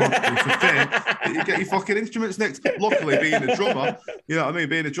fucking could for fear that you get your fucking instruments nicked. Luckily, being a drummer, you know what I mean?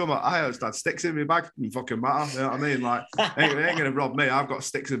 Being a drummer, I just had sticks in my bag. It fucking matter, you know what I mean? Like, ain't going to rob me. I've got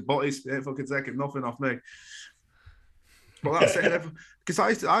sticks and butties. It ain't fucking taking nothing off me. But that's it.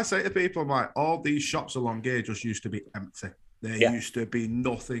 Because I say to people, I'm like, all these shops along here just used to be empty. There used to be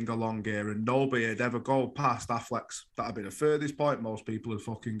nothing along here, and nobody had ever go past Affleck's. That'd be the furthest point most people would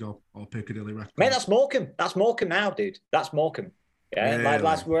fucking go, or Piccadilly Records. Mate, that's Morecambe. That's Morecambe now, dude. That's Morecambe. Yeah, like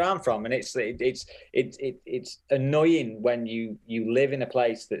that's where I'm from, and it's annoying when you live in a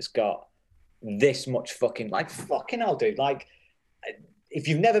place that's got this much fucking hell, dude. Like, if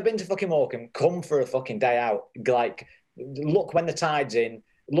you've never been to fucking Morecambe, come for a fucking day out. Like, look when the tide's in,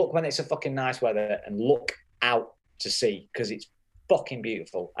 look when it's a fucking nice weather, and look out to see, because it's fucking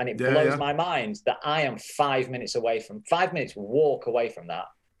beautiful, and it blows my mind that I am 5 minutes walk away from that.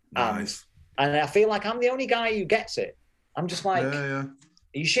 Nice. And I feel like I'm the only guy who gets it. I'm just like, are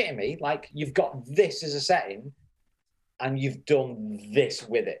you shitting me? Like, you've got this as a setting and you've done this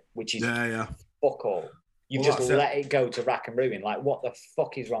with it, which is fuck all. You've just let it go to rack and ruin. Like, what the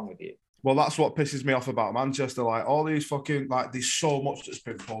fuck is wrong with you? Well, that's what pisses me off about Manchester. Like, all these fucking, like, there's so much that's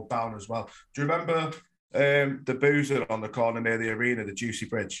been pulled down as well. Do you remember the boozer on the corner near the arena, the Juicy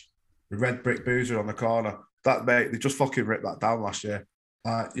Bridge? The red brick boozer on the corner. That, mate, they just fucking ripped that down last year.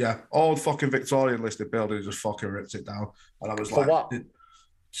 Old fucking Victorian listed building just fucking ripped it down. And I was like, what?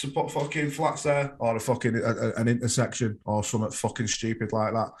 To put fucking flats there, or a fucking an intersection, or something fucking stupid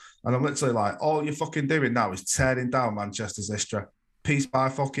like that. And I'm literally like, all you're fucking doing now is tearing down Manchester's history, piece by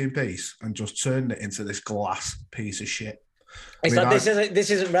fucking piece, and just turning it into this glass piece of shit. It's this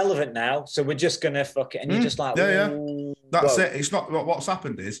isn't relevant now, so we're just gonna fuck it. And you're just like, That's it. It's not what's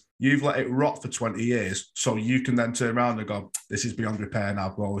happened is you've let it rot for 20 years, so you can then turn around and go, "This is beyond repair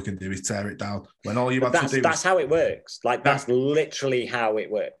now. All we can do is tear it down." When all you have to do that's how it works. Like that's literally how it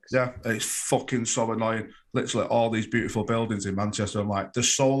works. Yeah, it's fucking so annoying. Literally, all these beautiful buildings in Manchester. I'm like, the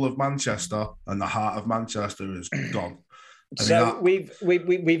soul of Manchester and the heart of Manchester is gone. We've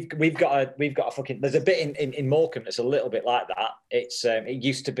got a fucking. There's a bit in Morecambe that's a little bit like that. It's it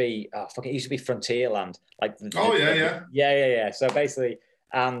used to be it used to be Frontierland. Like yeah. So basically,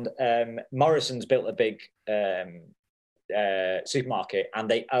 and Morrison's built a big supermarket, and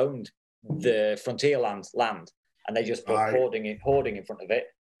they owned the Frontierland land, and they just put hoarding in front of it,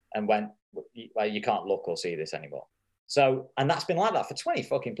 and went, well, you can't look or see this anymore. So, and that's been like that for 20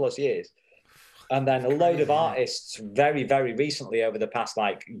 fucking plus years. And then a load of artists very, very recently over the past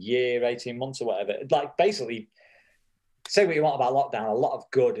like year, 18 months or whatever, like basically say what you want about lockdown, a lot of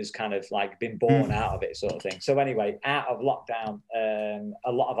good has kind of like been born out of it sort of thing. So anyway, out of lockdown,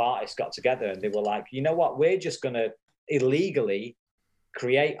 a lot of artists got together and they were like, you know what, we're just going to illegally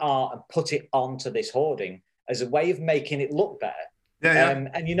create art and put it onto this hoarding as a way of making it look better.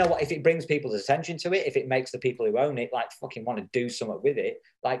 And you know what? If it brings people's attention to it, if it makes the people who own it like fucking want to do something with it,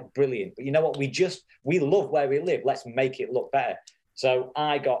 like brilliant. But you know what? We love where we live. Let's make it look better. So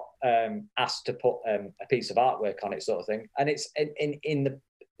I got asked to put a piece of artwork on it, sort of thing. And it's in the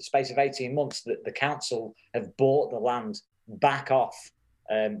space of 18 months that the council have bought the land back off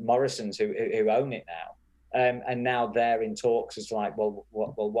Morrison's who own it now. And now they're in talks as like, well,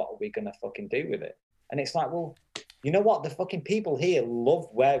 what are we going to fucking do with it? And it's like, well, you know what? The fucking people here love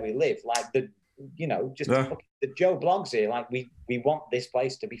where we live. Like the Joe Blogs here. Like we want this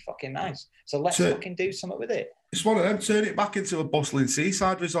place to be fucking nice. So let's fucking do something with it. It's one of them. Turn it back into a bustling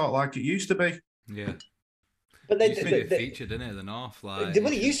seaside resort like it used to be. Yeah. But they featured, didn't it? The North, like.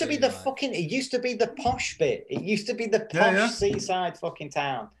 Well, it used to be the fucking. It used to be the posh bit. It used to be the posh seaside fucking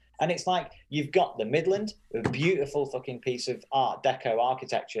town. And it's like you've got the Midland, a beautiful fucking piece of Art Deco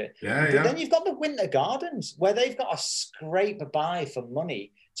architecture. But then you've got the Winter Gardens, where they've got to scrape by for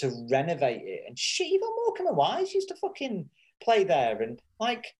money to renovate it. And shit, you've got Morecambe and Wise used to fucking play there. And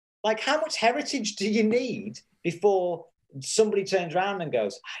like how much heritage do you need before somebody turns around and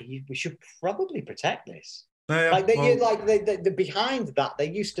goes, we should probably protect this? Behind that, there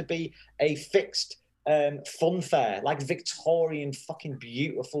used to be a fixed fun fair, like Victorian fucking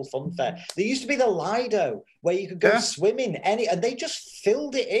beautiful fun fair. There used to be the Lido where you could go swimming and they just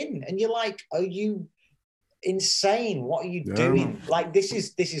filled it in, and you're like, are you insane? What are you doing? Like this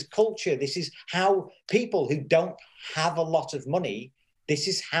is culture. This is how people who don't have a lot of money, this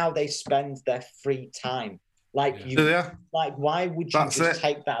is how they spend their free time. Like like why would you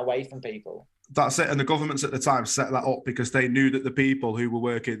take that away from people? That's it. And the governments at the time set that up because they knew that the people who were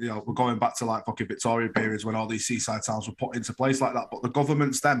working, were going back to like fucking Victorian periods when all these seaside towns were put into place like that. But the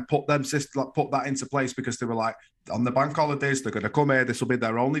governments then put that into place because they were like, on the bank holidays, they're going to come here. This will be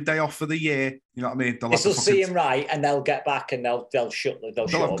their only day off for the year. You know what I mean? This will see them right, and they'll get back and they'll shut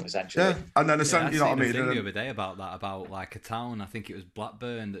up essentially. Yeah, and then essentially, you know what I mean? The other day about like a town. I think it was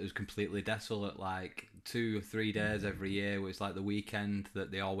Blackburn that was completely desolate. Like 2 or 3 days every year, where it's like the weekend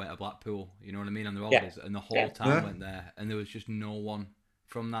that they all went to Blackpool. You know what I mean? On the holidays, and the whole town went there, and there was just no one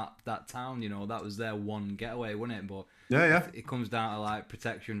from that town. You know, that was their one getaway, wasn't it? But it comes down to like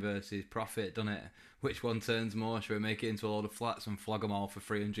protection versus profit, doesn't it? Which one turns more? Should we make it into a load of flats and flog them all for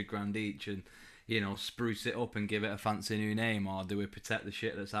 300 grand each, and spruce it up and give it a fancy new name, or do we protect the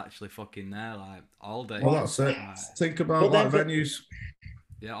shit that's actually fucking there, like all day? Well, that's it. Think about venues.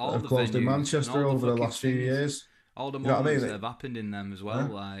 Yeah, all have the closed venues, in Manchester over the last few years. All the moments that have happened in them as well.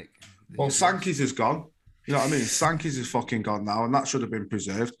 Like, well, Sankey's is gone. You know what I mean? Sankey's is fucking gone now, and that should have been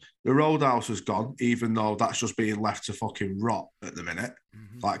preserved. The Roadhouse has gone, even though that's just being left to fucking rot at the minute.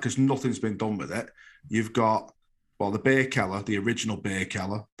 Like, because nothing's been done with it. You've got, the Beer Keller, the original Beer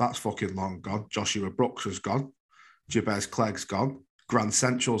Keller, that's fucking long gone. Joshua Brooks has gone. Jabez Clegg's gone. Grand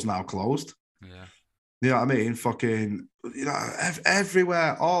Central's now closed. Yeah. You know what I mean? Fucking,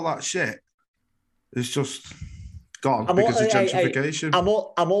 everywhere, all that shit is just gone because of gentrification.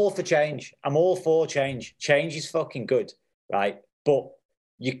 I'm all for change. I'm all for change. Change is fucking good, right? But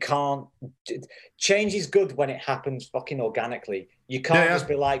you can't. Change is good when it happens fucking organically. You can't just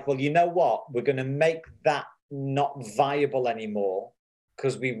be like, well, you know what? We're going to make that not viable anymore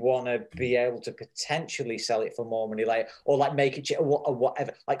because we want to be able to potentially sell it for more money later, or like make it or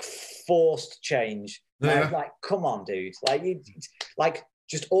whatever, like forced change. Like, come on, dude. Like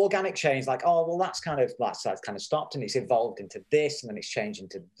just organic change, like, oh, well, that's kind of stopped and it's evolved into this and then it's changed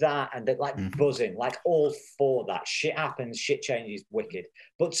into that. And they're like buzzing, like all for that. Shit happens, shit changes, wicked.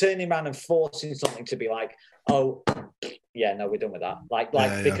 But turning around and forcing something to be like, oh, yeah, no, we're done with that.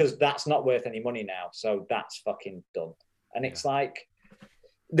 Because that's not worth any money now. So that's fucking done. And it's like,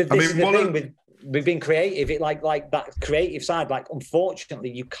 this is the thing with being creative. It like that creative side, like,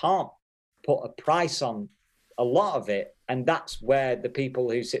 unfortunately, you can't put a price on a lot of it. And that's where the people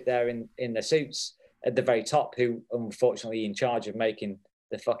who sit there in the suits at the very top, who unfortunately in charge of making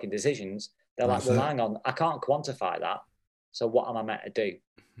the fucking decisions, they're like, well, hang on, I can't quantify that. So what am I meant to do?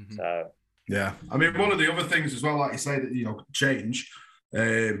 So yeah, I mean, one of the other things as well, like you say, that change,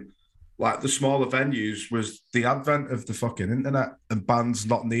 like the smaller venues, was the advent of the fucking internet and bands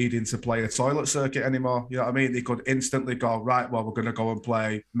not needing to play a toilet circuit anymore. You know what I mean? They could instantly go, right, well, we're going to go and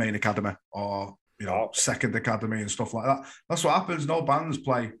play Main Academy or Second Academy and stuff like that. That's what happens. No bands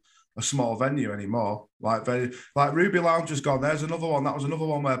play a small venue anymore. Like Ruby Lounge has gone. There's another one. That was another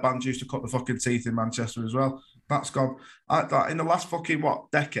one where bands used to cut the fucking teeth in Manchester as well. That's gone. In the last fucking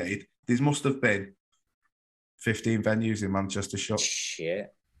decade, there must have been 15 venues in Manchester shut.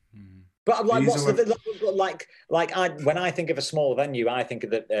 Shit. But like, what's when I think of a small venue, I think of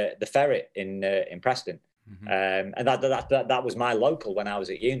the Ferret in Preston. And that was my local when I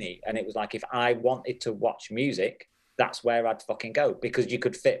was at uni. And it was like, if I wanted to watch music, that's where I'd fucking go, because you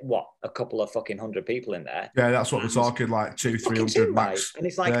could fit a couple of fucking 100 people in there. Yeah, that's what we're talking, like 200-300 max. And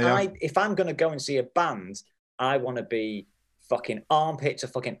it's like, if I'm going to go and see a band, I want to be fucking armpit to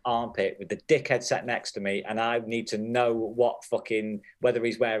fucking armpit with the dickhead sat next to me, and I need to know whether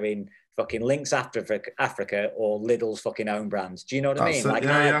he's wearing fucking Lynx Africa or Lidl's fucking own brands. Do you know what I mean?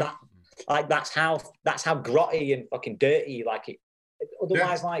 Like, that's how grotty and fucking dirty like it.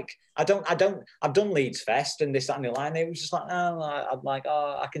 Otherwise, like, I've done Leeds Fest and this, that, and the line. It was just like,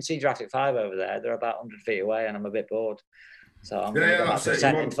 I can see Jurassic 5 over there. They're about 100 feet away, and I'm a bit bored. So I'm going to go back to the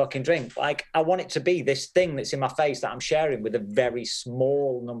tent and fucking drink. Like, I want it to be this thing that's in my face that I'm sharing with a very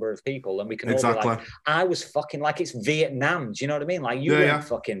small number of people, and we can all be like, I was fucking, like, it's Vietnam. Do you know what I mean? Like, you weren't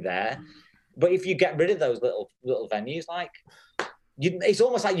fucking there. But if you get rid of those little venues, like, it's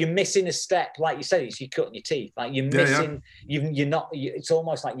almost like you're missing a step. Like you said, you're cutting your teeth. Like, you're missing. You're not. It's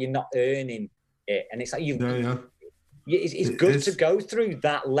almost like you're not earning it, and it's like it's good to go through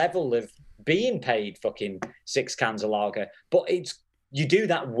that level of being paid fucking 6 cans of lager, but you do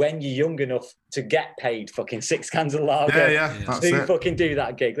that when you're young enough to get paid fucking 6 cans of lager to fucking do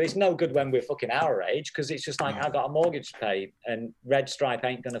that gig. It's no good when we're fucking our age, because it's just like, I got a mortgage to pay and Red Stripe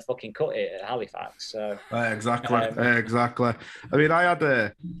ain't gonna fucking cut it at Halifax. So exactly. I mean, I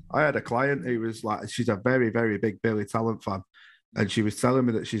had a client who was like, she's a very, very big Billy Talent fan. And she was telling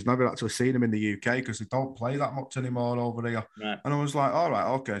me that she's never actually seen him in the UK because they don't play that much anymore over here. Right. And I was like, all right,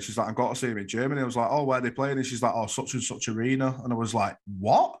 okay. She's like, I've got to see him in Germany. I was like, oh, where are they playing? And she's like, oh, such and such arena. And I was like,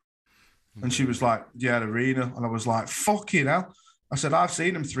 what? And she was like, yeah, arena. And I was like, fucking hell. I said, I've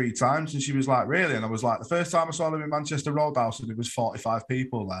seen him 3 times. And she was like, really? And I was like, the first time I saw him in Manchester Roadhouse, and there was 45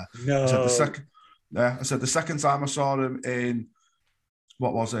 people there. No. I said, the second time I saw him in,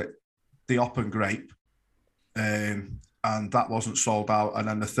 what was it? The Op and Grape. And that wasn't sold out. And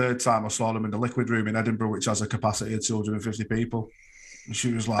then the third time I saw them in the Liquid Room in Edinburgh, which has a capacity of 250 people. And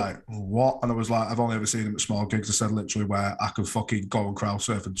she was like, what? And I was like, I've only ever seen him at small gigs. I said, literally, where I could fucking go and crowd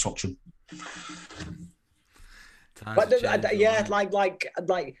surf and touch him. I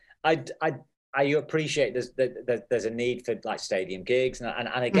appreciate there's a need for like stadium gigs, and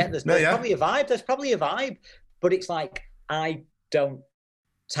I get there's probably a vibe. There's probably a vibe, but it's like, I don't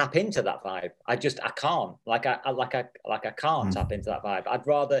tap into that vibe. I can't. I can't tap into that vibe. I'd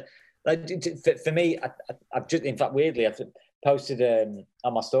rather, for me, I've just, in fact, weirdly, I've posted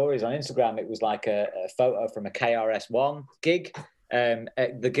on my stories on Instagram. It was like a photo from a KRS-One gig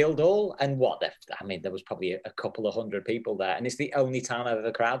at the Guildhall, and there was probably a couple of 100 people there, and it's the only time I've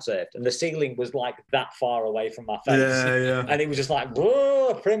ever crowd surfed, and the ceiling was like that far away from my face, and it was just like,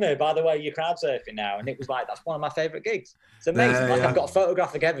 whoa, Primmer, by the way, you're crowd surfing now, and it was like, that's one of my favorite gigs. It's amazing. I've got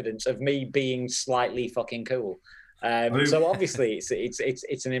photographic evidence of me being slightly fucking cool. So obviously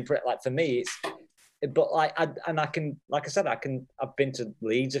it's an imprint. Like, for me, but like, I've been to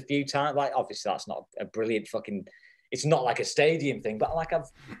Leeds a few times. Like, obviously that's not a brilliant fucking, it's not like a stadium thing, but like,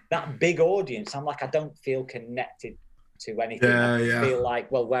 that big audience, I'm like, I don't feel connected to anything. I feel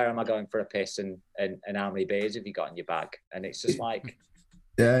like, well, where am I going for a piss, and how many beers have you got in your bag? And it's just like,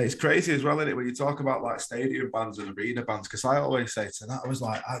 yeah, it's crazy as well, isn't it, when you talk about like stadium bands and arena bands? Because I always say to that, I was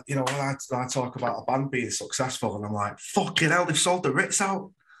like, when I talk about a band being successful, and I'm like, fucking hell, they've sold the Ritz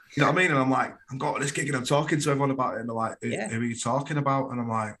out. You know what I mean? And I'm like, I'm going to this gig and I'm talking to everyone about it, and they're like, who are you talking about? And I'm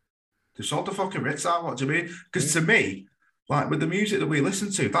like, they sold the fucking Ritz out. What do you mean? Because to me, like with the music that we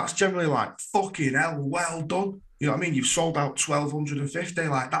listen to, that's generally like fucking hell, well done. You know what I mean? You've sold out 1,250.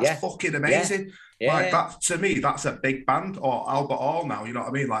 Like that's fucking amazing. Like that to me, that's a big band or Albert Hall now. You know what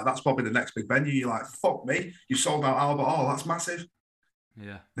I mean? Like that's probably the next big venue. You're like, fuck me, you sold out Albert Hall. That's massive. Yeah.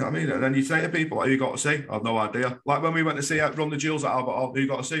 You know what I mean? And then you say to people, like, who you got to see? I have no idea. Like when we went to see Run the Jewels at Albert Hall, who you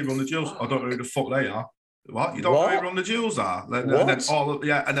got to see? Run the Jewels. I don't know who the fuck they are. What? You don't know who Run the Jewels are? And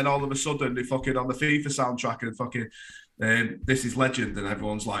then all of a sudden they fucking on the FIFA soundtrack and fucking This Is Legend, and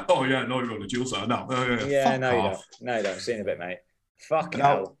everyone's like, oh yeah, no, Run the Jewels are. No, no, you don't. No, you don't. Seen a bit, mate. Fucking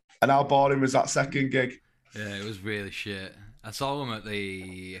hell. And how boring was that second gig? Yeah, it was really shit. I saw them at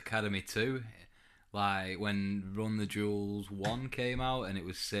the Academy too. Like when Run the Jewels 1 came out and it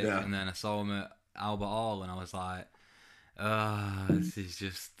was sick, and then I saw them at Albert Hall and I was like, this is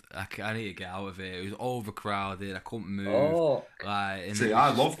just, I need to get out of it. It was overcrowded, I couldn't move.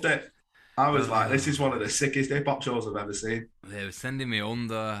 I loved it. I was like, this is one of the sickest hip-hop shows I've ever seen. They were sending me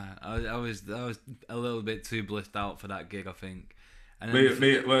under. I was a little bit too blissed out for that gig, I think. And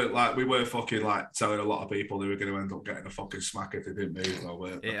we were fucking like telling a lot of people they were going to end up getting a fucking smack if they didn't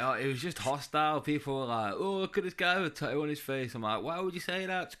move. It was just hostile. People were like, "Oh, look at this guy with a tattoo on his face." I'm like, "Why would you say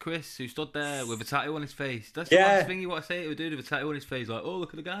that to Chris, who stood there with a tattoo on his face?" That's the last thing you want to say to a dude with a tattoo on his face. Like, "Oh,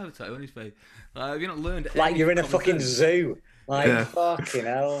 look at the guy with a tattoo on his face." Like, have you not learned? Like you're in a fucking zoo. Like fucking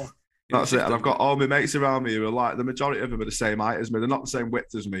hell. That's it. And I've got all my mates around me who are like, the majority of them are the same height as me. They're not the same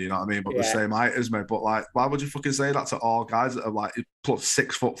width as me, you know what I mean? But the same height as me. But like, why would you fucking say that to all guys that are like plus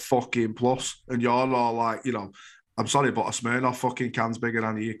 6 foot fucking plus? And you're all like, you know, I'm sorry, but a Smirnoff fucking can's bigger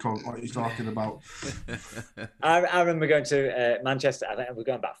than you. What are you talking about? I remember going to Manchester. I think we're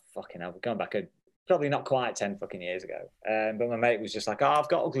going back probably not quite 10 fucking years ago. But my mate was just like, I've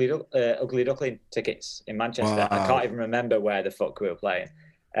got Ugly Duckling tickets in Manchester. Wow. I can't even remember where the fuck we were playing.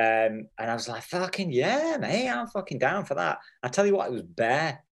 And I was like, fucking yeah, mate, I'm fucking down for that. I tell you what, it was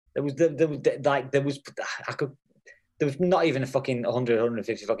bare. There was not even a fucking 100,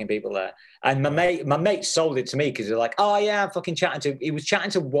 150 fucking people there. And my mate sold it to me because they're like, oh yeah, he was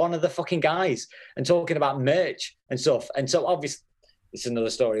chatting to one of the fucking guys and talking about merch and stuff. And so obviously it's another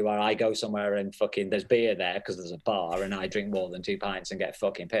story where I go somewhere and fucking there's beer there because there's a bar and I drink more than 2 pints and get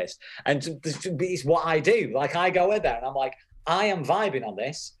fucking pissed. And it's what I do. Like I go in there and I'm like, I am vibing on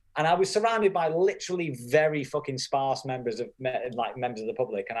this, and I was surrounded by literally very fucking sparse members of the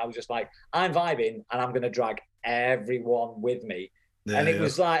public, and I was just like, I'm vibing, and I'm going to drag everyone with me. And it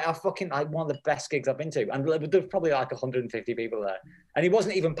was like one of the best gigs I've been to, and there was probably like 150 people there, and it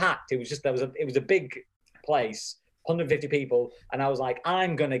wasn't even packed. It was just it was a big place, 150 people, and I was like,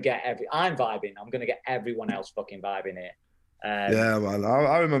 I'm vibing. I'm going to get everyone else fucking vibing here. Yeah, man.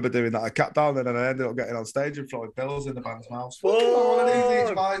 I remember doing that. I cat down and then I ended up getting on stage and throwing pills in the band's mouth. Like,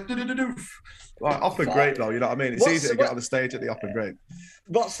 Off and Great, though, you know what I mean? It's easy to get on the stage at the Off and Great.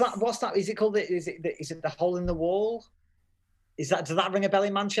 What's that? Is it called? Is it the Hole in the Wall? Does that ring a bell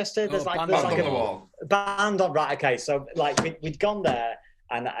in Manchester? There's Band on the Wall. Band on, right? Okay, so like we'd gone there.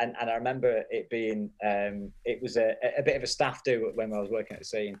 And I remember it being, it was a bit of a staff do when I was working at the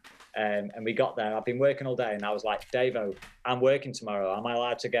scene. And we got there. I've been working all day, and I was like, Davo, I'm working tomorrow. Am I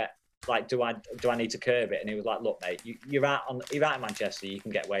allowed to get, like, do I need to curb it? And he was like, look, mate, you're out in Manchester. You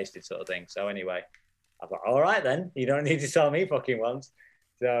can get wasted, sort of thing. So anyway, I thought, all right then. You don't need to tell me fucking once.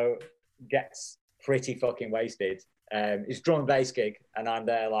 So gets pretty fucking wasted. It's drum and bass gig, and I'm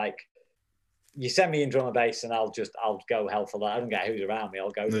there like, you send me in drum and bass and I'll go hell for that. I don't care who's around me,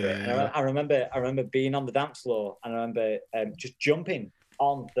 I'll go for it. And I remember being on the dance floor, and I remember just jumping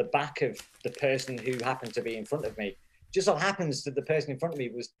on the back of the person who happened to be in front of me. Just so happens that the person in front of me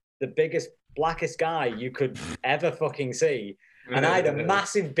was the biggest, blackest guy you could ever fucking see. And I had a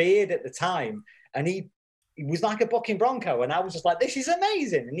massive beard at the time, and he was like a bucking bronco, and I was just like, this is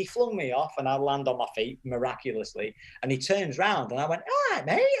amazing. And he flung me off, and I land on my feet miraculously. And he turns round, and I went, all right,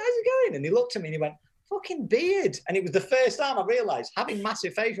 mate, how's it going? And he looked at me and he went, fucking beard. And it was the first time I realised having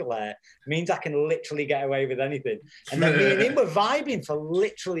massive facial hair means I can literally get away with anything. And then me and him were vibing for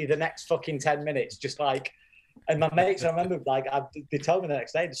literally the next fucking 10 minutes, just like. And my mates, I remember, like, they told me the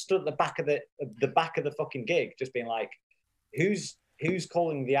next day, they stood at the back of the fucking gig, just being like, who's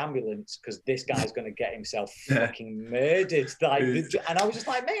calling the ambulance, because this guy's going to get himself fucking murdered. Like, and I was just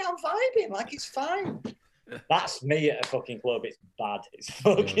like, mate, I'm vibing. Like, it's fine. That's me at a fucking club. It's bad. It's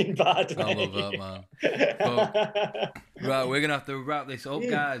fucking bad, I mate. love that, man. Right, we're gonna have to wrap this up,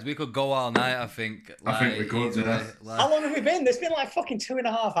 guys. We could go all night, I think. I think we could, easily. yeah. How long have we been? It's been like fucking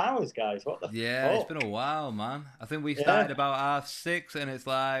 2.5 hours, guys. What the Yeah, fuck? it's been a while, man. I think we started about 6:30 and it's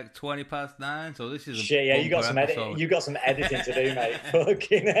like 9:20. So this is a shit. Yeah, you got some episode. You got some editing to do, mate.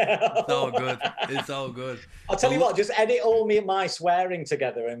 Fucking hell. It's all good. It's all good. I'll tell you what. Just edit all my swearing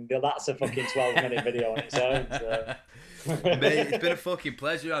together, and that's a fucking 12-minute video on its own. So. Mate, it's been a fucking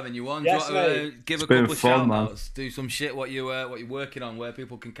pleasure having you on. Yes, Do you want to give a been couple of fun, shout outs? Do some shit what you're working on, where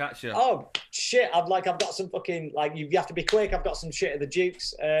people can catch you. Oh shit! I've got some fucking you have to be quick. I've got some shit at the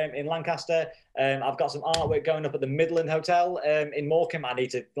Dukes in Lancaster. I've got some artwork going up at the Midland Hotel in Morecambe. I need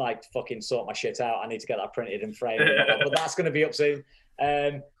to fucking sort my shit out. I need to get that printed and framed, but that's going to be up soon.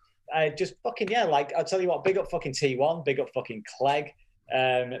 Just fucking I'll tell you what. Big up fucking T1. Big up fucking Clegg.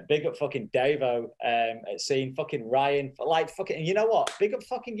 Big up fucking Davo at Scene, fucking Ryan, fucking, you know what? Big up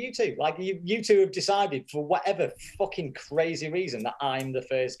fucking you two. You two have decided for whatever fucking crazy reason that I'm the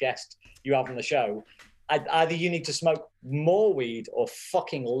first guest you have on the show. Either you need to smoke more weed or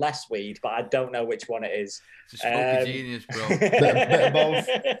fucking less weed, but I don't know which one it is. It's a stroke of genius, bro. Bit of both.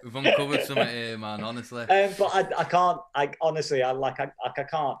 We've uncovered something here, man. Honestly. But I can't. I honestly, I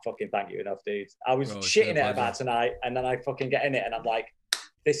can't fucking thank you enough, dude. I was shitting it about tonight, and then I fucking get in it, and I'm like,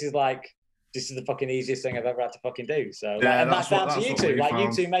 this is the fucking easiest thing I've ever had to fucking do. So and that's down to you two.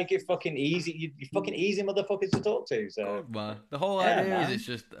 You two make it fucking easy. You fucking easy motherfuckers to talk to. So good, man. The whole idea is it's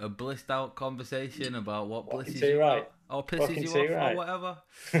just a blissed out conversation about what blisses you right. or pisses Fucking you off right. or whatever.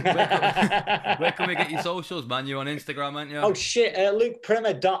 Where can we get your socials, man? You're on Instagram, aren't you? Oh shit,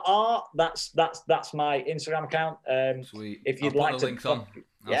 LukePrimmer.art. That's my Instagram account. Sweet. If you'd I'll like put to, the links on.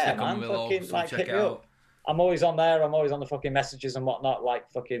 I'll yeah, stick man. on below, Fucking so check hit it me out. up. I'm always on there. I'm always on the fucking messages and whatnot.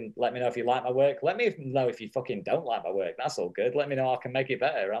 Fucking let me know if you like my work. Let me know if you fucking don't like my work. That's all good. Let me know I can make it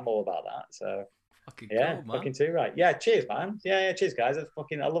better. I'm all about that. So Fucking yeah, cool, man. fucking too right. Yeah, cheers, man. Yeah, cheers, guys. I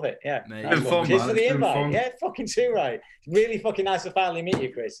love it. Yeah, Mate, nice it's been one. fun, Cheers man. for the It's been invite. fun. Yeah, fucking too right. Really fucking nice to finally meet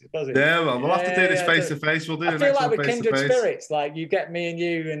you, Chris. Yeah, well, we'll have to do this face to face. We'll do I the feel next like one we're face to kindred face. spirits. You get me and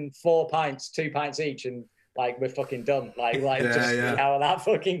you and 4 pints, 2 pints each, and we're fucking done. Yeah. How that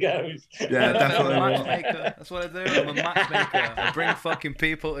fucking goes. Yeah, I'm a definitely. matchmaker. That's what I do. I'm a matchmaker. I bring fucking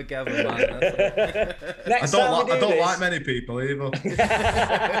people together, man. I don't like many people either.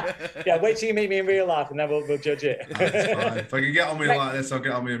 Yeah, wait till you meet me in real life and then we'll judge it. That's fine. If I can get on me like this, I'll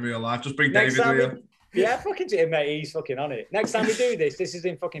get on me in real life. Just bring Next David time with you. Yeah, fucking mate, he's fucking on it. Next time we do this is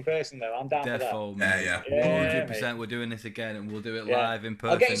in fucking person though. I'm down Defo, for that. Yeah. 100%. We're doing this again, and we'll do it live in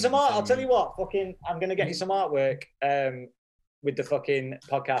person. I'll get you some art. I'll tell you what, I'm gonna get you some artwork with the fucking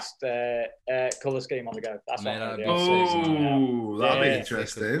podcast colour scheme on the go. That's what I'm gonna do. Oh, that'll be Yeah.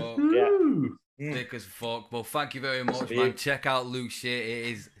 interesting. Yeah. Ooh. Sick as fuck. Well, thank you very much, man. Check out Luke's shit. It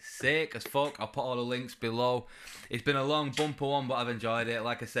is sick as fuck. I'll put all the links below. It's been a long bumper one, but I've enjoyed it.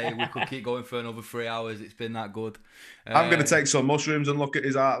 Like I say, we could keep going for another 3 hours. It's been that good. I'm going to take some mushrooms and look at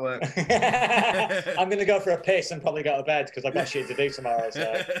his artwork. I'm going to go for a piss and probably go to bed because I've got shit to do tomorrow.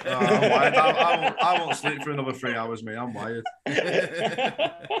 So. Oh, I'm wired. I won't sleep for another 3 hours, mate. I'm wired.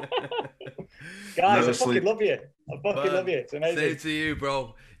 Guys, I fucking love you. Love you. It's amazing. Same to you,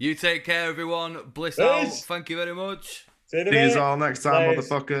 bro. You take care, everyone. Bliss out. Thank you very much. See you all next time,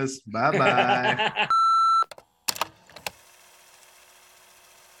 motherfuckers. Bye-bye.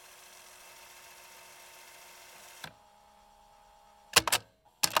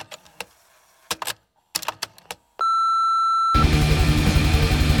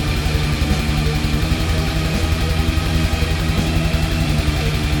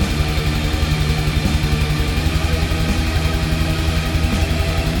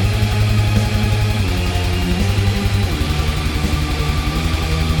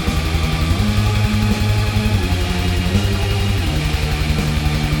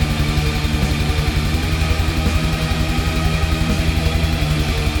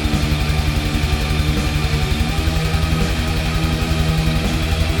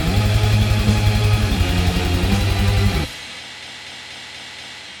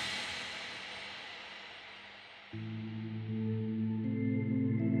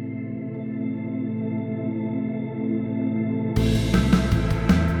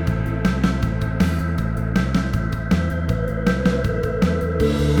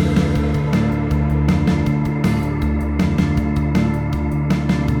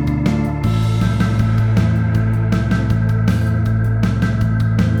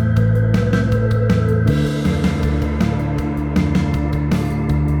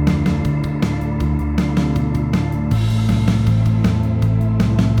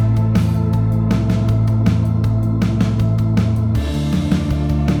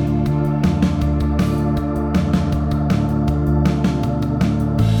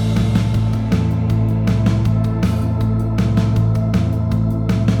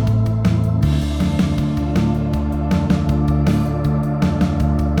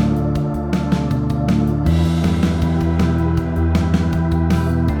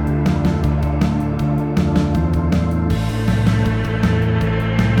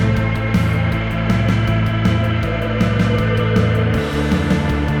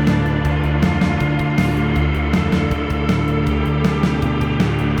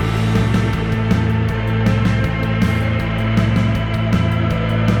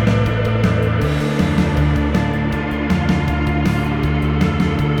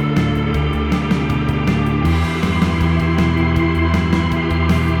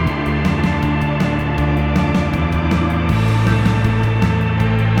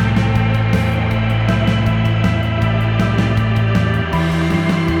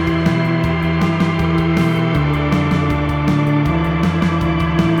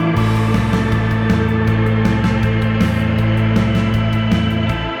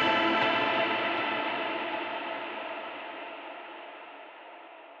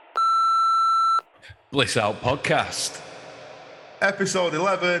 Bliss Out Podcast. Episode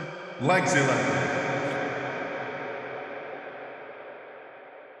 11, Legs 11.